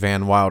got his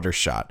Van Wilder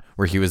shot,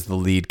 where he was the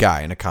lead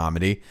guy in a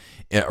comedy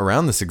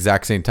around this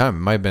exact same time. It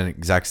might have been the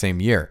exact same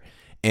year.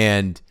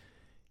 And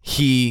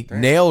he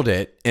nailed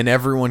it, and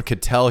everyone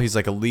could tell he's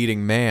like a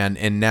leading man,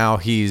 and now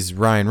he's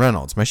Ryan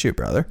Reynolds, my shoe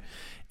brother.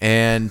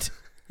 And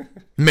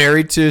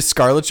married to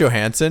Scarlett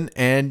Johansson,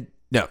 and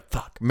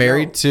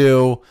married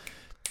to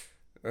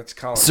that's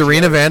Colin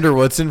Serena van der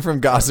Woodsen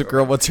from Gossip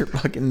Girl. What's her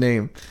fucking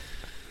name?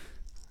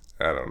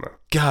 I don't know.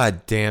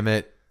 God damn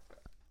it.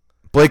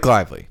 Blake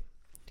Lively.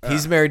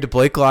 He's married to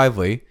Blake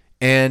Lively,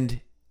 and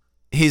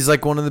he's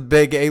like one of the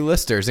big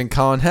A-listers. And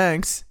Colin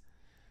Hanks,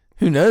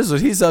 who knows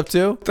what he's up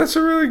to? That's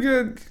a really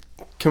good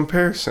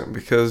comparison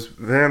because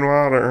Van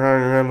Wilder and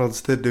Ryan Reynolds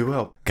did do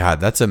well.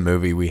 God, that's a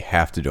movie we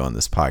have to do on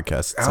this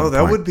podcast. Oh,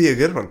 that would be a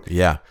good one.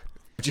 Yeah.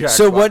 Jack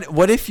so Black.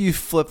 what if you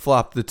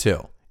flip-flop the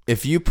two?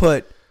 If you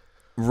put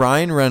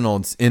Ryan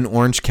Reynolds in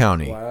Orange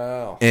County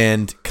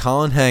and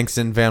Colin Hanks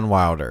in Van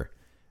Wilder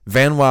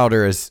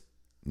is...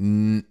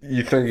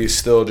 You think he's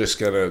still just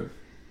gonna?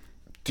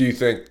 Do you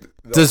think?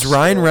 Does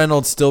Ryan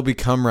Reynolds still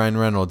become Ryan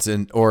Reynolds,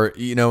 or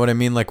you know what I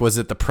mean? Like, was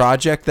it the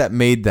project that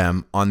made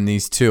them on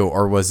these two,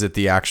 or was it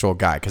the actual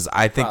guy? Because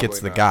I think Probably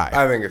it's the not. guy.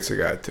 I think it's the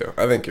guy too.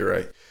 I think you're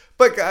right,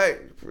 but I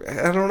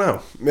don't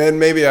know, man.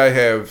 Maybe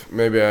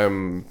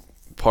I'm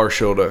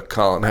partial to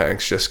Colin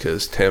Hanks just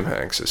because Tim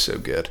Hanks is so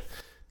good,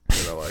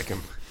 and I like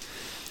him.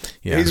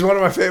 Yeah, he's one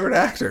of my favorite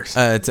actors.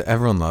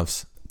 Everyone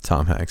loves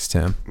Tom Hanks.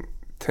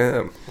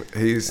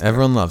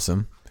 Everyone loves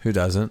him. Who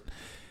doesn't?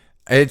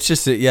 It's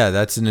just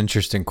that's an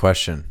interesting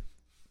question.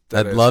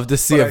 I'd love to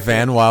see a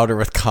Van Wilder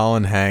with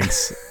Colin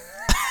Hanks.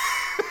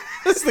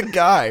 That's the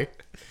guy.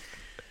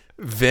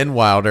 Vin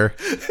Wilder.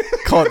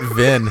 Call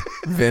it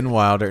Vin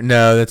Wilder.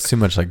 No, that's too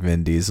much like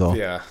Vin Diesel.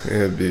 Yeah,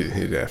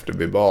 he'd have to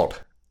be bald.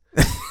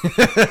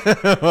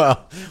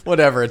 Well,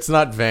 whatever. It's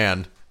not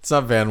Van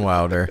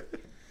Wilder.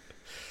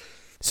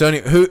 So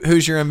anyway,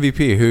 who's your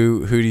MVP?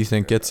 Who do you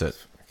think gets it?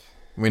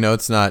 We know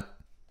it's not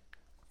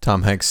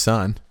Tom Hanks'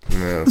 son.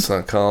 No, it's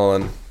not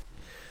Colin.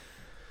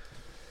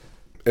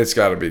 It's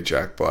got to be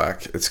Jack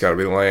Black. It's got to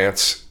be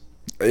Lance.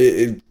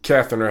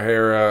 Catherine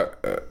O'Hara,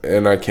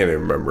 and I can't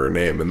even remember her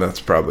name, and that's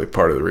probably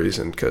part of the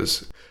reason,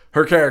 because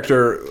her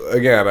character,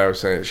 again, I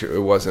was saying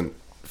it wasn't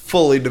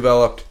fully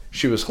developed.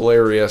 She was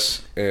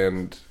hilarious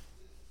and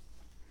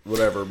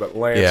whatever, but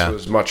Lance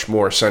was much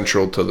more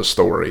central to the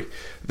story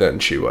than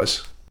she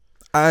was.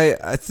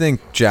 I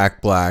think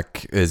Jack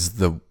Black is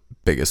the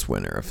biggest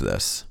winner of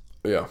this.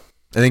 Yeah.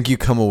 I think you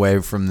come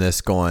away from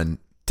this going,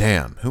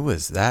 damn, who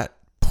was that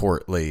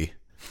portly,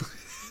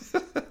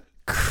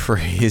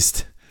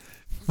 crazed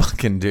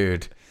fucking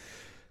dude?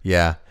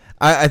 Yeah.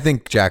 I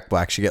think Jack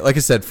Black should get, like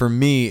I said, for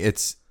me,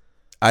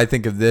 I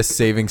think of this,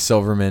 Saving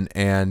Silverman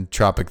and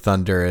Tropic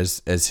Thunder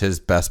as his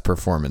best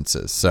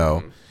performances.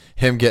 So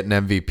him getting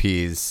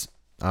MVPs,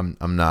 I'm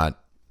not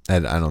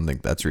And I don't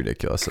think that's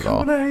ridiculous at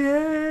all. Coming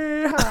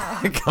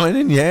in, Coming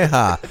in,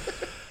 yeah.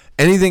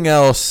 Anything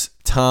else,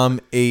 Thom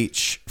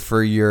H,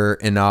 for your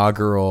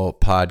inaugural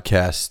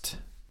podcast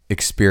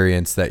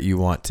experience that you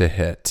want to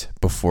hit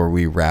before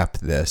we wrap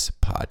this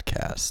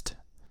podcast?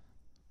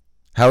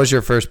 How was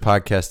your first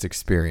podcast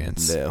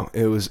experience? No,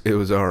 it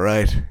was all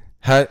right.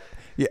 How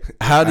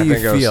do you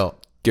feel? I was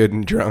good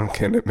and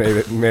drunk, and it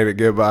made it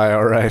go by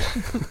all right.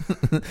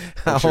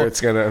 I'm sure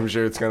it's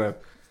gonna.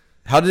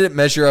 How did it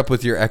measure up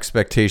with your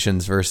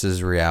expectations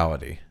versus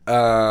reality?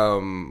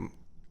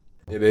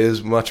 It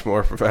is much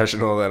more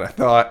professional than I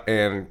thought,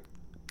 and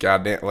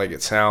goddamn, like,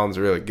 it sounds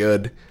really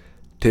good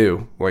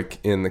too, like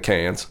in the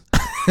cans.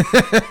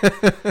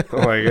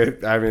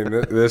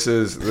 This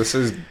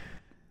is.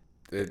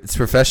 It's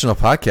professional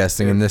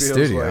podcasting in this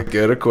studio. Like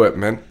good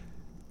equipment.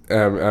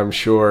 I'm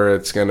sure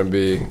it's gonna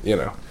be,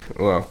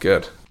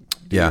 good.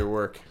 Do your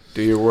work.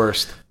 Do your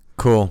worst.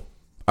 Cool.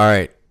 All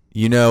right.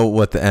 You know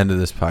what the end of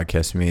this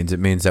podcast means. It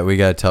means that we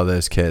got to tell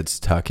those kids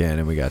to tuck in,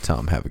 and we got to tell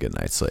them have a good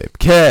night's sleep.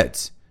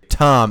 Kids,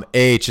 Thom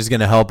H is going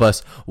to help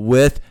us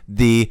with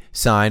the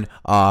sign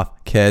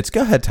off. Kids,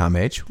 go ahead, Thom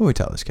H. What do we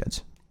tell those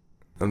kids?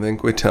 I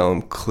think we tell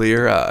them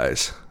clear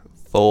eyes,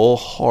 full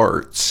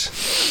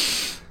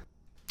hearts.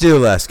 Do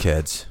less,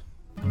 kids.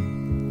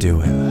 Do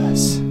way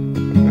less.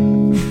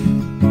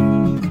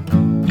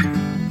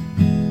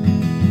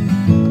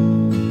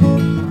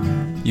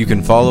 You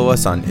can follow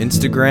us on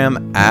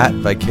Instagram at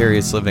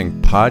Vicarious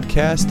Living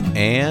Podcast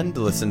and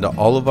listen to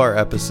all of our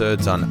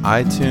episodes on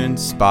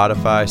iTunes,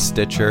 Spotify,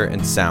 Stitcher,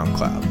 and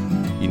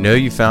SoundCloud. You know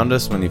you found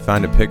us when you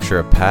find a picture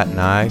of Pat and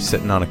I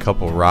sitting on a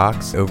couple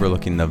rocks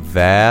overlooking the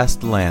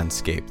vast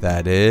landscape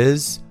that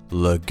is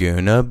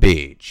Laguna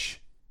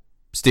Beach.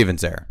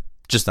 Steven's there,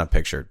 just not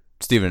pictured.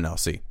 Steven and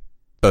Elsie,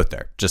 both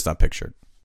there, just not pictured.